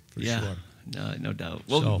tick for sure. No doubt.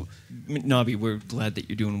 Well, Knobbie, we're glad that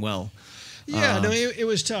you're doing well. Yeah, no, it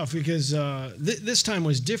was tough because this time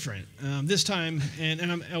was different. This time,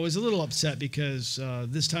 and I was a little upset because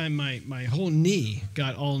this time my whole knee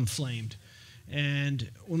got all inflamed. And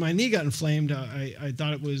when my knee got inflamed, I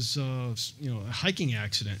thought it was a hiking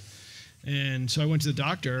accident. And so I went to the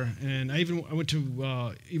doctor, and I went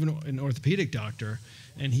to even an orthopedic doctor,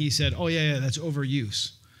 and he said, "Oh yeah, that's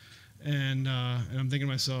overuse." And I'm thinking to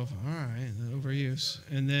myself, all right, overuse.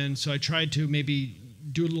 And then so I tried to maybe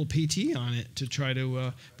do a little PT on it to try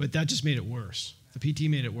to, but that just made it worse. The PT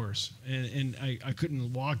made it worse, and I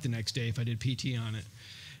couldn't walk the next day if I did PT on it.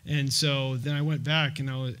 And so then I went back,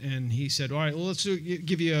 and he said, all right, well, let's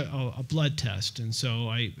give you a blood test. And so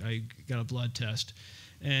I got a blood test.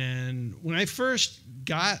 And when I first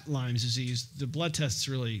got Lyme's disease, the blood tests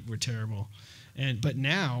really were terrible. But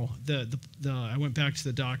now I went back to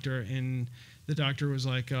the doctor, and the doctor was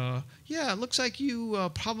like, yeah, it looks like you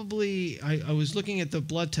probably, I was looking at the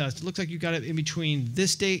blood test, it looks like you got it in between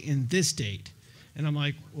this date and this date. And I'm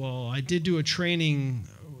like, well, I did do a training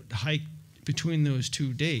hike between those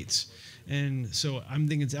two dates. And so I'm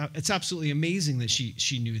thinking it's absolutely amazing that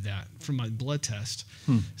she knew that from my blood test.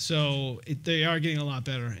 So they are getting a lot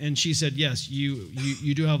better. And she said, yes,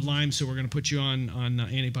 you do have Lyme, so we're going to put you on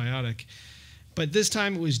antibiotic. But this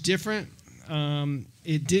time it was different.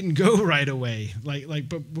 It didn't go right away.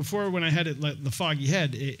 But before, when I had it, like the foggy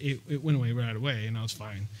head, it went away right away, and I was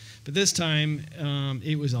fine. But this time,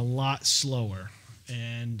 it was a lot slower.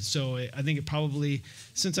 And so I think it probably,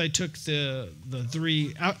 since I took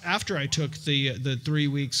after I took the 3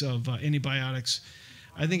 weeks of antibiotics,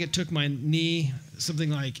 I think it took my knee something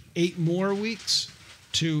like 8 more weeks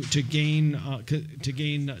to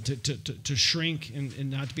shrink and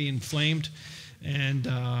not to be inflamed. And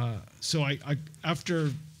so after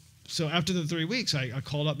the 3 weeks, I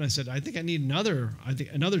called up and I said, I think I need another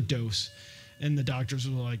dose. And the doctors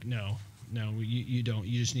were like, no, you don't.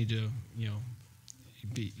 You just need to,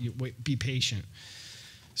 be patient.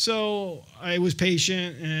 So I was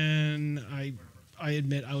patient, and I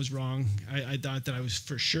admit I was wrong. I thought that I was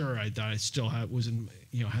for sure. I thought I still had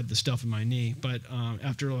the stuff in my knee. But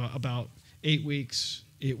after about 8 weeks,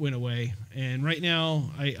 it went away. And right now,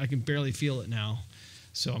 I can barely feel it now.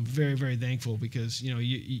 So I'm very, very thankful because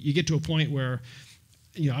you get to a point where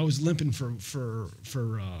I was limping for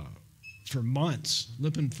months,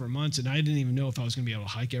 and I didn't even know if I was going to be able to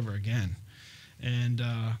hike ever again. And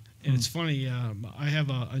it's funny. I have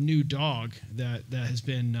a new dog that has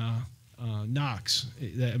been Knox,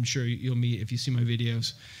 that I'm sure you'll meet if you see my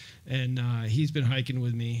videos, and he's been hiking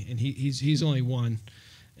with me, and he's only one,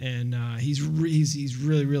 and he's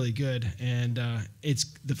really, really good. And it's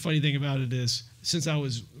the funny thing about it is, since I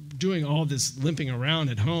was doing all this limping around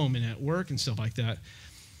at home and at work and stuff like that,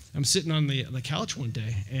 I'm sitting on the couch one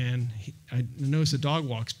day, and I notice a dog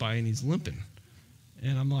walks by, and he's limping,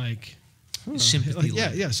 and I'm like, sympathy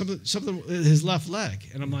limp. Yeah, something his left leg,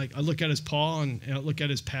 and I'm like, I look at his paw and I look at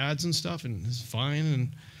his pads and stuff, and it's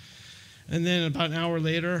fine. And then about an hour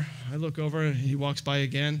later, I look over and he walks by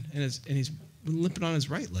again, and he's limping on his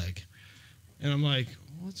right leg, and I'm like,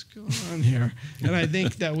 what's going on here? And I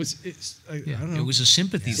think that was I don't know. It was a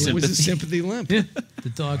sympathy limp. It was a sympathy limp. Yeah. The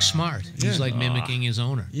dog's smart. He's like mimicking his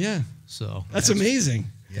owner. Yeah. So that's amazing.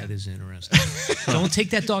 That is interesting. Don't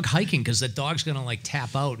take that dog hiking, because that dog's gonna like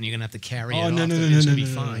tap out, and you're gonna have to carry it off. It's gonna be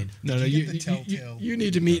fine. No, you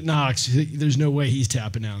need to meet Knox. There's no way he's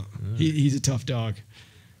tapping out. He's a tough dog.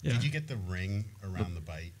 Yeah. Did you get the ring around the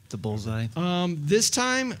bite? The bullseye? This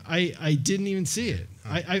time I didn't even see it.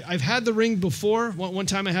 I've had the ring before. One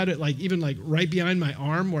time I had it even right behind my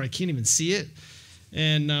arm where I can't even see it.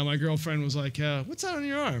 And my girlfriend was like, "What's that on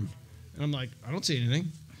your arm?" And I'm like, "I don't see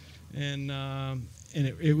anything." And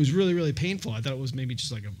it was really, really painful. I thought it was maybe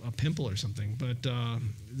just like a pimple or something. But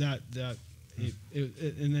the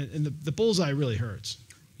bullseye really hurts.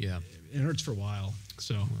 Yeah, it hurts for a while.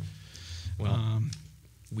 So,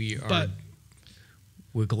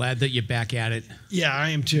 we're glad that you're back at it. Yeah, I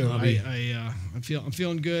am too. I'm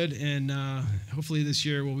feeling good, and hopefully this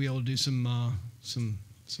year we'll be able to do some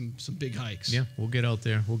big hikes. Yeah, we'll get out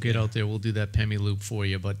there. We'll do that Pemi loop for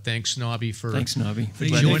you. But thanks, Knobbie, for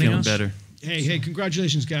joining us. Better. Hey,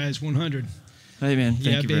 congratulations, guys! 100. Hey man,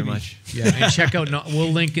 thank you very much. Yeah, and check out.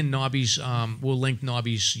 We'll link Knobbie's. We'll link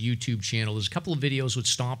Knobbie's YouTube channel. There's a couple of videos with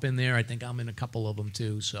Stomp in there. I think I'm in a couple of them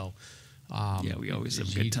too. So. Yeah, we always have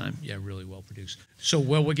a good time. Yeah, really well produced. So,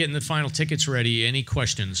 we're getting the final tickets ready. Any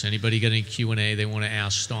questions? Anybody got any Q&A they want to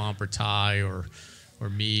ask Stomp or Ty or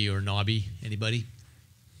me or Knobbie? Anybody?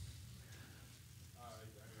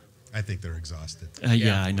 I think they're exhausted.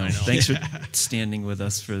 Yeah, I know. Thanks for standing with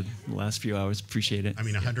us for the last few hours. Appreciate it. I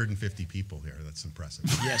mean, 150 people here. That's impressive.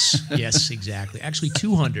 Yes, exactly. Actually,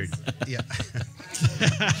 200. Yeah.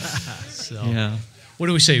 So. Yeah. What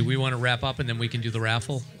do we say? We want to wrap up and then we can do the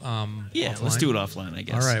raffle? Yeah, offline? Let's do it offline, I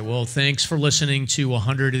guess. All right. Well, thanks for listening to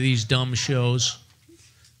 100 of these dumb shows.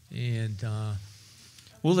 And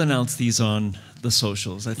we'll announce these on the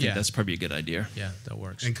socials. I think that's probably a good idea. Yeah, that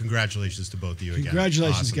works. And congratulations to both of you again.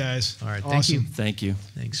 Congratulations, awesome. guys. All right. Awesome. Thank you.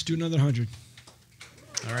 Thanks. Let's do another 100.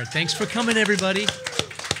 All right. Thanks for coming, everybody.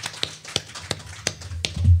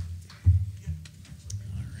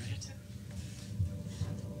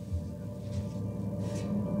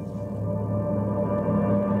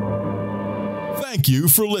 Thank you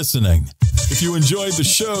for listening. If you enjoyed the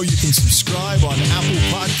show, you can subscribe on Apple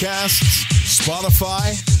Podcasts,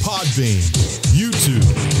 Spotify, Podbean, YouTube,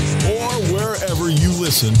 or wherever you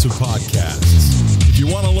listen to podcasts. If you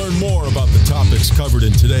want to learn more about the topics covered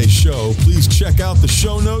in today's show, please check out the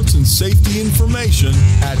show notes and safety information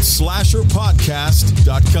at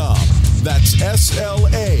SLASRPodcast.com. That's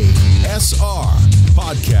SLASR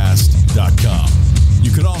podcast.com.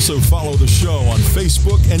 You can also follow the show on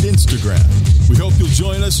Facebook and Instagram. We hope you'll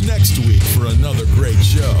join us next week for another great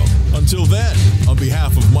show. Until then, on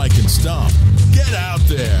behalf of Mike and Stomp, get out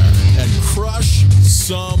there and crush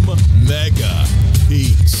some mega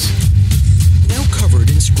peaks. Now covered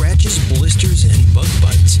in scratches, blisters, and bug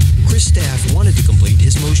bites, Chris Staff wanted to complete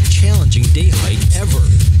his most challenging day hike ever.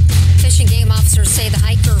 Fish and Game officers say the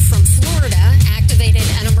hiker from Florida activated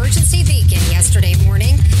an emergency beacon yesterday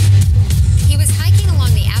morning. He was hiking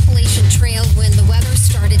along the Appalachian Trail when the weather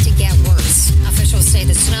started to get worse. Officials say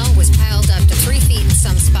the snow was piled up to 3 feet in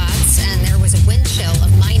some spots, and there was a wind chill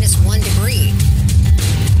of -1 degree.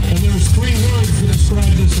 And there's 3 words to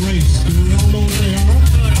describe this race. Do we all know what they are?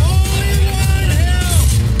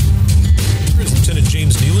 Lieutenant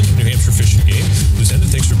James Nealon, New Hampshire Fish and Game.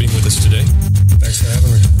 Lieutenant, thanks for being with us today. Thanks for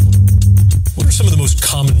having me. What are some of the most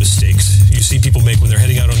common mistakes you see people make when they're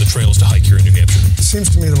heading out on the trails to hike here in New Hampshire? It seems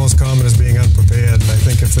to me the most common is being unprepared. And I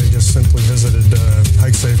think if they just simply visited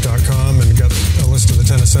hikesafe.com and got a list of the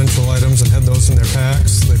 10 essential items and had those in their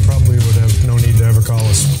packs, they probably would have no need to ever call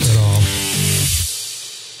us at all.